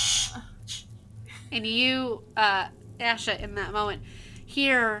 And you, Asha, in that moment,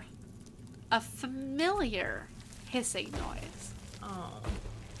 hear a familiar hissing noise. Oh.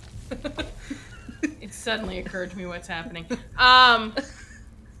 It suddenly occurred to me what's happening. I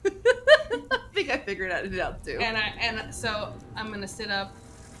think I figured it out too. And so I'm gonna sit up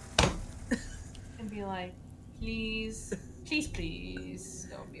and be like, please,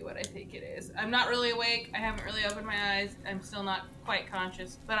 don't be what I think it is. I'm not really awake. I haven't really opened my eyes. I'm still not quite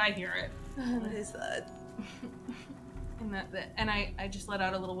conscious, but I hear it. What is that? And I just let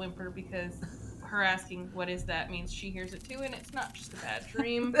out a little whimper because her asking what is that means she hears it too, and it's not just a bad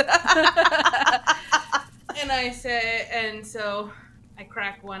dream. And I say, and so I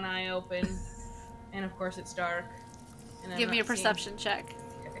crack one eye open, and of course it's dark. And Give me a perception check.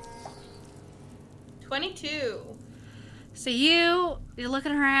 Okay. 22. So you're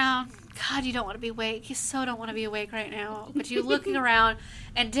looking around. God, you don't want to be awake. You so don't want to be awake right now. But you're looking around,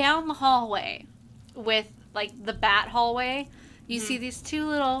 and down the hallway, with like the bat hallway, you see these two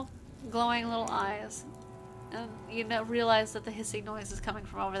little glowing little eyes, and you realize that the hissing noise is coming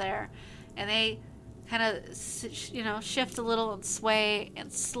from over there, and they kind of shift a little and sway,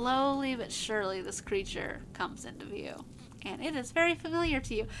 and slowly but surely this creature comes into view. And it is very familiar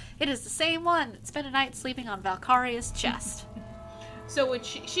to you. It is the same one that spent a night sleeping on Valkaria's chest. So would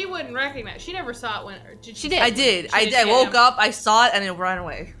she wouldn't recognize. She never saw it when. Did she? She did. I did. She I woke up, I saw it, and it ran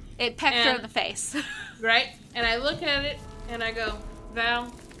away. It pecked her in the face. Right? And I look at it and I go,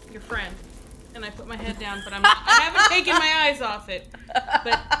 Val, your friend. And I put my head down, but I haven't taken my eyes off it.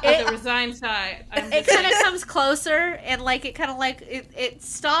 But with a resigned sigh, It kind of comes closer, and like it kind of like it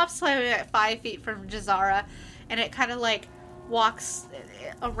stops like at 5 feet from Jaz'Zara, and it kind of like walks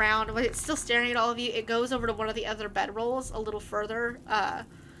around, but it's still staring at all of you. It goes over to one of the other bedrolls a little further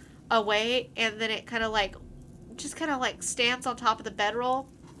away, and then it kind of like stands on top of the bedroll,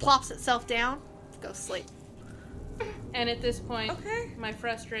 plops itself down, goes sleep. And at this point, Okay. my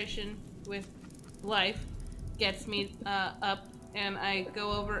frustration with life gets me up, and I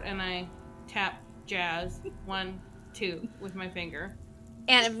go over and I tap Jazz 1, 2 with my finger.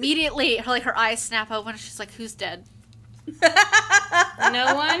 And immediately, her eyes snap open. She's like, "Who's dead?"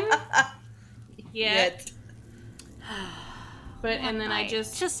 No one yet. But One and then night. I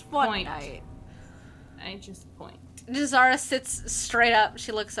just one point. night. I just point. Jaz'Zara sits straight up.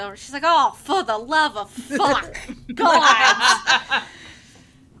 She looks over. She's like, "Oh, for the love of fuck, God,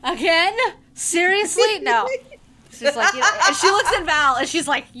 again? Seriously? No." She's like, and she looks at Val, and she's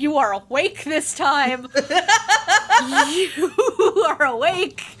like, "You are awake this time. You are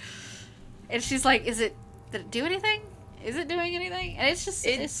awake." And she's like, did it do anything? Is it doing anything?" And it's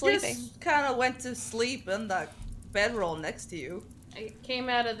sleeping. Just kind of went to sleep in the bedroll next to you I came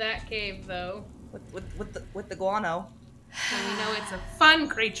out of that cave though, with the guano. and you know it's a fun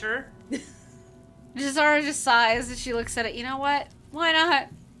creature. Jaz'Zara just sighs, and she looks at it. You know what? Why not?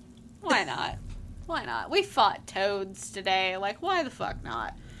 Why not? Why not? We fought toads today. Like, why the fuck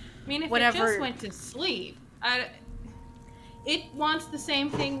not? I mean, if Whatever. it just went to sleep, It wants the same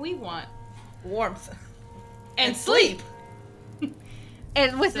thing we want. Warmth. And sleep.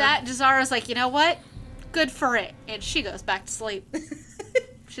 And with that, Jaz'Zara's like, you know what? Good for it. And she goes back to sleep.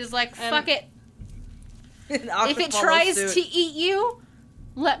 She's like, fuck it. If it tries to eat you,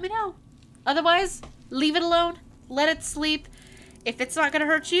 let me know. Otherwise, leave it alone. Let it sleep. If it's not going to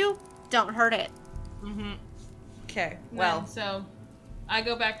hurt you, don't hurt it. Mm-hmm. Okay, well. So, I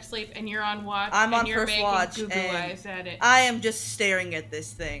go back to sleep and you're on watch. I'm on and you're first watch, goo-goo and eyes at it. I am just staring at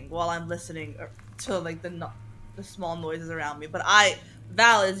this thing while I'm listening to, like, the small noises around me. But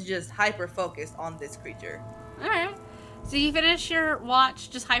Val is just hyper-focused on this creature. Alright. So you finish your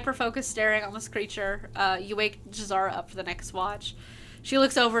watch, just hyper-focused staring on this creature. You wake Jaz'Zara up for the next watch. She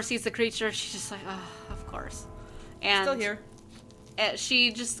looks over, sees the creature. She's just like, oh, of course. And Still here.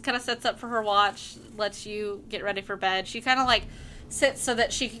 She just kind of sets up for her watch, lets you get ready for bed. She kind of, like, sits so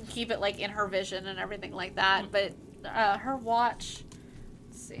that she can keep it, like, in her vision and everything like that. But her watch...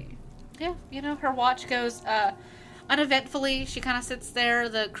 Let's see. Yeah, you know, her watch goes... uneventfully, she kind of sits there.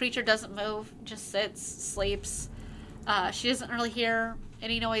 The creature doesn't move, just sits, sleeps. She doesn't really hear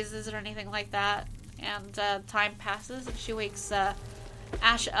any noises or anything like that. And time passes, and she wakes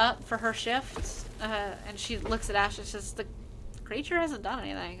Asha up for her shift. And she looks at Asha and says, the creature hasn't done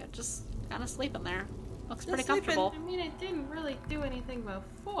anything. It's just kind of sleeping there. Looks pretty comfortable. I mean, it didn't really do anything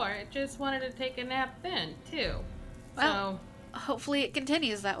before. It just wanted to take a nap then, too. Well, hopefully it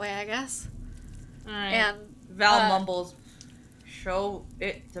continues that way, I guess. All right. And Val mumbles, show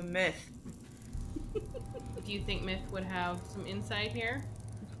it to Myth. Do you think Myth would have some insight here?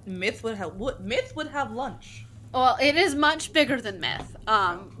 Myth would have lunch. well, it is much bigger than Myth.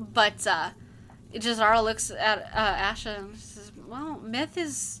 But Jaz'Zara looks at Asha and says, well, Myth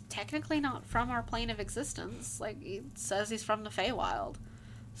is technically not from our plane of existence. Like, he says he's from the Feywild.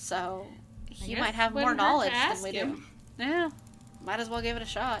 So, he might have more knowledge than we do. Yeah, might as well give it a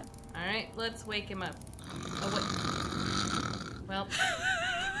shot. Alright, let's wake him up. Well,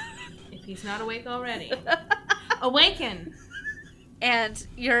 if he's not awake already, awaken! And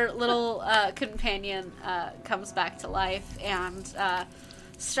your little companion comes back to life and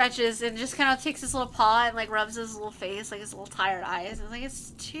stretches and just kind of takes his little paw and, like, rubs his little face, like, his little tired eyes. And like,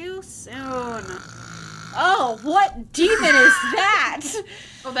 it's too soon. Oh, what demon is that?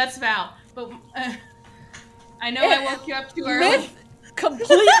 Oh, that's Val. But I know I woke you up too early. Myth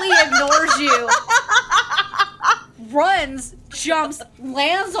completely ignores you. Runs, jumps,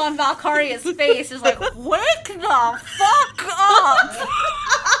 lands on Valkaria's face, is like, wake the fuck up!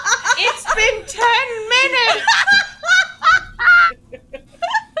 It's been 10 minutes!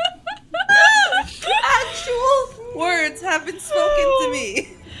 Actual words have been spoken to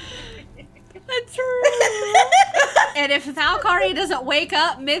me. That's true. And if Valkaria doesn't wake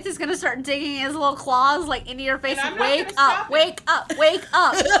up, Myth is gonna start digging his little claws, like, into your face. And Wake up, wake up, wake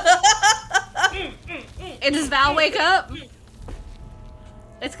up. And does Val wake up?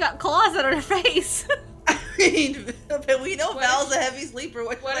 It's got claws on her face. I mean, but we know Val's a heavy sleeper.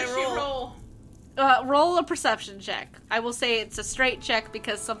 What What should does I she roll? roll? Roll a perception check. I will say it's a straight check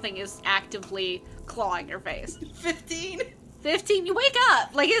because something is actively clawing your face. 15? 15, you wake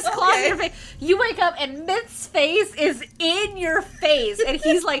up. Like, his claws in your face. You wake up and Myth's face is in your face. And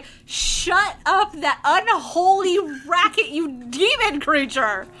he's like, shut up, that unholy racket, you demon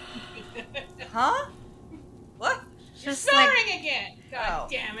creature. Huh? What? You're Just snoring again! God Oh.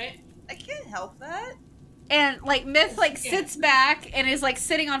 damn it. I can't help that. And, like, Myth, like, sits back and is, like,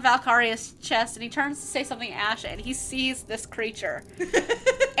 sitting on Valkaria's chest, and he turns to say something to Asha, and he sees this creature.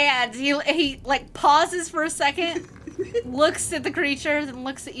 And he, like, pauses for a second, looks at the creature, then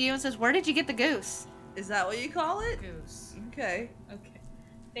looks at you and says, where did you get the goose? Is that what you call it? Goose. Okay. Okay.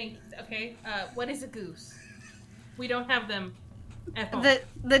 Thank you. Okay, what is a goose? We don't have them at home.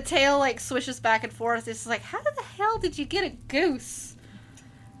 The tail, like, swishes back and forth. It's like, how the hell did you get a goose?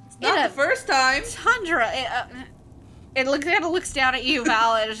 Not the first time. Tundra. It kind of looks down at you,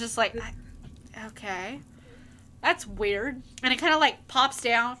 Val, and it's just like, okay. That's weird. And it kind of, like, pops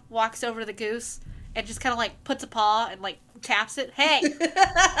down, walks over to the goose, and just kind of, like, puts a paw and, like, taps it. Hey!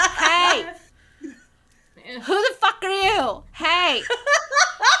 Hey! Who the fuck are you? Hey!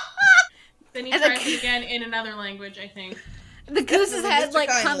 Then he And tries it again in another language, I think. The goose's head, Mr. like,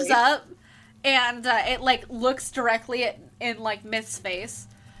 Kindly. comes up, and it, like, looks directly in, like, Myth's face.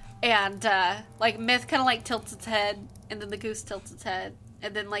 And, like, Myth kind of, like, tilts its head, and then the goose tilts its head.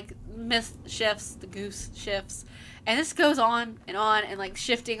 And then, like, Myth shifts, the goose shifts. And this goes on, and, like,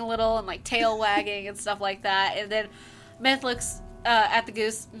 shifting a little, and, like, tail wagging and stuff like that. And then Myth looks at the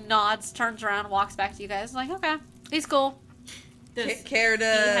goose, nods, turns around, walks back to you guys. Like, okay, he's cool. Does Care he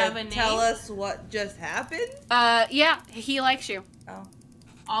have to a tell name? us what just happened? Yeah, he likes you. Oh.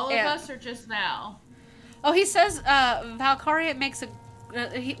 All of Yeah. us or just Val? Oh, he says Valkaria makes a...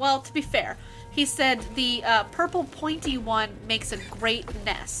 well, to be fair, he said the purple pointy one makes a great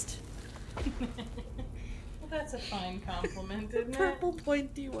nest. Well, that's a fine compliment, isn't it? Purple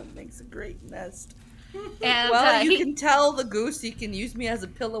pointy one makes a great nest. And Well, you can tell the goose he can use me as a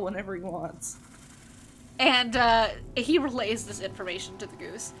pillow whenever he wants. And he relays this information to the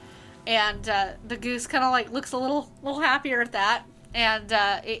goose. And the goose kind of like looks a little happier at that. And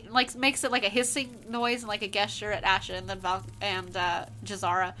it like makes it like a hissing noise and like a gesture at Asha and then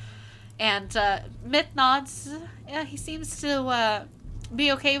Jaz'Zara. And Myth nods. Yeah, he seems to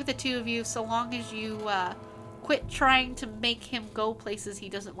be okay with the two of you so long as you quit trying to make him go places he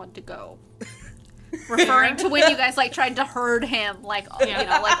doesn't want to go. Referring to when you guys like tried to herd him, like you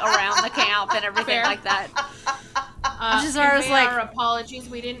know, like around the camp and everything Fair. like that. Jaz'Zara's like, our apologies.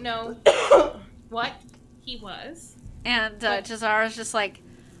 We didn't know what he was. and Jaz'Zara's just like,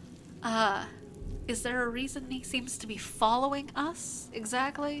 is there a reason he seems to be following us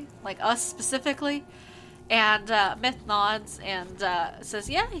exactly, like us specifically? And Myth nods and says,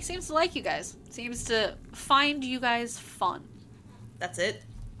 yeah, he seems to like you guys. Seems to find you guys fun. That's it.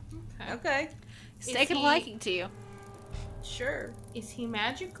 Okay. He's taking a liking to you. Sure. Is he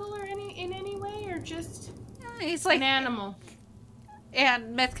magical or in any way, or just He's like an animal?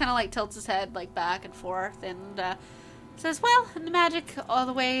 And Myth kind of like tilts his head like back and forth and says, well, in the magic, all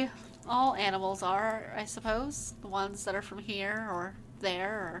the way all animals are, I suppose. The ones that are from here or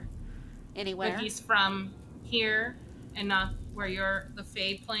there or anywhere. But he's from here and not where you're the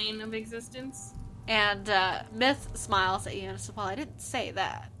Fey plane of existence? And Myth smiles at you and says, well, I didn't say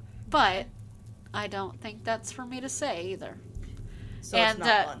that. But I don't think that's for me to say either. So And, it's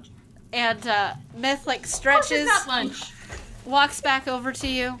not lunch. And Myth like Of course stretches, it's not lunch. walks back over to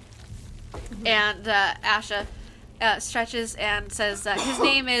you, and Asha stretches and says his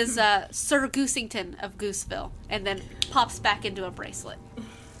name is Sir Goosington of Gooseville, and then pops back into a bracelet.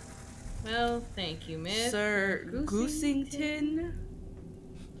 Well, thank you, Miss. Sir Goosington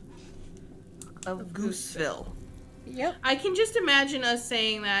of Gooseville. Yep. I can just imagine us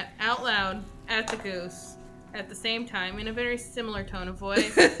saying that out loud at the goose at the same time in a very similar tone of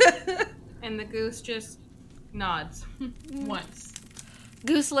voice, and the goose just nods once.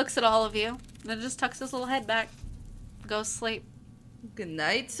 Goose looks at all of you, then just tucks his little head back, goes to sleep, Good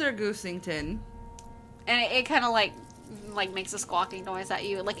night, Sir Goosington. and it kind of like makes a squawking noise at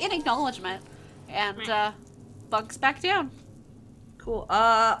you, like in acknowledgement, and bunks back down. Cool.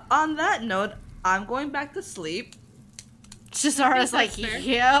 On that note, I'm going back to sleep. Jaz'Zara's like, that's fair.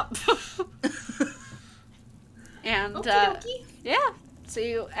 yep. And Okie yeah, so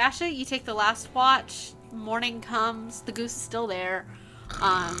Asha, you take the last watch. Morning comes, the goose is still there.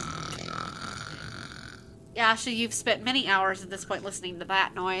 Asha, you've spent many hours at this point listening to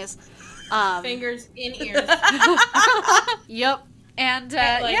that noise. Fingers in ears. Yep. And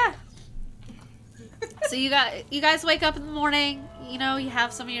Like- yeah. So you guys wake up in the morning. You know, you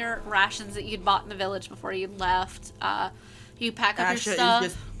have some of your rations that you'd bought in the village before you left. You pack up Asha your stuff.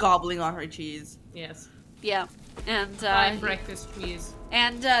 is just gobbling on her cheese. Yes. Yeah. And Five breakfast cheese.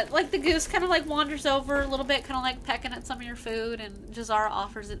 And, like, the goose kind of, like, wanders over a little bit, kind of, like, pecking at some of your food, and Jaz'Zara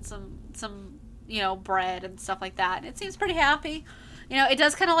offers it some, you know, bread and stuff like that, and it seems pretty happy. You know, it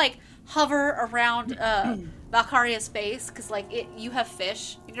does kind of, like, hover around, Valkaria's face, because, like, you have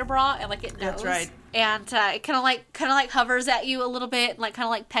fish in your bra, and, like, it knows. That's right. And, it kind of, like, hovers at you a little bit, and, like, kind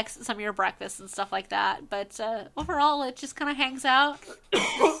of, like, pecks at some of your breakfast and stuff like that, but, overall, it just kind of hangs out.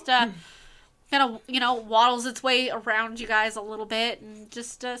 Just, kind of, you know, waddles its way around you guys a little bit and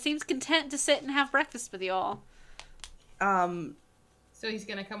just seems content to sit and have breakfast with you all. So he's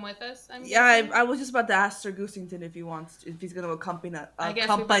gonna come with us? Yeah, I was just about to ask Sir Goosington if he's going to accompany I guess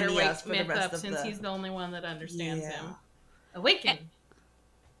we better wake us for the Myth rest up of since the... he's the only one that understands Yeah. him. Awaken!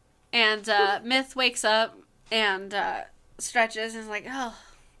 And Myth wakes up and stretches and is like, oh,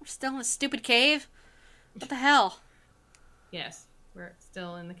 we're still in this stupid cave? What the hell? Yes, we're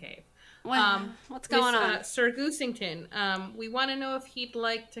still in the cave. What's going on? Sir Goosington, we want to know if he'd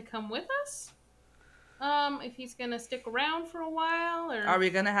like to come with us? If he's gonna stick around for a while, or... Are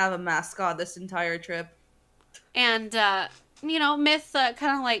we going to have a mascot this entire trip? And, you know, Myth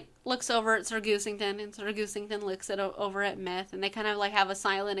kind of, like, looks over at Sir Goosington, and Sir Goosington looks over at Myth, and they kind of, like, have a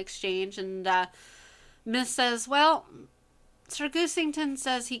silent exchange, and Myth says, well, Sir Goosington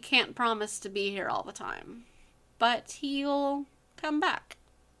says he can't promise to be here all the time, but he'll come back.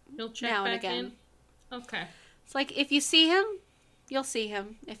 He'll check now and back again. in? Okay. It's like, if you see him, you'll see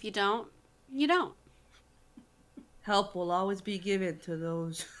him. If you don't, you don't. Help will always be given to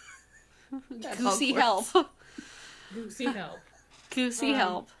those. Goosey help. Goosey help. Goosey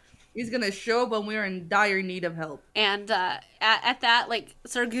help. He's gonna show up when we're in dire need of help. And at that, like,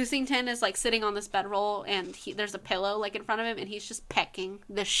 Sir Goosington is, like, sitting on this bedroll, and there's a pillow, like, in front of him, and he's just pecking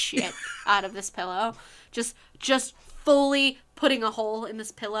the shit out of this pillow. Just fully putting a hole in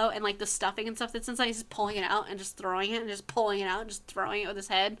this pillow, and, like, the stuffing and stuff that's inside, he's just pulling it out and just throwing it, and just pulling it out and just throwing it with his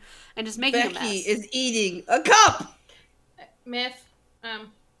head, and just making a mess. Becky is eating a cup! Myth,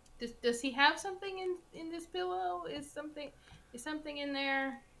 does he have something in this pillow? Is something in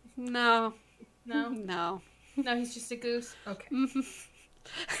there? No. No? No. No, he's just a goose? Okay.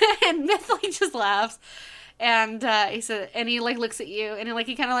 And Mythly just laughs. And he said, and he like looks at you, and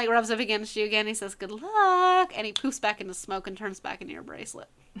he kind of like rubs up against you again. He says, "Good luck," and he poofs back into smoke and turns back into your bracelet.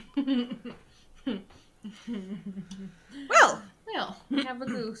 Well, we have a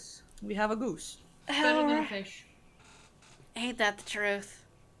goose. We have a goose. Better than a fish. Ain't that the truth?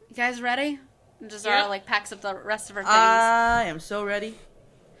 You guys ready? And Jaz'Zara Yeah. like packs up the rest of her things. I am so ready.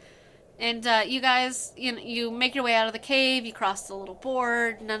 And you guys, you make your way out of the cave. You cross the little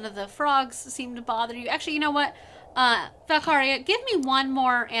board. None of the frogs seem to bother you. Actually, you know what? Valkaria, give me one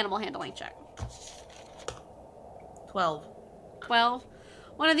more animal handling check. 12. 12.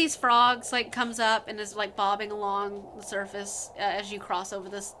 One of these frogs like comes up and is like bobbing along the surface as you cross over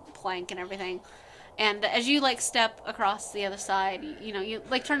this plank and everything. And as you like step across the other side, you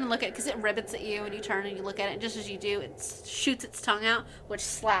like turn and look at it because it ribbits at you, and you turn and you look at it, and just as you do, it shoots its tongue out, which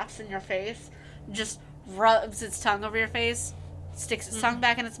slaps in your face, just rubs its tongue over your face, sticks its tongue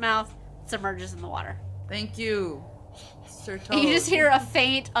back in its mouth, submerges in the water. Thank you, Sir Toad. And you just hear a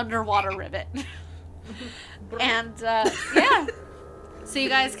faint underwater ribbit. And yeah, so you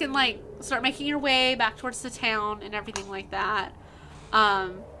guys can like start making your way back towards the town and everything like that.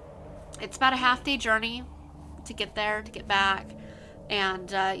 It's about a half-day journey to get there, to get back, and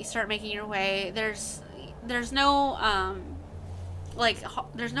you start making your way. There's no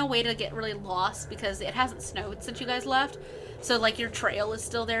there's no way to get really lost because it hasn't snowed since you guys left. So like your trail is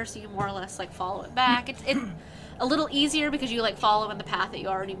still there, so you more or less like follow it back. It's a little easier because you like follow in the path that you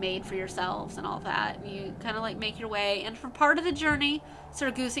already made for yourselves and all that. And you kind of like make your way, and for part of the journey, Sir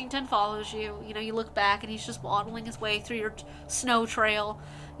Goosington follows you. You look back and he's just waddling his way through your snow trail.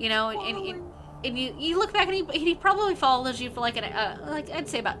 And you look back and he probably follows you for like I'd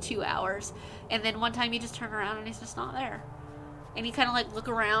say about 2 hours, and then one time you just turn around and he's just not there, and you kind of like look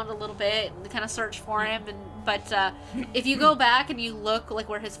around a little bit and kind of search for him, but if you go back and you look like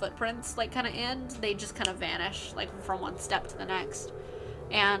where his footprints like kind of end, they just kind of vanish like from one step to the next,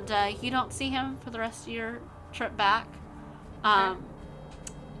 and you don't see him for the rest of your trip back.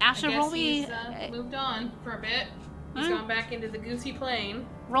 Asha, roll me. He's moved on for a bit. He's gone back into the goosey plain.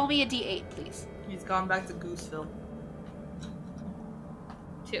 Roll me a d8, please. He's gone back to Gooseville.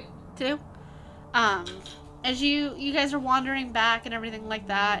 2. As you guys are wandering back and everything like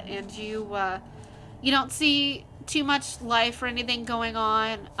that, and you don't see too much life or anything going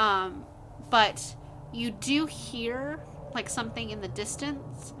on, but you do hear like something in the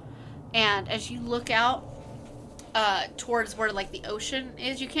distance, and as you look out towards where like the ocean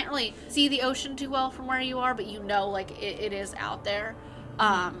is, you can't really see the ocean too well from where you are, but like it is out there,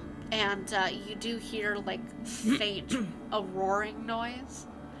 and you do hear like faint a roaring noise.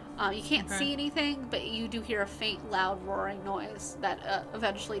 You can't see anything, but you do hear a faint loud roaring noise that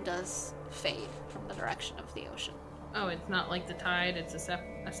eventually does fade from the direction of the ocean. Oh, it's not like the tide, it's a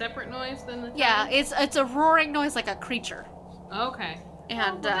separate noise than the tide? Yeah, it's a roaring noise like a creature. Okay.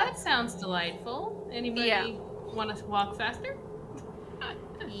 And well, that sounds delightful. Anybody want to walk faster?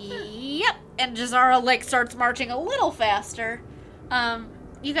 Yep. And Jaz'Zara like starts marching a little faster.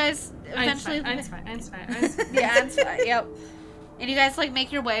 You guys eventually. Einstein. Yeah, Einstein. Yep. And you guys like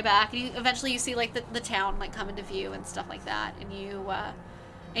make your way back, and eventually you see like the town like come into view and stuff like that, and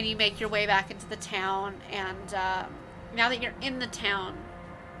you make your way back into the town. And now that you're in the town,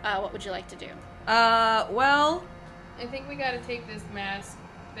 what would you like to do? Well, I think we got to take this mask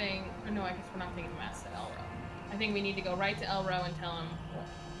thing. Or no, I guess we're not taking the mask to Elro. I think we need to go right to Elro and tell him what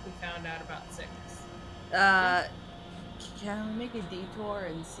we found out about the sickness. Can we make a detour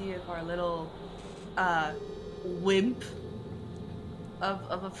and see if our little wimp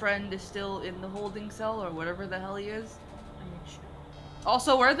of a friend is still in the holding cell or whatever the hell he is?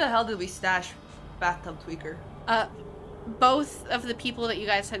 Also, where the hell did we stash Bathtub Tweaker? Both of the people that you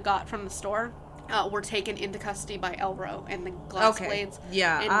guys had got from the store were taken into custody by Elro and the Glass Blades.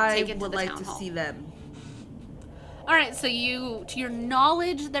 Yeah, and I would like to see them. All right, so to your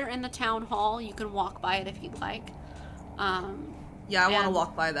knowledge, they're in the town hall. You can walk by it if you'd like. Yeah, I want to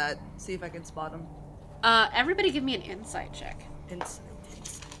walk by that, see if I can spot them. Everybody give me an insight check. Insight.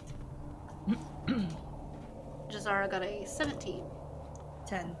 Jaz'Zara got a 17.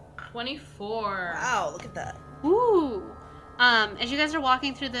 10. 24. Wow, look at that. Ooh. As you guys are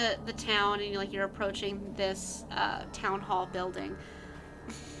walking through the town and you're approaching this town hall building,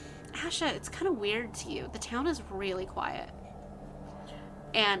 Asha, it's kind of weird to you. The town is really quiet.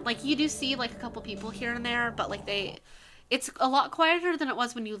 And you do see a couple people here and there, but it's a lot quieter than it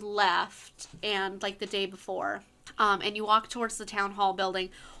was when you left and the day before. And you walk towards the town hall building.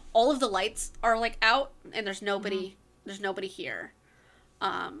 All of the lights are out and there's nobody here.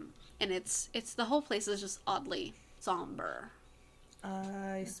 And it's the whole place is just oddly somber.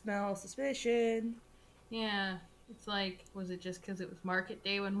 I smell suspicion. Yeah. It's was it just because it was market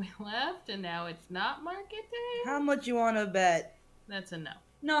day when we left and now it's not market day? How much you want to bet? That's a no.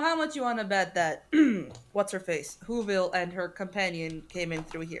 No, how much you want to bet that what's her face, Whoville and her companion came in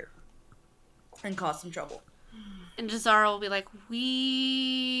through here and caused some trouble? And Jaz'Zara will be like,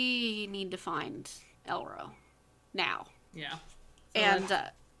 we need to find Elro now. Yeah. And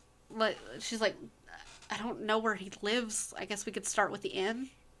she's like, I don't know where he lives. I guess we could start with the inn.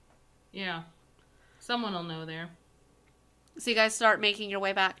 Yeah. Someone will know there. So you guys start making your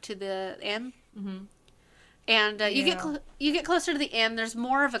way back to the inn. Mm-hmm. And you get closer to the inn. There's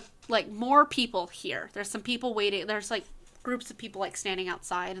more of more people here. There's some people waiting. There's groups of people standing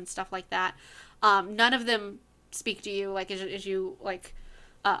outside and stuff like that. None of them speak to you as you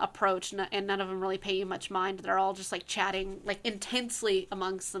approach, and none of them really pay you much mind. They're all just chatting intensely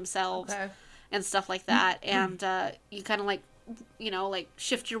amongst themselves and stuff like that. And you kind of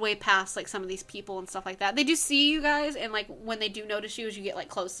shift your way past some of these people and stuff like that. They do see you guys, and when they do notice you as you get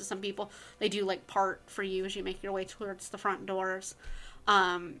close to some people, they do part for you as you make your way towards the front doors.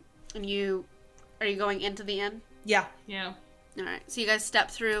 And are you going into the inn? Yeah. All right. So you guys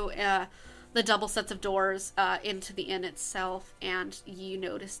step through the double sets of doors into the inn itself, and you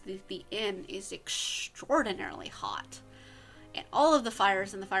notice that the inn is extraordinarily hot. And all of the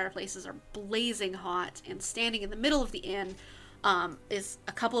fires in the fireplaces are blazing hot, and standing in the middle of the inn is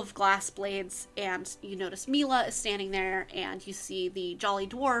a couple of glass blades, and you notice Mila is standing there, and you see the jolly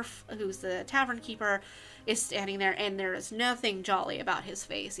dwarf, who's the tavern keeper, is standing there, and there is nothing jolly about his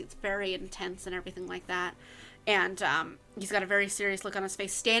face. It's very intense and everything like that. And he's got a very serious look on his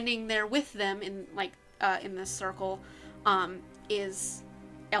face. Standing there with them in this circle is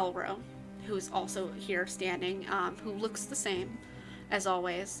Elro, who's also here standing, who looks the same as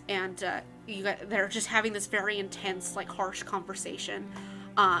always. And they're just having this very intense, harsh conversation.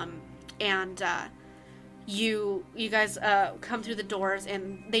 You guys come through the doors,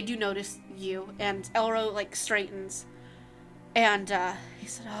 and they do notice you. And Elro straightens, and he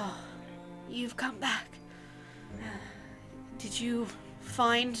said, "Oh, you've come back. Did you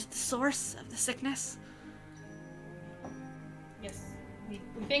find the source of the sickness?" Yes, we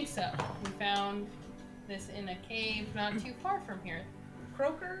think so. We found this in a cave not too far from here.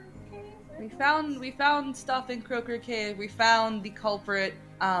 Croaker Cave? We found stuff in Croaker Cave. We found the culprit,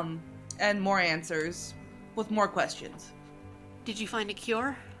 and more answers with more questions. Did you find a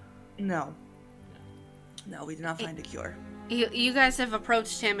cure? No, we did not find a cure. You guys have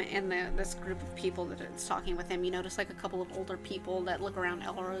approached him and this group of people that is talking with him. You notice a couple of older people that look around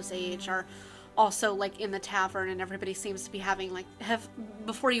Elro's age are also in the tavern, and everybody seems to be having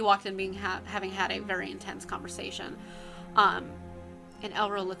before you walked in having had a very intense conversation. And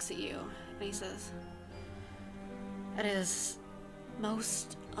Elro looks at you and he says, "It is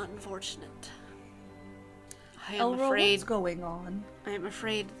most unfortunate. I am Elro, afraid what's going on? I am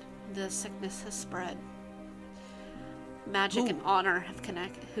afraid the sickness has spread. Magic and honor have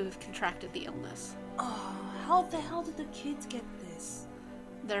contracted the illness. Oh, how the hell did the kids get this?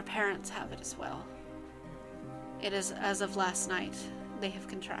 Their parents have it as well. It is as of last night. They have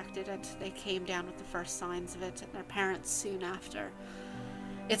contracted it. They came down with the first signs of it, and their parents soon after.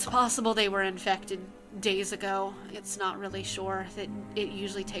 It's possible they were infected days ago. It's not really sure. It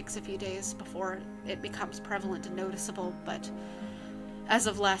usually takes a few days before it becomes prevalent and noticeable, but as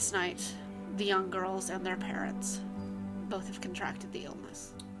of last night, the young girls and their parents both have contracted the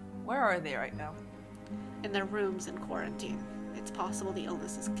illness. Where are they right now? In their rooms in quarantine. It's possible the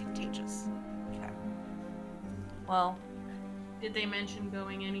illness is contagious." Okay. Well, Did they mention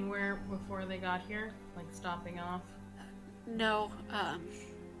going anywhere before they got here? Stopping off? No,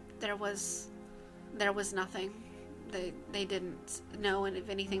 there was nothing. They didn't know, and if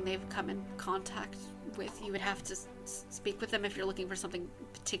anything, they've come in contact with. You would have to speak with them if you're looking for something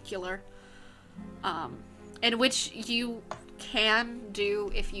particular. And which you can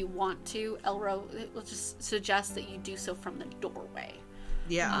do if you want to. Elro will just suggest that you do so from the doorway.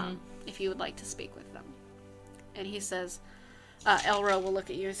 yeah. if you would like to speak with them. And he says, Elro will look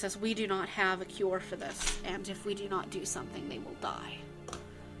at you and says, we do not have a cure for this, and if we do not do something, they will die.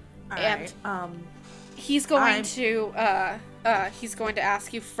 Alright, He's going to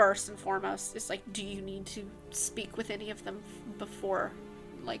ask you first and foremost, it's like, do you need to speak with any of them before,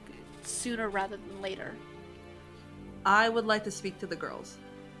 like, sooner rather than later? I would like to speak to the girls.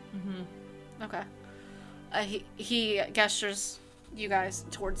 Mm-hmm. Okay. He gestures you guys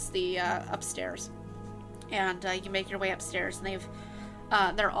towards the upstairs, and you make your way upstairs, and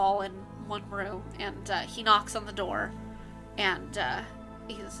they're all in one room, and he knocks on the door, and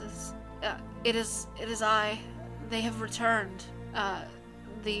he says, it is I. They have returned.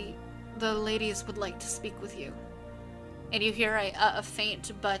 The ladies would like to speak with you. And you hear a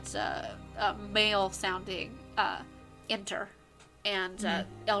faint but male-sounding enter. And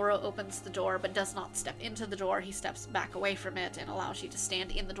Elro opens the door, but does not step into the door. He steps back away from it and allows you to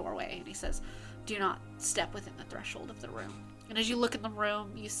stand in the doorway. And he says, do not step within the threshold of the room. And as you look in the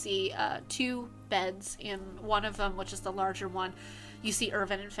room, you see 2 beds. In one of them, which is the larger one, you see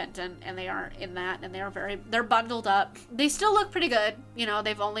Irvin and Fenton, and they are in that, and they're bundled up. They still look pretty good. You know,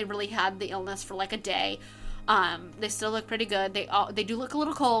 they've only really had the illness for like a day. They still look pretty good. They do look a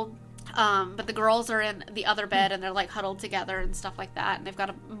little cold. But the girls are in the other bed, and they're like huddled together and stuff like that. And they've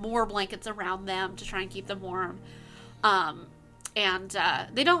got more blankets around them to try and keep them warm.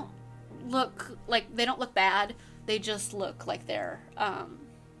 They don't look bad. They just look like they're, a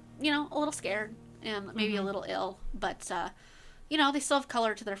little scared and maybe a little ill. But, they still have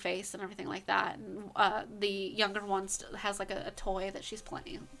color to their face and everything like that. And the younger one has like a toy that she's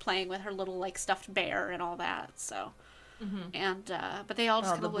playing with, her little like stuffed bear and all that. So, but they all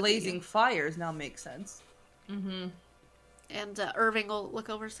just kind of look blazing at you. fires now make sense. Mm-hmm. And Irving will look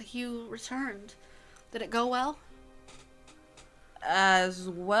over and say, "You returned. Did it go well?" As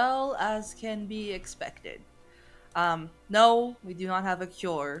well as can be expected. No, we do not have a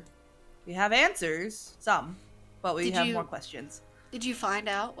cure. We have answers, some, but we have more questions. Did you find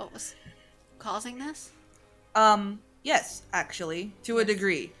out what was causing this? Yes, actually, to a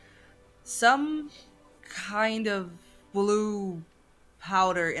degree. Some kind of blue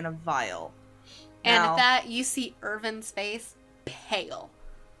powder in a vial. And now, at that, you see Irvin's face pale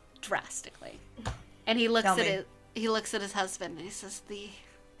drastically. And he looks at his husband and he says,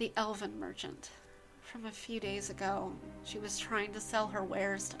 the elven merchant from a few days ago, she was trying to sell her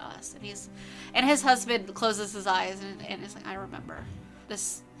wares to us. And his husband closes his eyes and is like, I remember.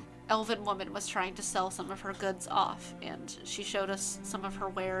 This elven woman was trying to sell some of her goods off, and she showed us some of her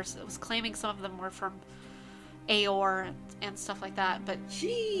wares. It was claiming some of them were from Aor and stuff like that, but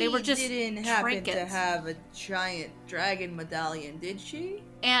they were just didn't happen to have a giant dragon medallion, did she?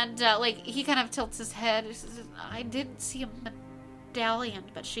 And he kind of tilts his head. He says, I didn't see a medallion,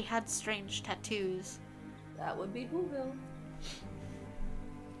 but she had strange tattoos. That would be Whoville.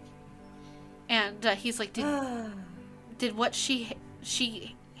 And he's like, did what she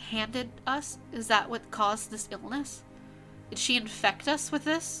handed us, is that what caused this illness? Did she infect us with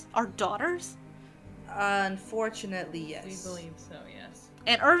this? Our daughters? Unfortunately, yes. We believe so, yes.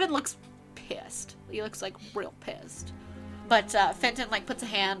 And Irvin looks pissed. He looks like real pissed. But Fenton puts a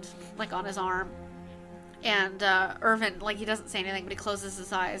hand on his arm. And Irvin, he doesn't say anything, but he closes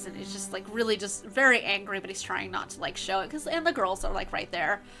his eyes, and he's just really just very angry, but he's trying not to show it, and the girls are right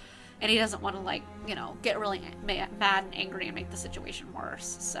there, and he doesn't want to get really mad and angry and make the situation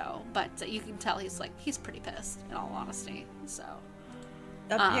worse. So, but you can tell he's pretty pissed, in all honesty. So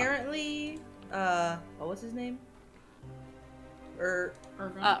apparently, what was his name?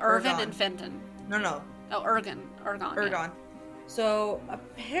 Irvin and Fenton. No. Oh, Ergon. Yeah. So,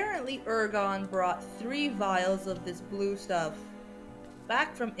 apparently Ergon brought 3 vials of this blue stuff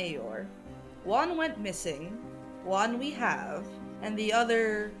back from Aor. One went missing, one we have, and the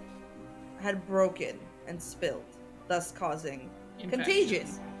other had broken and spilled, thus causing contagion.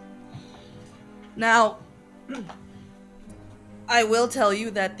 Now, I will tell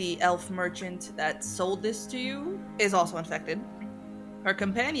you that the elf merchant that sold this to you is also infected. Her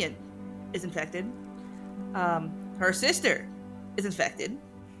companion is infected. Her sister is infected.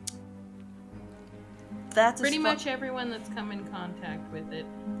 That's pretty much everyone that's come in contact with it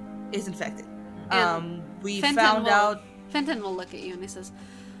is infected. We Fenton found out. Fenton will look at you and he says,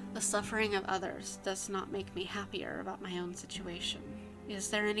 "The suffering of others does not make me happier about my own situation. Is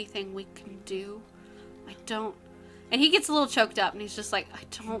there anything we can do? I don't." And he gets a little choked up and he's just like, "I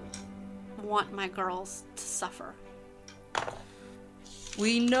don't want my girls to suffer."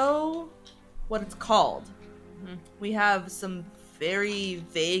 We know what it's called. Mm-hmm. We have some very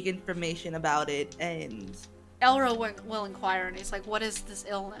vague information about it, and Elro will inquire, and he's like, what is this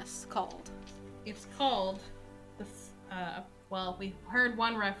illness called? It's called well, we heard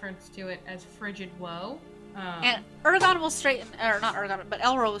one reference to it as frigid woe. And Ergon will straighten, or not Ergon, but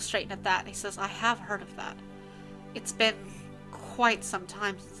Elro will straighten at that, and he says, I have heard of that. It's been quite some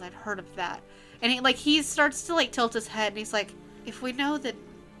time since I've heard of that. And he starts to like tilt his head, and he's like, if we know the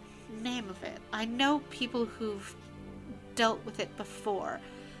name of it, I know people who've dealt with it before.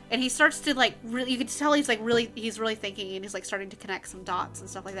 And he starts to like really, you can tell he's really thinking, and he's like starting to connect some dots and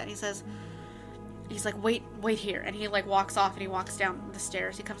stuff like that. And he's like, wait here. And he like walks off, and he walks down the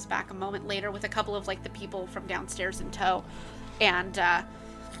stairs. He comes back a moment later with a couple of like the people from downstairs in tow. And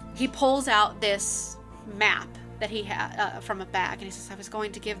he pulls out this map that he had from a bag. And he says, I was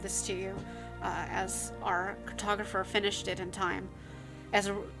going to give this to you as our cartographer finished it in time. As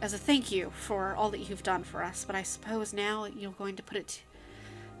a thank you for all that you've done for us. But I suppose now you're going to put it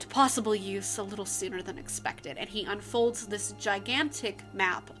to possible use a little sooner than expected. And he unfolds this gigantic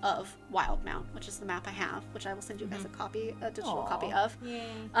map of Wildmount, which is the map I have, which I will send you guys a digital copy of,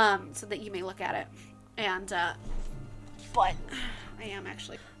 so that you may look at it. And but I am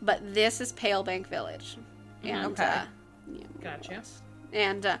actually, but this is Palebank Village, and Gotcha.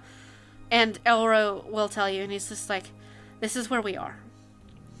 And Elro will tell you, and he's just like, this is where we are.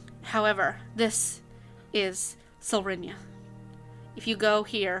 However, this is Silrinia. If you go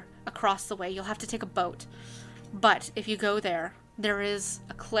here, across the way, you'll have to take a boat. But if you go there, there is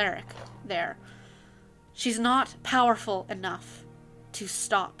a cleric there. She's not powerful enough to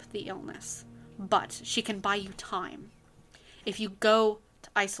stop the illness, but she can buy you time. If you go to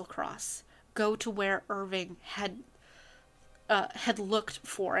Islecross, go to where Irving had looked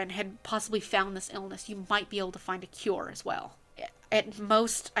for and had possibly found this illness, you might be able to find a cure as well. At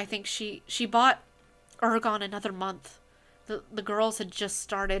most, I think she bought Ergon another month. The girls had just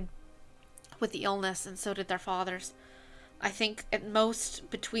started with the illness, and so did their fathers. I think at most,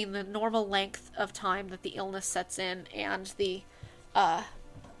 between the normal length of time that the illness sets in and the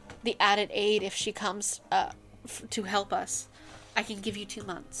added aid if she comes to help us, I can give you 2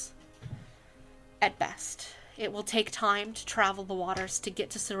 months. At best. It will take time to travel the waters to get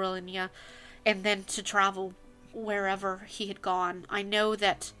to Silrinia, and then to travel wherever he had gone. I know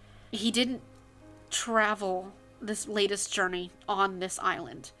that he didn't travel this latest journey on this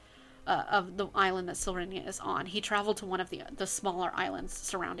island, of the island that Silrinia is on. He traveled to one of the smaller islands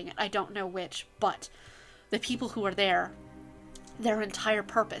surrounding it. I don't know which, but the people who are there, their entire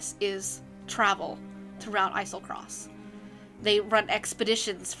purpose is travel throughout Islecross. They run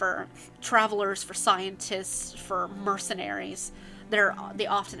expeditions for travelers, for scientists, for mercenaries. They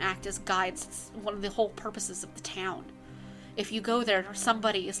often act as guides. It's one of the whole purposes of the town. If you go there,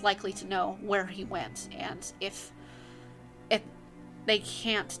 somebody is likely to know where he went, and if they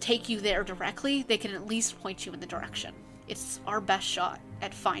can't take you there directly, they can at least point you in the direction. It's our best shot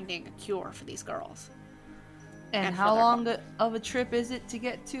at finding a cure for these girls. And how long of a trip is it to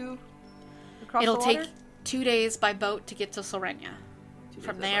get to across the water? It'll take 2 days by boat to get to Silrinia.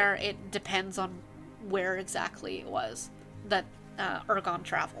 From there, it depends on where exactly it was that Ergon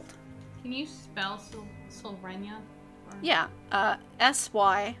traveled. Can you spell Silrinia? Yeah,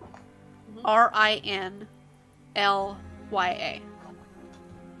 Syrinlya.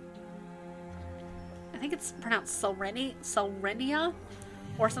 I think it's pronounced Silrinia,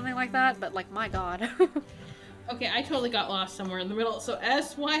 or something like that, but like, my god. Okay, I totally got lost somewhere in the middle. So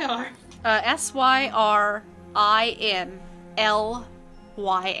Syr.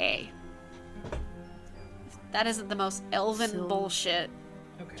 Syrinlya. That isn't the most elven bullshit.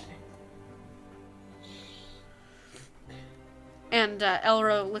 Okay. And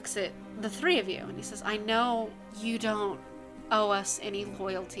Elro looks at the three of you, and he says, I know you don't owe us any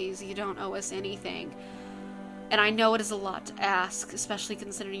loyalties, you don't owe us anything. And I know it is a lot to ask, especially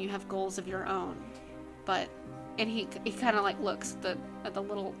considering you have goals of your own. But, and he kind of like looks at the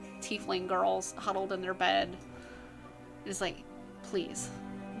little tiefling girls huddled in their bed. And is like, please,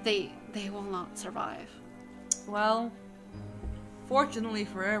 they will not survive. Well, fortunately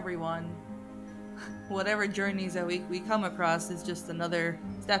for everyone, whatever journeys that we come across is just another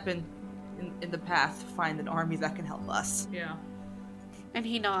step in the path to find an army that can help us. Yeah. And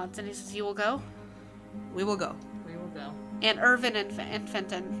he nods and he says, you will go? We will go. We will go. And Irvin and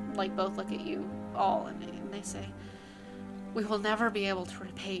Fenton like both look at you all and they say, we will never be able to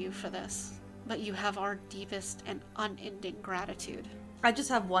repay you for this, but you have our deepest and unending gratitude. I just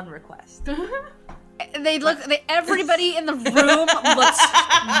have one request. Everybody in the room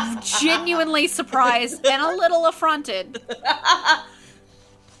looks genuinely surprised and a little affronted.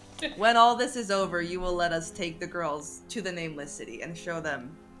 When all this is over, you will let us take the girls to the Nameless City and show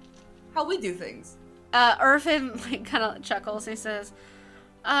them how we do things. Irvin like kind of chuckles and he says,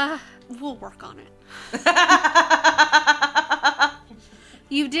 we'll work on it.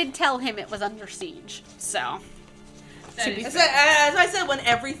 You did tell him it was under siege, so. As I said, when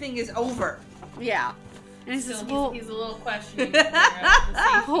everything is over. Yeah. And he says, he's a little questioning.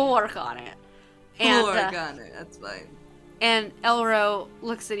 We'll work on it. And, we'll work on it, that's fine. And Elro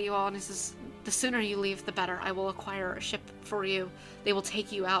looks at you all and he says, the sooner you leave, the better. I will acquire a ship for you. They will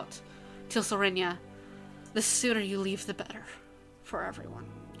take you out to Silrinia. The sooner you leave, the better for everyone.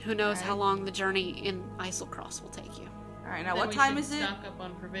 Who knows how long the journey in Islecross will take you. Alright, now what time is it? Stock up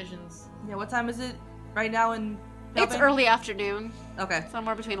on provisions. Yeah, what time is it right now in It's early afternoon. Okay.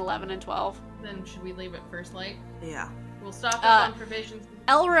 Somewhere between 11 and 12. Then should we leave at first light? Yeah. We'll stock up on provisions.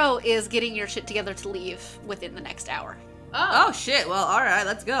 Elro is getting your shit together to leave within the next hour. Oh shit, well, alright,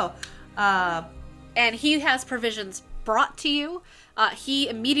 let's go. And he has provisions brought to you. He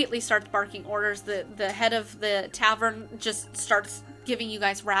immediately starts barking orders. The head of the tavern just starts giving you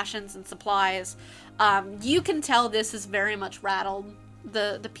guys rations and supplies. You can tell this has very much rattled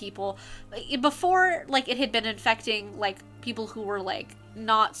the people. Before, like, it had been infecting, like, people who were, like,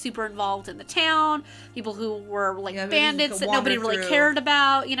 not super involved in the town, people who were, like, bandits that nobody really cared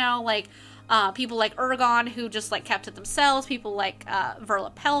about, you know, like, people like Urgon who just, like, kept to themselves, people like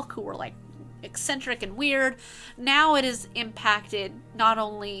Verla Pelk who were, like, eccentric and weird. Now it has impacted not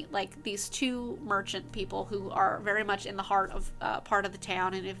only like these two merchant people who are very much in the heart of part of the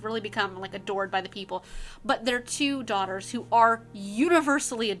town and have really become like adored by the people, but their two daughters who are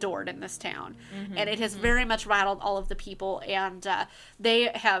universally adored in this town. And it has very much rattled all of the people, and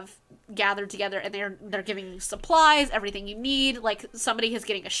they have gathered together and they're giving you supplies, everything you need. Like, somebody is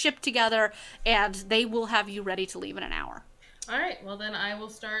getting a ship together and they will have you ready to leave in an hour. Alright, well then I will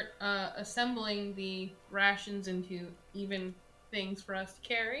start assembling the rations into even things for us to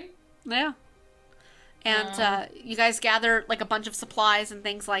carry. Yeah. And you guys gather like a bunch of supplies and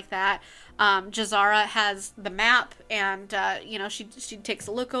things like that. Jaz'Zara has the map, and you know, she takes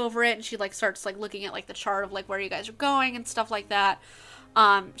a look over it and she like starts like looking at like the chart of like where you guys are going and stuff like that.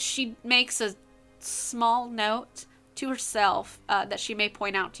 She makes a small note to herself that she may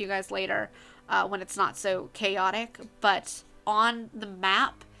point out to you guys later when it's not so chaotic, but on the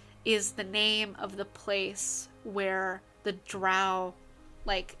map is the name of the place where the drow,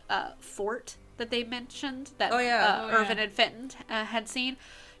 like, fort that they mentioned that Irvin and Fenton had seen.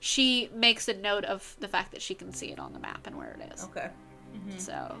 She makes a note of the fact that she can see it on the map and where it is. Okay.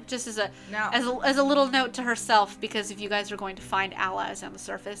 So, just as a little note to herself, because if you guys are going to find allies on the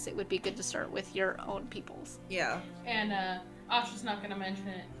surface, it would be good to start with your own peoples. Yeah. And Asha's not going to mention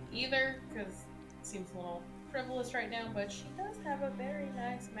it either, because it seems a little frivolous right now, but she does have a very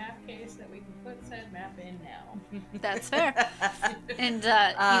nice map case that we can put said map in now. That's fair. And you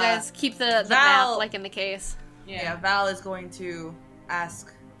guys keep the map like in the case. Yeah, Val is going to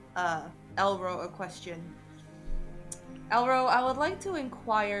ask Elro a question. Elro, I would like to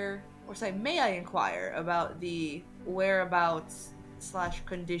inquire, or say, may I inquire about the whereabouts /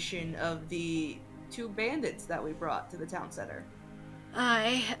 condition of the two bandits that we brought to the town center?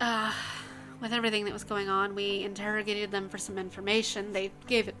 With everything that was going on, we interrogated them for some information. They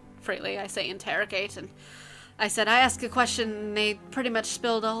gave it freely. I say interrogate, and I said I ask a question, and they pretty much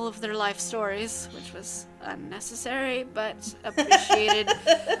spilled all of their life stories, which was unnecessary, but appreciated.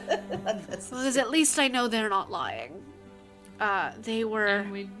 Because at least I know they're not lying. They were...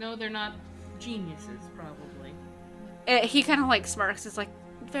 And we know they're not geniuses, probably. He kind of like smirks. It's like,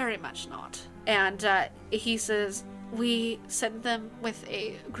 very much not. And he says... We sent them with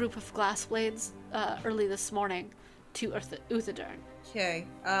a group of glass blades early this morning to Uthodurn. Okay,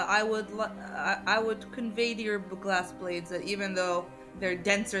 I would convey to your glass blades that even though they're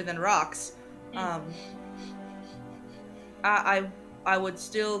denser than rocks, I would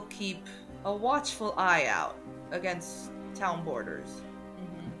still keep a watchful eye out against town borders.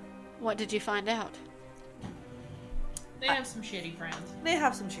 What did you find out? They have some shitty friends. They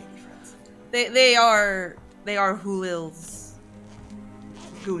have some shitty friends. They are Hulil's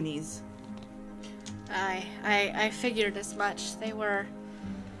Goonies. I figured as much. They were,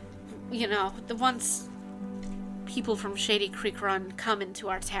 you know, once people from Shady Creek Run come into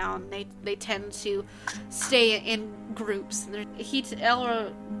our town, they tend to stay in groups. And he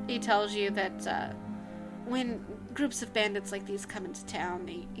tells you that when groups of bandits like these come into town,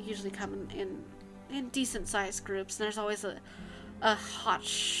 they usually come in decent-sized groups, and there's always a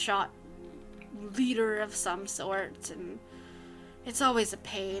hot-shot leader of some sort, and it's always a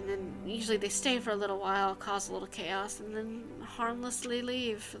pain, and usually they stay for a little while, cause a little chaos, and then harmlessly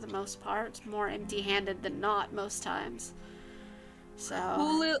leave for the most part, more empty-handed than not most times.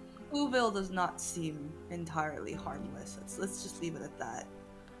 So Whoville does not seem entirely harmless. Let's just leave it at that.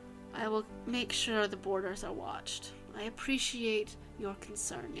 I will make sure the borders are watched. I appreciate your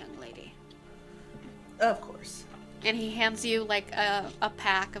concern, young lady. Of course. And he hands you like a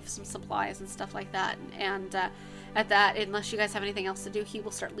pack of some supplies and stuff like that. And at that, unless you guys have anything else to do, he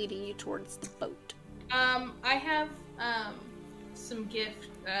will start leading you towards the boat. I have some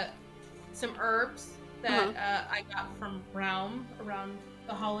some herbs that I got from Realm around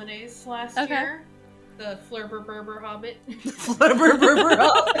the holidays last year. The Flurber Berber Hobbit. Flurber Berber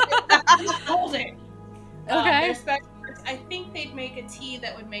Hobbit. Hold it. Okay. They're special. I think they'd make a tea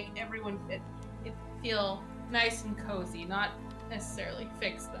that would make everyone it feel nice and cozy. Not necessarily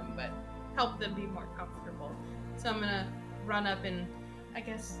fix them, but help them be more comfortable. So I'm gonna run up and I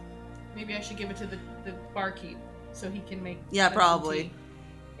guess maybe I should give it to the barkeep so he can make. Yeah, probably. Tea.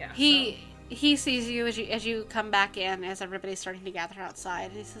 Yeah. He sees you as you come back in, as everybody's starting to gather outside,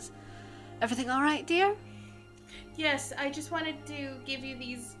 and he says, "Everything all right, dear?" Yes, I just wanted to give you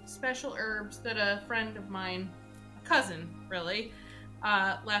these special herbs that a friend of mine, a cousin, really,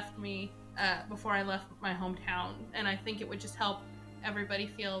 left me before I left my hometown, and I think it would just help everybody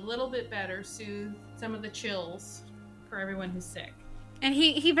feel a little bit better, soothe some of the chills for everyone who's sick. And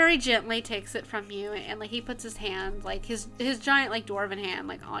he very gently takes it from you, and like he puts his hand, like his giant like dwarven hand,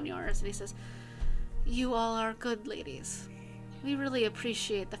 like on yours, and he says, "You all are good ladies. We really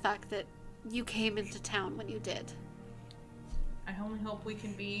appreciate the fact that you came into town when you did. I only hope we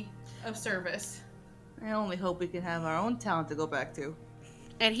can be of service. I only hope we can have our own town to go back to."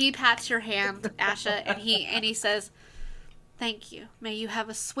 And he pats your hand, Asha, and he says, "Thank you. May you have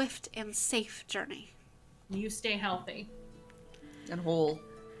a swift and safe journey. You stay healthy." And whole.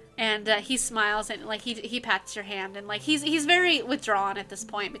 And he smiles and like he pats your hand, and like he's very withdrawn at this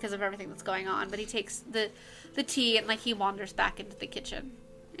point because of everything that's going on. But he takes the tea and like he wanders back into the kitchen,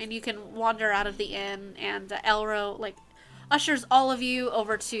 and you can wander out of the inn. And Elro like ushers all of you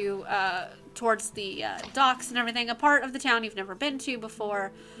over to towards the docks and everything, a part of the town you've never been to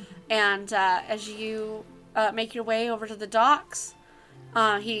before. And as you make your way over to the docks,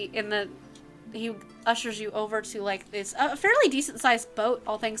 he ushers you over to like this fairly decent sized boat,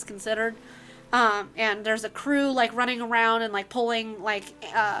 all things considered. And there's a crew like running around and like pulling like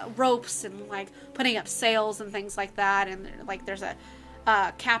ropes and like putting up sails and things like that. And like there's a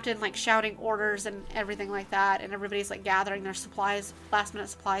captain like shouting orders and everything like that. And everybody's like gathering their supplies, last minute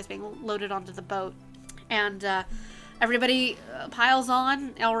supplies being loaded onto the boat. And everybody piles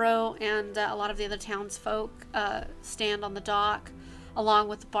on. Elro and a lot of the other townsfolk stand on the dock along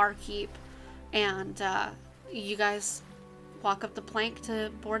with the barkeep. And you guys walk up the plank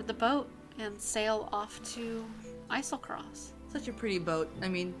to board the boat and sail off to Islecross. Such a pretty boat. I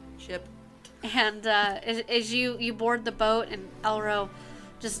mean, ship. And as you board the boat, and Elro,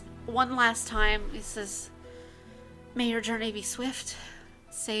 just one last time, he says, "May your journey be swift,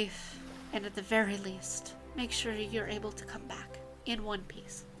 safe, and at the very least, make sure you're able to come back in one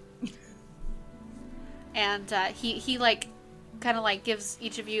piece." And he like kind of like gives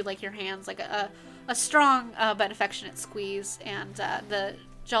each of you like your hands like a strong but affectionate squeeze, and the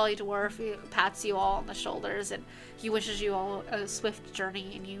jolly dwarf pats you all on the shoulders, and he wishes you all a swift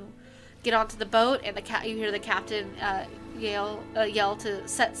journey. And you get onto the boat, and you hear the captain yell to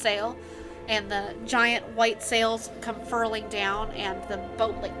set sail, and the giant white sails come furling down, and the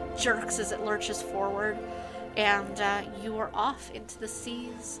boat like jerks as it lurches forward, and you are off into the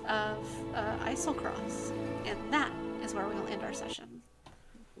seas of Islecross. And that is where we will end our session.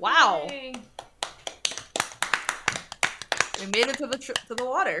 Wow. Yay. We made it to the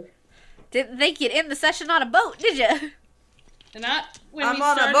water. Didn't think you'd end the session on a boat, did you? Not when I'm we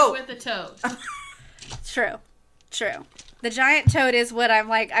on a started boat. with the toad. True. The giant toad is what I'm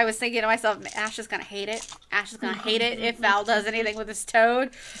like. I was thinking to myself, Ash is gonna hate it. Ash is gonna hate it if Val does anything with this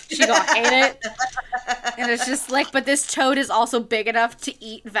toad. She gonna hate it. And it's just like, but this toad is also big enough to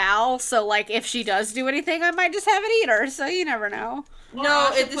eat Val. So like, if she does do anything, I might just have it eat her. So you never know. No,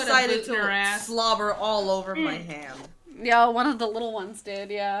 Asha it put a decided boot in her to ass. slobber all over my hand. Yeah, one of the little ones did.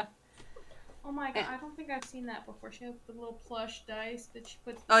 Yeah. Oh my god, I don't think I've seen that before. She has the little plush dice that she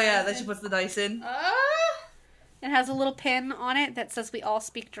puts. Oh yeah, dice that in. she puts the dice in. It has a little pin on it that says "We all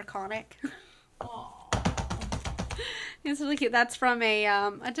speak Draconic." Aw. It's really cute. That's from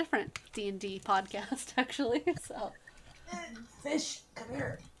a different D&D podcast, actually. So. Fish, come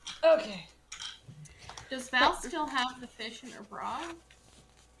here. Okay. Does Val still have the fish in her bra?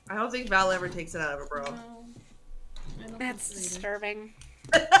 I don't think Val ever takes it out of her bra. No. I don't That's think so either. disturbing.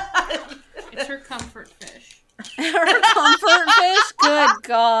 It's her comfort fish. Her comfort fish? Good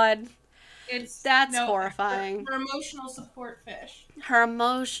God. It's That's horrifying. Her emotional support fish. Her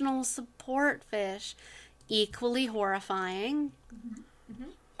emotional support fish, equally horrifying.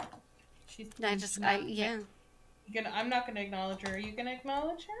 She's Yeah. I'm not gonna acknowledge her. Are you gonna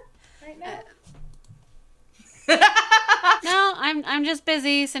acknowledge her right now? No, I'm just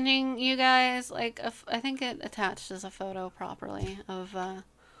busy sending you guys like I think it attaches a photo properly of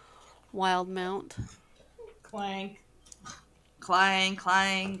Wild Mount. Clank. Clang,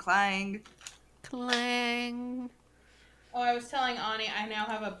 clang, clang. Clang. Oh, I was telling Ani I now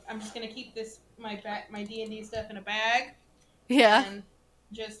have I'm just gonna keep my D&D stuff in a bag. Yeah. And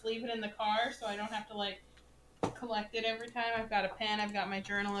just leave it in the car so I don't have to like collect it every time. I've got a pen, I've got my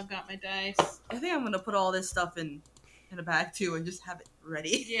journal, I've got my dice. I think I'm gonna put all this stuff in a bag too and just have it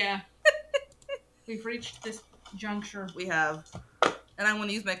ready. Yeah. We've reached this juncture. We have. And I'm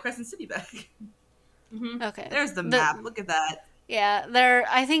gonna use my Crescent City bag. Mm-hmm. Okay. There's the map. Look at that. Yeah,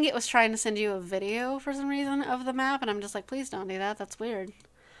 I think it was trying to send you a video for some reason of the map, and I'm just like, please don't do that. That's weird.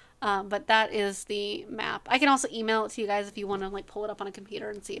 But that is the map. I can also email it to you guys if you want to like pull it up on a computer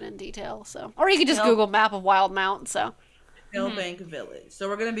and see it in detail. So, or you can just Google map of Wild Mount. So, Hillbank Village. So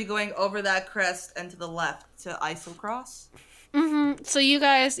we're gonna be going over that crest and to the left to Islecross. Mm-hmm. So you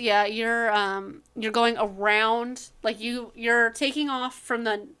guys, yeah, you're going around, like you're taking off from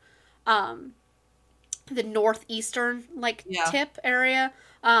the northeastern tip area,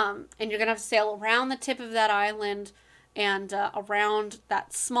 and you're gonna have to sail around the tip of that island and around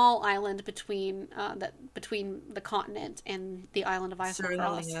that small island between the continent and the island of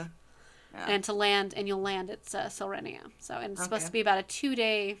Islecross. Yeah. And you'll land at Silrenia. So, and it's supposed to be about a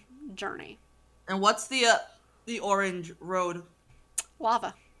 2-day journey. And what's the orange road?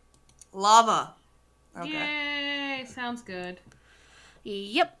 Lava. Okay. Yay! Sounds good.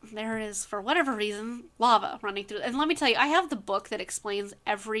 Yep, there is, for whatever reason, lava running through. And let me tell you, I have the book that explains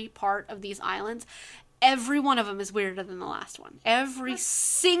every part of these islands. Every one of them is weirder than the last one. Every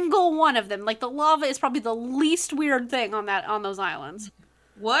single one of them. Like, the lava is probably the least weird thing on those islands.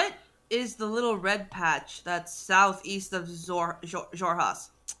 What is the little red patch that's southeast of Xhorhas?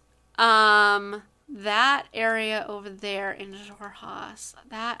 That area over there in Xhorhas,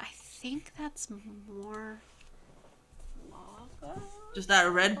 I think that's more lava. Just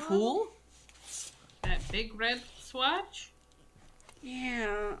that red pool? That big red swatch?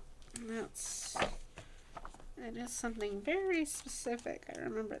 Yeah, it is something very specific. I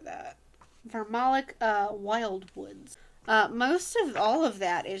remember that. Vermalic Wildwoods. Most of all of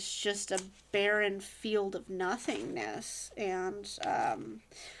that is just a barren field of nothingness. And,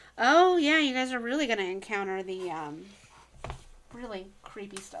 oh yeah, you guys are really going to encounter the, really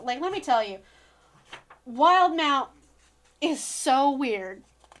creepy stuff. Like, let me tell you, Wild Mount is so weird.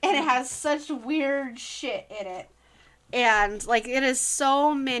 And it has such weird shit in it. And, like, it is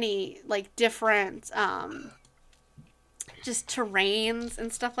so many, like, different, just terrains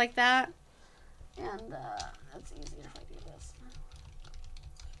and stuff like that. And, that's easier if I do this.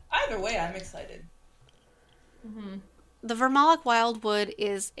 Either way, I'm excited. Mm-hmm. The Vermalic Wildwood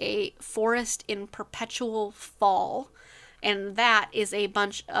is a forest in perpetual fall. And that is a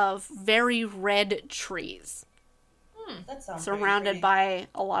bunch of very red trees. That sounds surrounded by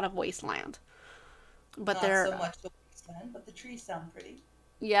a lot of wasteland. But not they're so much the wasteland, but the trees sound pretty.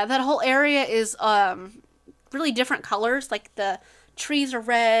 Yeah, that whole area is really different colors. Like the trees are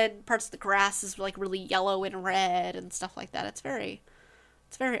red, parts of the grass is like really yellow and red and stuff like that. It's very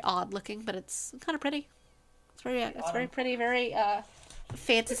odd looking, but it's kind of pretty. It's very pretty, very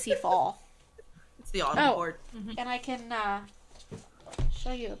fantasy fall. It's the autumn port. Mm-hmm. And I can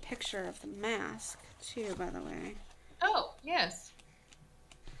show you a picture of the mask too, by the way. Oh, yes.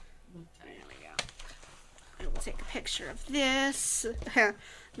 There we go. I will take a picture of this.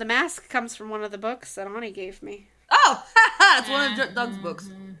 The mask comes from one of the books that Ani gave me. Oh! It's one of Doug's books.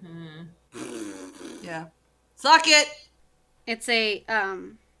 Yeah. Suck it! It's a,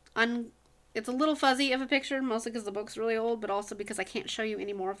 it's a little fuzzy of a picture, mostly because the book's really old, but also because I can't show you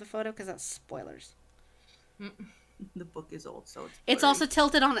any more of the photo because that's spoilers. The book is old, so it's also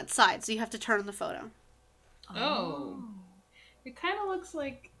tilted on its side, so you have to turn the photo. Oh. It kind of looks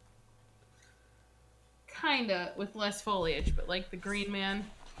like... Kinda, with less foliage, but like the Green Man.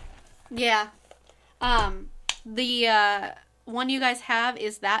 Yeah. The one you guys have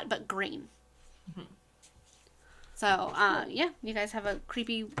is that, but green. Mm-hmm. So, yeah, you guys have a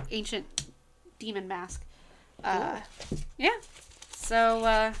creepy ancient demon mask. Yeah.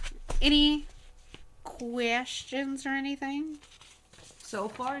 So, any questions or anything? So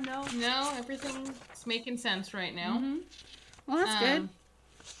far, no. No, everything's making sense right now. Mm-hmm. Well, that's good.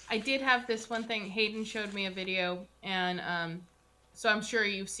 I did have this one thing. Hayden showed me a video, and so I'm sure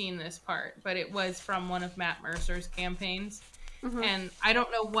you've seen this part, but it was from one of Matt Mercer's campaigns. and I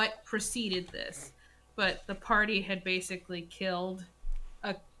don't know what preceded this, but the party had basically killed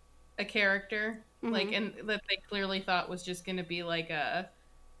a character, like, and that they clearly thought was just going to be like a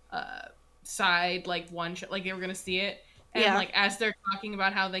side, like one shot, like they were going to see it, and like as they're talking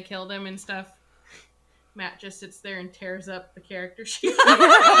about how they killed him and stuff, Matt just sits there and tears up the character sheet.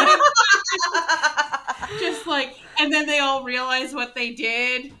 Just like, and then they all realize what they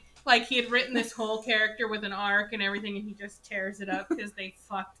did. Like, he had written this whole character with an arc and everything, and he just tears it up because they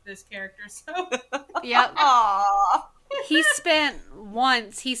fucked this character so. Yep. Aww. He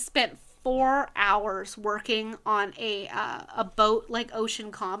spent 4 hours working on a boat, like,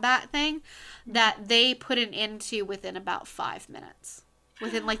 ocean combat thing that they put an end to within about 5 minutes.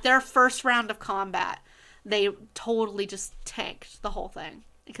 Within, like, their first round of combat, they totally just tanked the whole thing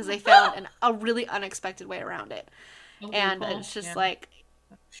because they found a really unexpected way around it. And it's just like,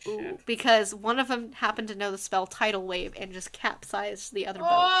 ooh, because one of them happened to know the spell Tidal Wave and just capsized the other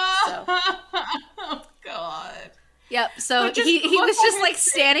boat. So. Oh, God. Yep, so he was just like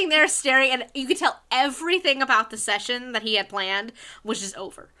standing there staring, and you could tell everything about the session that he had planned was just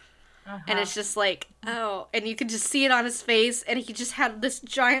over. And it's just like, oh, and you could just see it on his face, and he just had this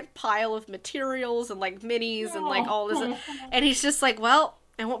giant pile of materials and like minis and like all this, and he's just like, well,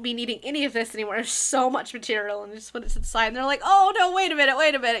 I won't be needing any of this anymore. There's so much material, and just put it to the side. And they're like, oh no, wait a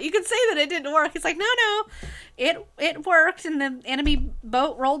minute. You can say that it didn't work. It's like, no, it worked, and the enemy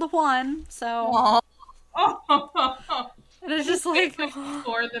boat rolled a 1, so. And it's just like,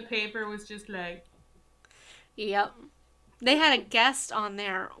 or the paper was just like, yep. They had a guest on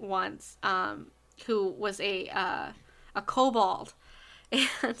there once, who was a kobold,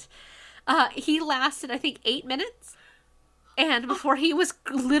 and he lasted, I think, 8 minutes, and before he was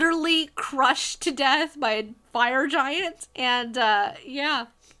literally crushed to death by a fire giant, and yeah,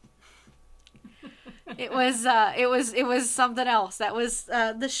 it was something else. That was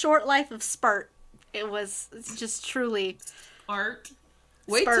the short life of Spurt. It's just truly art.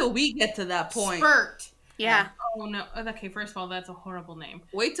 Wait Spurt. till we get to that point. Spurt. Yeah. Oh no. Okay, first of all, that's a horrible name.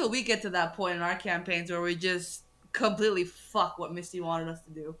 Wait till we get to that point in our campaigns where we just completely fuck what Misty wanted us to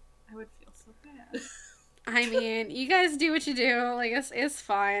do. I would feel so bad. I mean, you guys do what you do. Like, it's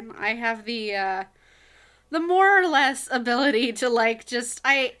fine. I have the more or less ability to, like, just,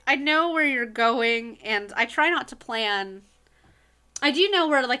 I know where you're going, and I try not to plan. I do know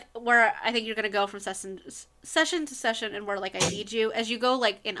where I think you're going to go from session to session, and where, like, I need you. As you go,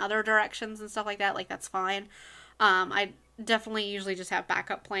 like, in other directions and stuff like that, like, that's fine. I definitely usually just have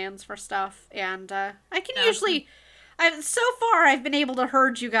backup plans for stuff, and I can usually... so far, I've been able to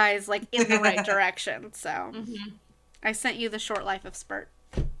herd you guys, like, in the right direction, so... I sent you the short life of Spurt,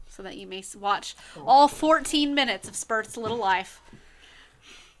 so that you may watch all 14 minutes of Spurt's little life.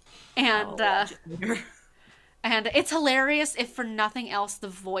 And, and it's hilarious if for nothing else the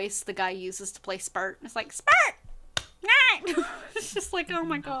voice the guy uses to play Spurt is like, Spurt! It's just like, oh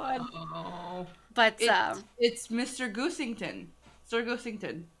my god. Oh. But, it's Mr. Goosington. Sir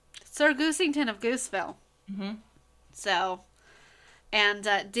Goosington. Sir Goosington of Gooseville. Mm-hmm. So, and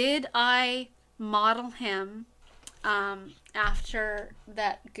did I model him after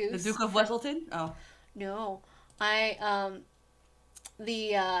that goose? The Duke of Wesselton? Oh. No.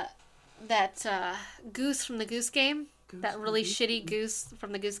 That goose from the Goose Game, that really shitty goose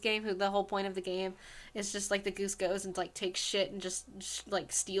from the Goose Game, who the whole point of the game is just, like, the goose goes and, like, takes shit and just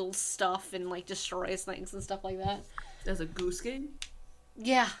like, steals stuff and, like, destroys things and stuff like that. There's a Goose Game?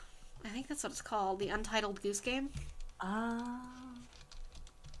 Yeah. I think that's what it's called. The Untitled Goose Game.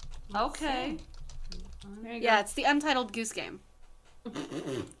 Okay. Yeah, it's the Untitled Goose Game.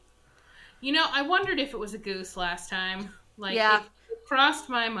 You know, I wondered if it was a goose last time. Like, yeah. It crossed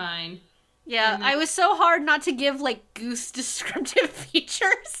my mind. Yeah, I was so hard not to give, like, goose descriptive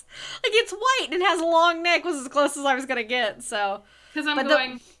features. Like, it's white and it has a long neck was as close as I was gonna get, so. Because I'm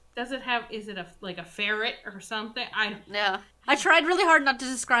going, is it a ferret or something? Yeah. I tried really hard not to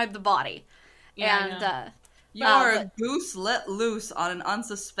describe the body. Yeah, and, You are a goose let loose on an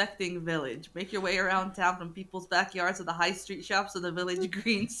unsuspecting village. Make your way around town from people's backyards to the high street shops of the village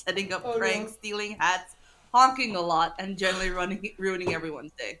green, setting up pranks, stealing hats, honking a lot, and generally ruining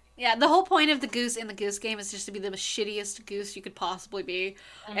everyone's day. Yeah, the whole point of the goose in the Goose Game is just to be the shittiest goose you could possibly be.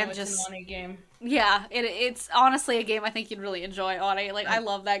 I know, it's just an Ani game. Yeah, it's honestly a game I think you'd really enjoy, Ani. Like, I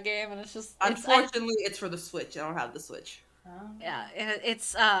love that game, and it's just... Unfortunately, it's for the Switch. I don't have the Switch. Yeah,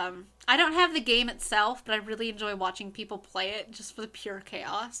 it's, I don't have the game itself, but I really enjoy watching people play it just for the pure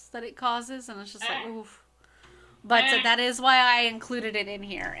chaos that it causes, and it's just like, oof. But that is why I included it in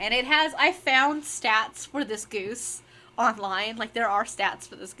here. And I found stats for this goose online, like, there are stats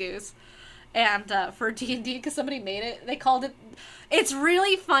for this goose, And for D&D, because somebody made it, they called it... It's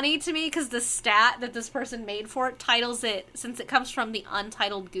really funny to me because the stat that this person made for it titles it, since it comes from the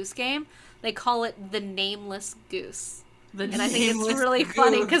Untitled Goose Game, they call it the Nameless Goose. And I think it's really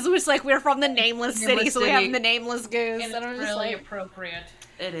funny because it's like we're from the Nameless City, so we have the Nameless Goose. And it's I'm just really like, appropriate.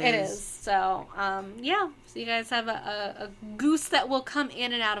 It is. it is. So, yeah. So you guys have a goose that will come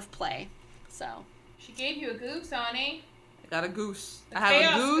in and out of play. So. She gave you a goose, Ani. I got a goose. A I have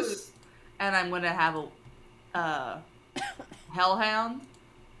chaos a goose, and I'm gonna have a hellhound.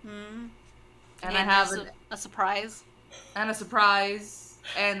 Mm. And I have a surprise. And a surprise.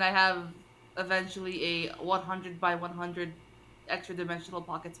 And I have eventually a 100 by 100 extra dimensional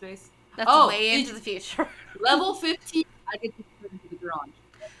pocket space. That's way into the future. Level 15, I get to put into the garage.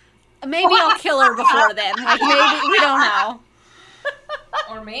 Maybe I'll kill her before then. Like, maybe, we don't know.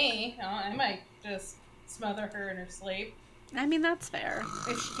 Or me. I might just smother her in her sleep. I mean, that's fair.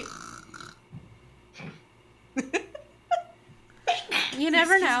 If she... You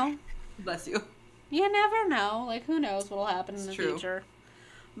never know. Bless you. You never know. Like, who knows what'll happen in the true. future.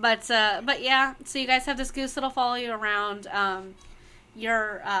 But yeah, so you guys have this goose that'll follow you around.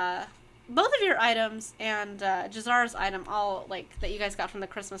 Your, both of your items and Jaz'Zara's item, all, like, that you guys got from the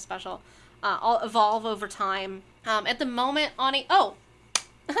Christmas special, all evolve over time. At the moment, Ani... Oh!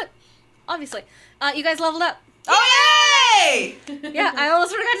 Obviously. You guys leveled up. Oh, yay! Yeah, I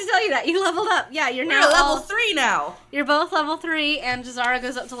almost forgot to tell you that. You leveled up. Yeah, you're We're now at level 3 now. You're both level 3, and Jaz'Zara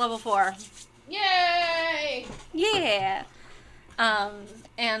goes up to level 4. Yay! Yeah.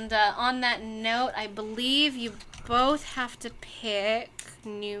 And on that note, I believe you both have to pick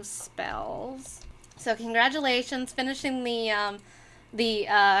new spells. So congratulations, finishing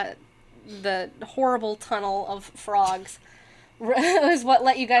the horrible tunnel of frogs is what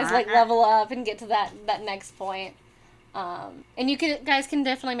let you guys like level up and get to that next point. And you guys can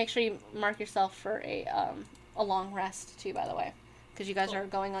definitely make sure you mark yourself for a long rest too, by the way, because you guys are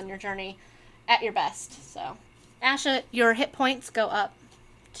going on your journey at your best. So, Asha, your hit points go up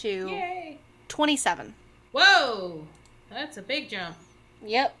to Yay. 27. Whoa! That's a big jump.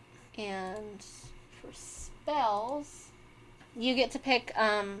 Yep. And for spells, you get to pick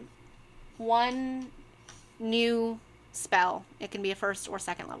one new spell. It can be a first or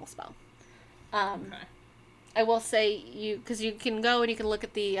second level spell. Okay. I will say because you can go and you can look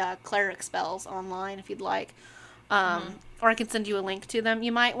at the cleric spells online if you'd like. Or I can send you a link to them.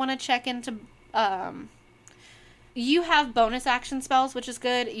 You might want to check into... you have bonus action spells, which is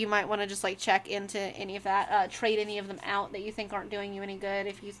good. You might want to just like check into any of that. Trade any of them out that you think aren't doing you any good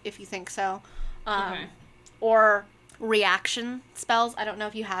if you think so. Okay. Or reaction spells. I don't know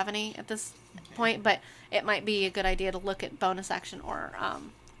if you have any at this point, but it might be a good idea to look at bonus action or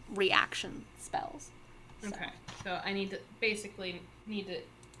reaction spells. Okay. So I need to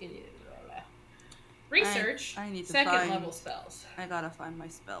research I need to second find- level spells. I gotta find my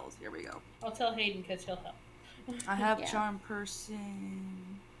spells. Here we go. I'll tell Hayden because he'll help. I have Yeah. Charm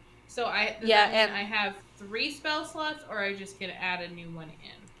Person. So I have 3 spell slots, or I just get to add a new one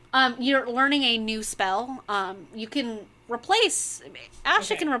in. You're learning a new spell. You can replace...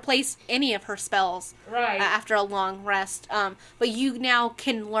 Asha can replace any of her spells after a long rest. But you now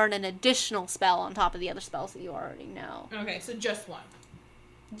can learn an additional spell on top of the other spells that you already know. Okay, so just one.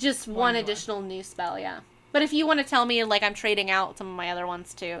 Just one additional new spell, yeah. But if you want to tell me, like, I'm trading out some of my other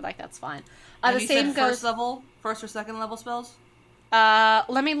ones, too, like, that's fine. And The you same said goes... first or second level spells?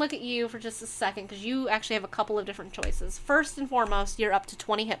 Let me look at you for just a second, because you actually have a couple of different choices. First and foremost, you're up to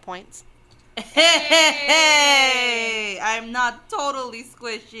 20 hit points. Hey! I'm not totally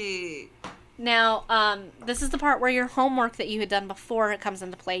squishy. Now, this is the part where your homework that you had done before it comes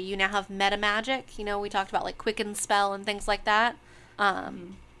into play. You now have meta magic. You know, we talked about, like, quicken spell and things like that.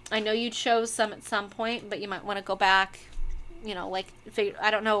 I know you chose some at some point, but you might want to go back, you know, like, I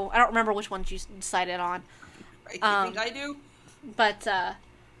don't know. I don't remember which ones you decided on. Right, you think I do? But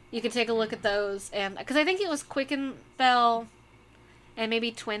you can take a look at those, and because I think it was quicken spell and maybe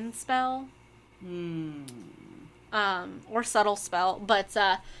twin spell, or subtle spell. But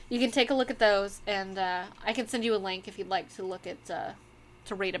you can take a look at those, and I can send you a link if you'd like to look at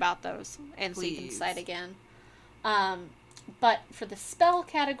to read about those, and so you can decide again. But for the spell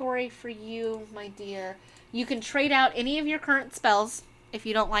category for you, my dear, you can trade out any of your current spells. If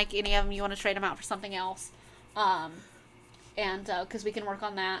you don't like any of them, you want to trade them out for something else. And because we can work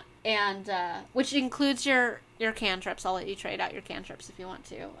on that, and which includes your cantrips. I'll let you trade out your cantrips if you want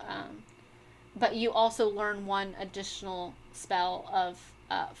to. But you also learn one additional spell of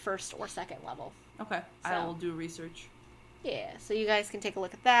first or second level. Okay, So. I will do research. Yeah, so you guys can take a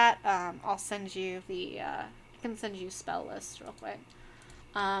look at that. I'll send you I can send you spell list real quick.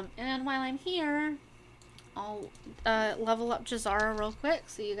 And while I'm here, I'll level up Jaz'Zara real quick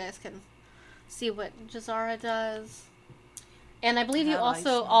so you guys can see what Jaz'Zara does. And I believe you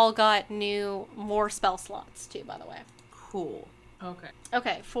also all got more spell slots too, by the way. Cool. Okay.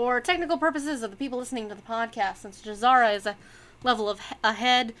 Okay, for technical purposes of the people listening to the podcast, since Jaz'Zara is a level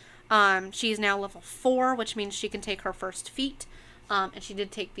ahead, she's now level 4, which means she can take her first feat. And she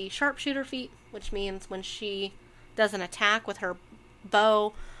did take the sharpshooter feat, which means when she does an attack with her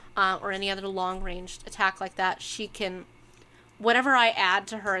bow or any other long-ranged attack like that, she can, whatever I add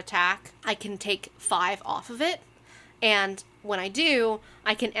to her attack, I can take 5 off of it. And when I do,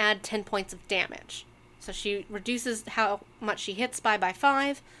 I can add 10 points of damage. So she reduces how much she hits by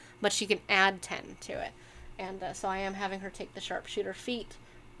 5, but she can add 10 to it. And so I am having her take the sharpshooter feat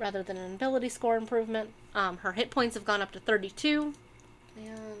rather than an ability score improvement. Her hit points have gone up to 32.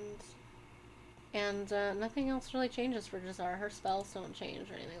 And nothing else really changes for Jaz'Zara. Her spells don't change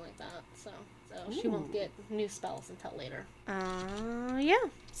or anything like that. So she won't get new spells until later. Yeah.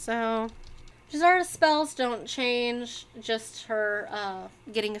 So Jaz'Zara's spells don't change. Just her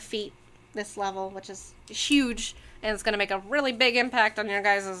getting a feat this level, which is huge, and it's going to make a really big impact on your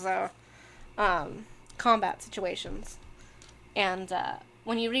guys' combat situations. And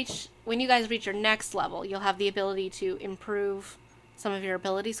when you guys reach your next level, you'll have the ability to improve some of your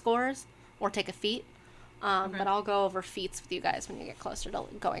ability scores or take a feat. Okay. But I'll go over feats with you guys when you get closer to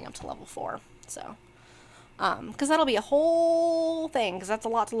going up to level 4. So, because that'll be a whole thing, because that's a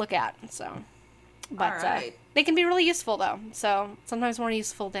lot to look at. So, but they can be really useful though. So sometimes more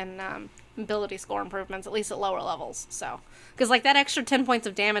useful than ability score improvements, at least at lower levels. So, because like that extra 10 points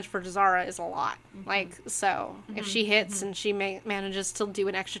of damage for Jaz'Zara is a lot. Mm-hmm. Like, so if she hits and she manages to do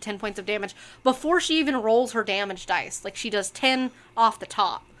an extra 10 points of damage before she even rolls her damage dice, like she does 10 off the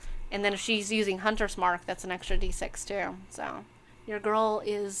top, and then if she's using Hunter's Mark, that's an extra d6 too. So your girl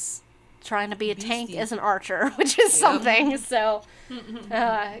is trying to be a tank as an archer, which is something. So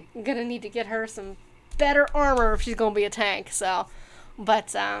gonna need to get her some better armor if she's gonna be a tank. So.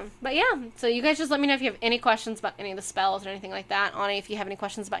 But yeah, so you guys just let me know if you have any questions about any of the spells or anything like that. Ani, if you have any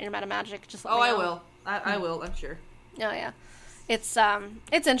questions about your meta magic, just let me know. I will. I will, I'm sure. Oh, yeah. It's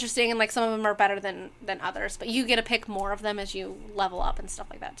interesting, and, like, some of them are better than others, but you get to pick more of them as you level up and stuff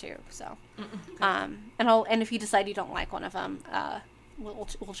like that, too, so. Okay. And if you decide you don't like one of them,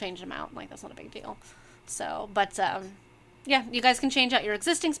 we'll change them out. Like, that's not a big deal. So, but, yeah, you guys can change out your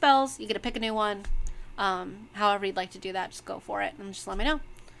existing spells. You get to pick a new one. However you'd like to do that, just go for it and just let me know.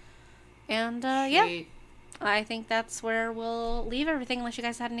 And, yeah, I think that's where we'll leave everything unless you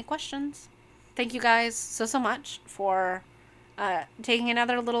guys had any questions. Thank you guys so much for, taking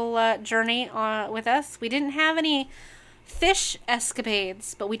another little, journey with us. We didn't have any fish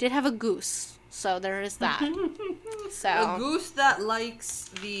escapades, but we did have a goose. So there is that. So a goose that likes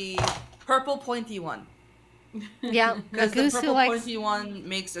the purple pointy one. Yeah, because the purple pointy one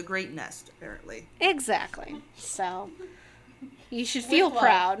makes a great nest, apparently. Exactly. So you should feel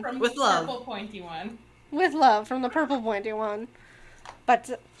proud. From with the love. Purple pointy one. With love from the purple pointy one.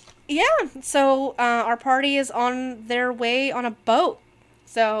 But yeah, so our party is on their way on a boat.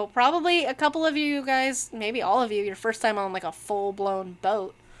 So probably a couple of you guys, maybe all of you, your first time on like a full blown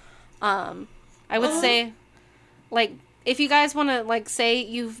boat. I would say, like, if you guys want to, like, say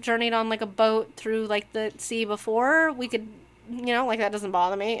you've journeyed on, like, a boat through, like, the sea before, we could, you know, like, that doesn't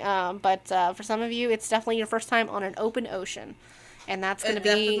bother me. But for some of you, it's definitely your first time on an open ocean. And that's going to be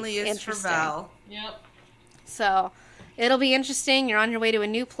definitely is interesting. For Val. Yep. So, it'll be interesting. You're on your way to a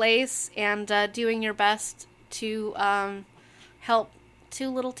new place and doing your best to help 2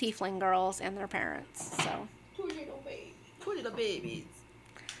 little tiefling girls and their parents. So 2 little babies.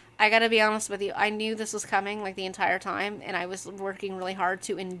 I gotta be honest with you, I knew this was coming, like, the entire time, and I was working really hard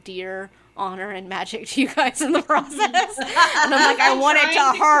to endear honor and magic to you guys in the process. And I'm like, I want it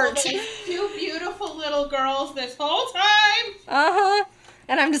to hurt. 2 beautiful little girls this whole time. Uh-huh.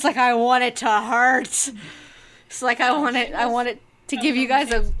 And I'm just like, I want it to hurt. It's like, I want it to give you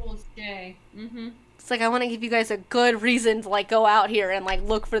guys a... It's like, I want to give you guys a good reason to, like, go out here and, like,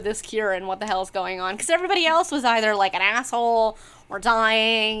 look for this cure and what the hell's going on. Because everybody else was either, like, an asshole or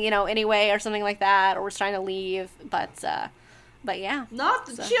dying, you know, anyway, or something like that, or was trying to leave. But yeah. Not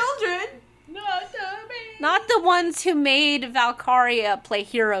the children! Not the ones who made Valkaria play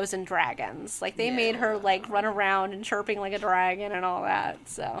heroes and dragons. Like, they made her, like, run around and chirping like a dragon and all that,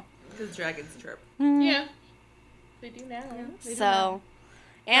 so. Because dragons chirp. Mm. Yeah. They do now. They do so, now.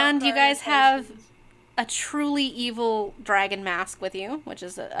 and you guys have a truly evil dragon mask with you, which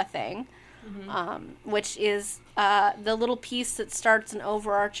is a thing. Which is the little piece that starts an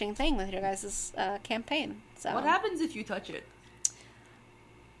overarching thing with your guys' campaign. So what happens if you touch it?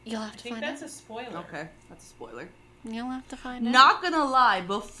 You'll have I to think find that's out. a spoiler. Okay, that's a spoiler. You'll have to find out. Not gonna lie,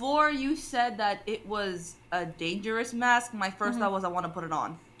 before you said that it was a dangerous mask, my first thought was I want to put it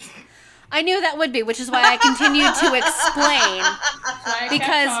on. I knew that would be, which is why I continued to explain. So I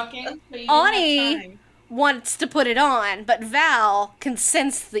Because kept talking, but you didn't Ani have time. wants to put it on, but Val can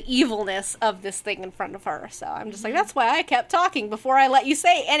sense the evilness of this thing in front of her. So I'm just like, that's why I kept talking before I let you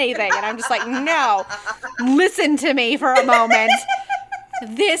say anything. And I'm just like, no, listen to me for a moment.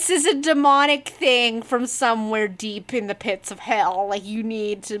 This is a demonic thing from somewhere deep in the pits of hell. Like, you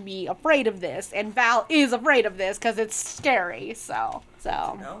need to be afraid of this. And Val is afraid of this because it's scary. So.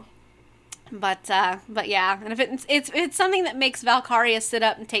 No. But yeah, and if it's something that makes Valkaria sit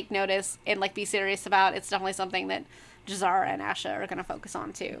up and take notice and like be serious about, it's definitely something that Jaz'Zara and Asha are gonna focus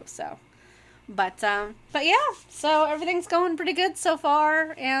on too. So, but yeah, so everything's going pretty good so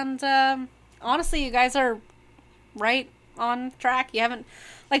far, and honestly, you guys are right on track. You haven't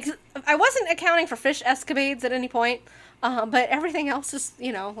I wasn't accounting for fish escapades at any point, but everything else is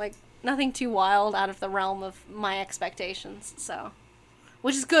like nothing too wild out of the realm of my expectations. So.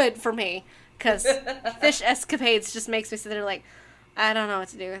 Which is good for me, because fish escapades just makes me sit there like, I don't know what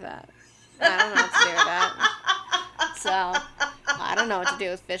to do with that. I don't know what to do with that. So, I don't know what to do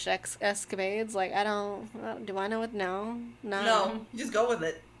with fish escapades. Like, do I know what? No. No, just go with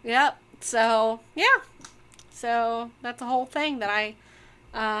it. Yep. So, yeah. So, that's a whole thing that I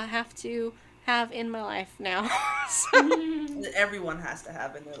have to have in my life now. That everyone has to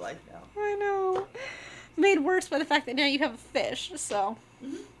have in their life now. I know. Made worse by the fact that now you have a fish, so.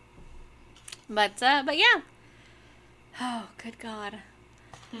 Mm-hmm. But yeah. Oh, good God.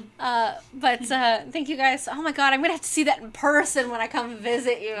 But thank you guys. Oh my God, I'm gonna have to see that in person when I come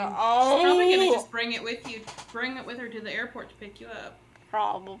visit you. Oh. She's probably gonna just bring it with you. Bring it with her to the airport to pick you up.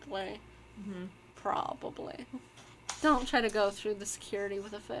 Probably. Mm-hmm. Probably. Don't try to go through the security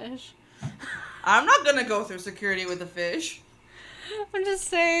with a fish. I'm not gonna go through security with a fish. I'm just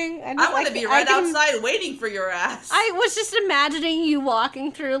saying. I'm gonna be right outside waiting for your ass. I was just imagining you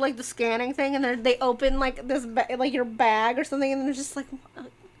walking through like the scanning thing, and they open like this, like your bag or something, and they're just like,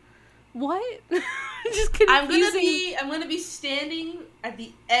 "What?" Just confusing. I'm gonna be standing at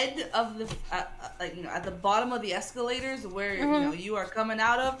the end of the, at the bottom of the escalators where you are coming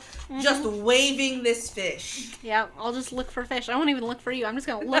out of, just waving this fish. Yeah, I'll just look for fish. I won't even look for you. I'm just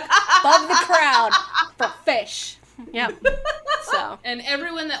gonna look above the crowd for fish. Yep. So. And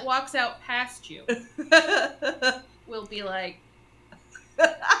everyone that walks out past you will be like,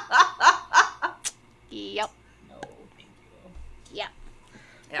 yep. No, thank you. Yep.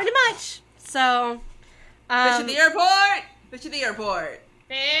 Yeah. Pretty much. So. Fish at the airport! Fish at the airport!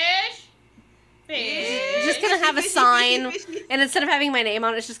 Fish! Fish! Just gonna have a sign, and instead of having my name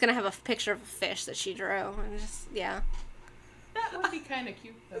on it, it's just gonna have a picture of a fish that she drew. And just, yeah. That would be kind of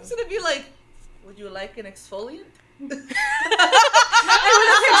cute, though. It's gonna be like, would you like an exfoliant? I with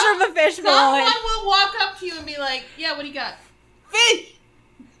a picture of a fish below it. Someone will walk up to you and be like, yeah, what do you got? Fish!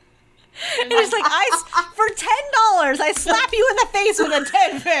 And it's like, for $10, I slap you in the face with a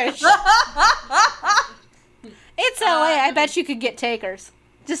 10 fish. It's LA. I bet you could get takers.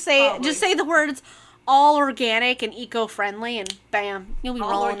 Just say the words all organic and eco-friendly, and bam, you'll be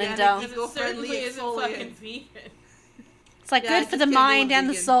rolling in dough. It certainly isn't fucking vegan. It's like good for the mind and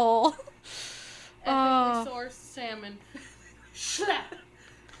the soul. Ethically sourced salmon.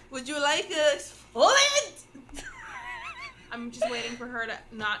 Would you like an exfoliant? I'm just waiting for her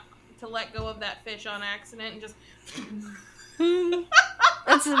to let go of that fish on accident and just.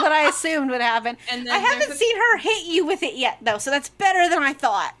 That's what I assumed would happen. And then I haven't seen her hit you with it yet, though, so that's better than I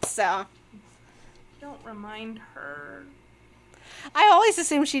thought. So don't remind her. I always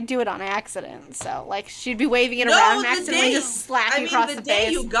assumed she'd do it on accident. So, like, she'd be waving it around and accidentally just slap you across the face. The day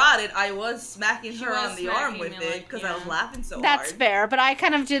you got it, I was smacking her on the arm with it because I was laughing so hard. That's fair, but I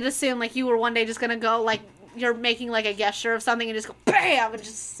kind of did assume, like, you were one day just gonna go, like, you're making, like, a gesture of something and just go, BAM! And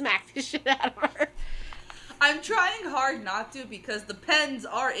just smack the shit out of her. I'm trying hard not to because the pens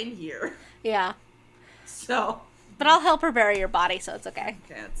are in here. Yeah. So. But I'll help her bury your body, so it's okay.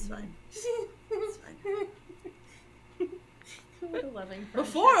 Okay, that's fine. That's fine.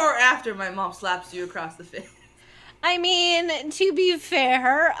 Before or after my mom slaps you across the face? I mean, to be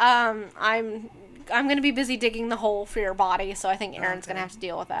fair, I'm gonna be busy digging the hole for your body, so I think Aaron's gonna have to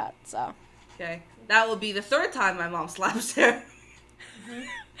deal with that. So. Okay, that will be the third time my mom slaps her. Mm-hmm.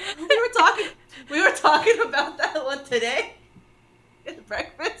 We were talking about that one today at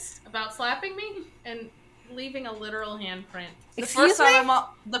breakfast. About slapping me and leaving a literal handprint. The first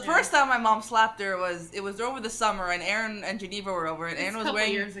time my mom slapped her was over the summer, and Aaron and Geneva were over, and Aaron was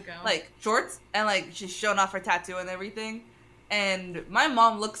wearing years ago. like shorts and like she's showing off her tattoo and everything, And my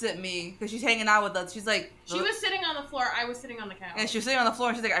mom looks at me, because she's hanging out with us. She's like... She was sitting on the floor. I was sitting on the couch. And she was sitting on the floor,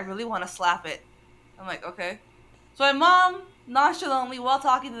 and she's like, I really want to slap it. I'm like, okay. So my mom, nonchalantly, while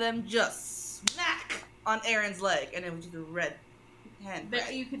talking to them, just smack on Aaron's leg. And it was just a red hand.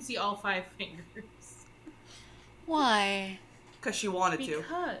 You could see all 5 fingers. Why? Because she wanted to.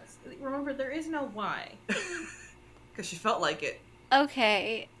 Because. Remember, there is no why. Because she felt like it.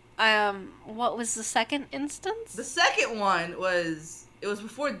 Okay. What was the second instance? The second one was... It was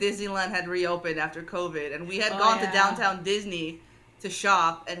before Disneyland had reopened after COVID. And we had gone to downtown Disney to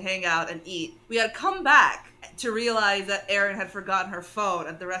shop and hang out and eat. We had come back to realize that Erin had forgotten her phone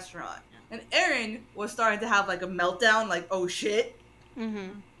at the restaurant. And Erin was starting to have like a meltdown, like, oh shit.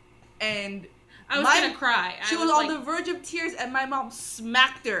 Mm-hmm. And I was gonna cry. She was on the verge of tears, and my mom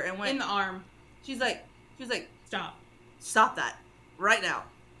smacked her and went... In the arm. She was like, Stop. Stop that. Right now.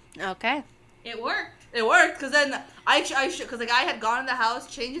 Okay. It worked. It worked, because then because like I had gone in the house,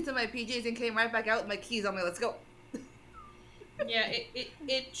 changed into my PJs, and came right back out with my keys. I'm like, let's go. Yeah,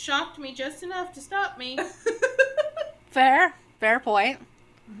 it shocked me just enough to stop me. Fair point.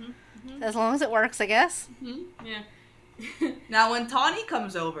 Mm-hmm. Mm-hmm. As long as it works, I guess. Mm-hmm. Yeah. Now, when Tawny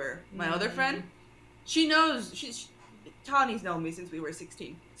comes over, my other friend, she knows, Tawny's known me since we were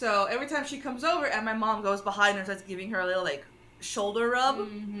 16. So every time she comes over and my mom goes behind her and starts giving her a little, like, shoulder rub,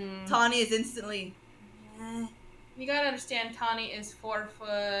 Tawny is instantly, You gotta understand, Tawny is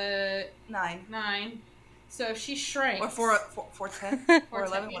 4'9". So if she shrinks... Or 4'10",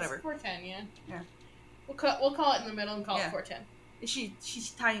 4'11", whatever. 4'10", yeah. Yeah. We'll call it in the middle and call it 4'10". She's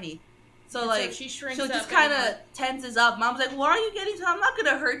tiny. So, and like, so she shrinks so it up just kind of tenses up. Mom's like, why are you getting so... I'm not going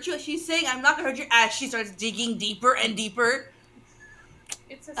to hurt you. She's saying, I'm not going to hurt you, as she starts digging deeper and deeper.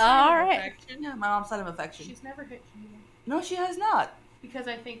 It's a sign of affection. Yeah, my mom's sign of affection. She's never hit Geneva. No, she has not. Because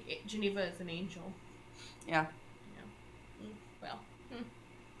I think Geneva is an angel. Yeah. Well.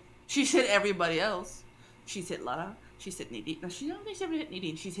 She's hit everybody else. She's hit Lara. She's hit Nadine. No, she don't think she ever hit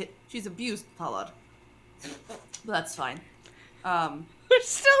Nadine. She's abused Talad. But that's fine. We're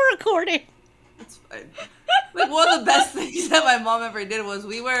still recording. It's fine. Like, one of the best things that my mom ever did was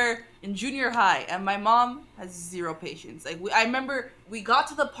we were in junior high, and my mom has zero patience. Like, I remember we got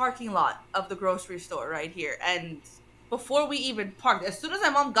to the parking lot of the grocery store right here, and before we even parked, as soon as my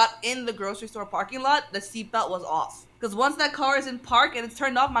mom got in the grocery store parking lot, the seatbelt was off. Because once that car is in park and it's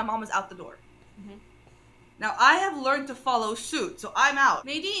turned off, my mom is out the door. Mm-hmm. Now, I have learned to follow suit, so I'm out.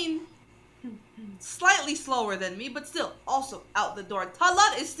 Nadine, slightly slower than me, but still, also out the door.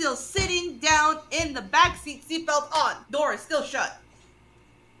 Talat is still sitting down in the back seat, seatbelt on. Door is still shut.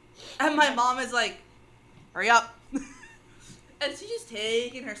 And my mom is like, hurry up. And she's just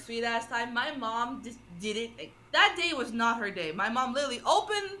taking her sweet ass time. My mom just didn't. That day was not her day. My mom literally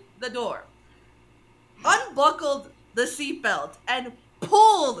opened the door, unbuckled the seatbelt, and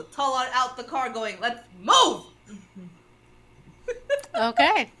pulled Talat out the car going, let's move.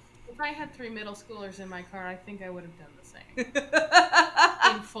 Okay. If I had 3 middle schoolers in my car, I think I would have done the same.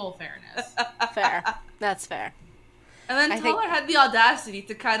 In full fairness. Fair. That's fair. And then Talat had the audacity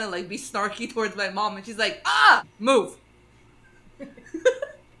to kind of like be snarky towards my mom, and she's like, move.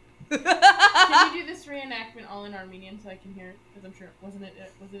 Can you do this reenactment all in Armenian so I can hear it? Because I'm sure, was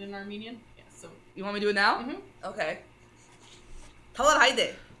it in Armenian? Yeah, so. You want me to do it now? Mm-hmm. Okay. Talat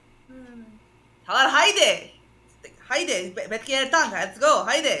hayde. Talat hayde. Hayde. Betki ertan. Let's go.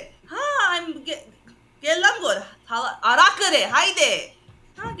 Hayde. I'm gelangod. Talat arakare. Hayde.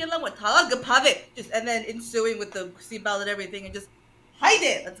 Gelangod. Talat gapave. Just, and then ensuing with the seatbelt and everything, and just,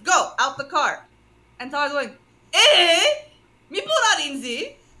 hayde. Let's go. Out the car. And Talat's going, mi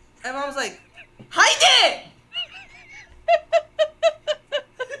porarinzi. And Mom's like, hayde.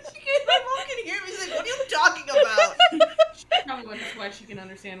 My mom can hear me. She's like, what are you talking about? Probably that's why she can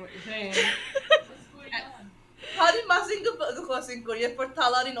understand what you're saying. Hadi masing ko Korea for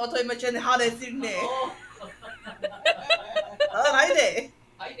talarin otoy machen hade sirne. Hayde.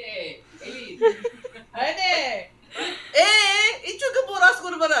 Haydi. Elite. Hayde. Ichu ka boras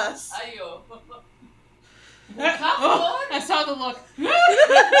kurbaras. Ayo. I saw the look.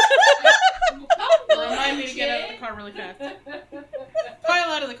 Remind me to get out of the car really fast. Pile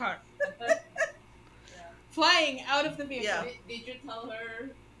out of the car. Flying out of the vehicle. Yeah. Did you tell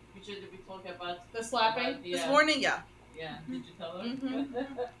her? Did we talk about the slapping? This morning, yeah. Yeah. Did you tell her? Mm-hmm.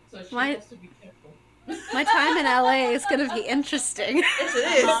 So she has to be careful. My time in LA is going to be interesting. Yes, it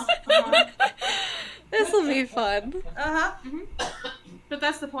is. This will be fun. Mm-hmm. But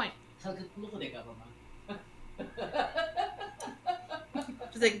that's the point.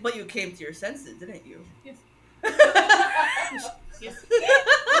 She's like, but you came to your senses, didn't you? Yes. Yes.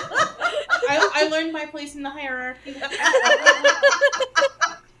 I earned my place in the hierarchy.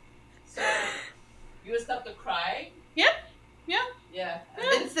 So, you would stop to cry? Yep. Yeah. Yeah.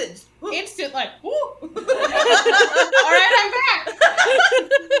 Instant. Instant, like, woo! Alright, I'm back!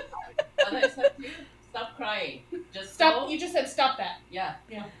 And I said to you, stop crying. Just Stop, go. you just said stop that. Yeah.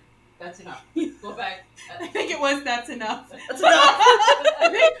 Yeah. That's enough. Go back. I think it was, that's enough. That's enough.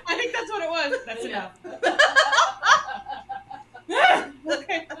 I think that's what it was. That's enough.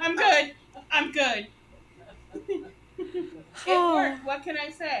 Okay, I'm good. I'm good. It worked. What can I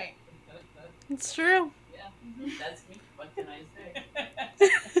say? It's true. Yeah, that's me. What can I say?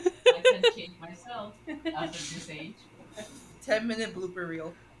 I can change myself after this age. 10-minute blooper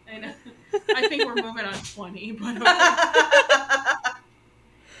reel. I know. I think we're moving on 20, but okay.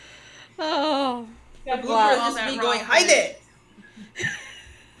 Oh. The Gotta go blooper through is all just that me raw going, footage. hide it!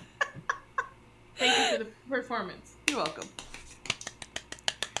 Thank you for the performance. You're welcome.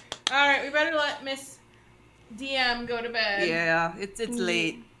 Alright, we better let Miss DM go to bed. Yeah, it's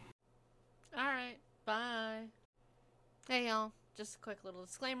late. Alright, bye. Hey y'all, just a quick little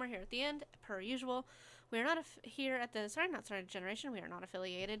disclaimer here at the end. Per usual, we are not here at the Not Sorry Generation, we are not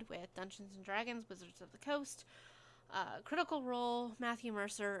affiliated with Dungeons & Dragons, Wizards of the Coast, Critical Role, Matthew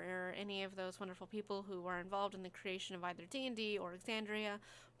Mercer, or any of those wonderful people who are involved in the creation of either D&D or Exandria,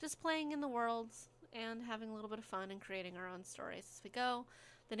 just playing in the worlds and having a little bit of fun and creating our own stories as we go.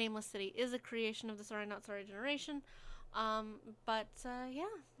 The Nameless City is a creation of the Sorry Not Sorry Generation, but yeah,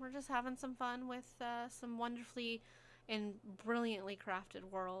 we're just having some fun with some wonderfully and brilliantly crafted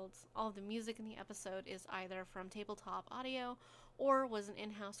worlds. All of the music in the episode is either from Tabletop Audio or was an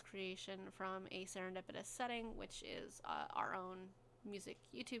in-house creation from a serendipitous setting, which is our own music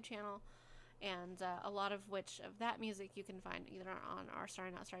YouTube channel, and a lot of which of that music you can find either on our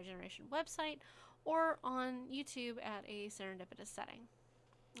Sorry Not Sorry Generation website or on YouTube at a serendipitous setting.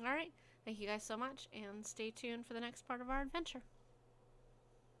 Alright, thank you guys so much, and stay tuned for the next part of our adventure.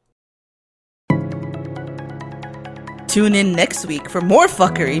 Tune in next week for more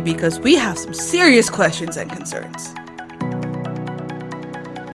fuckery because we have some serious questions and concerns.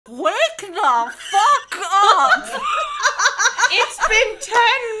 Wake the fuck up! It's been 10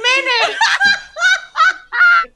 minutes!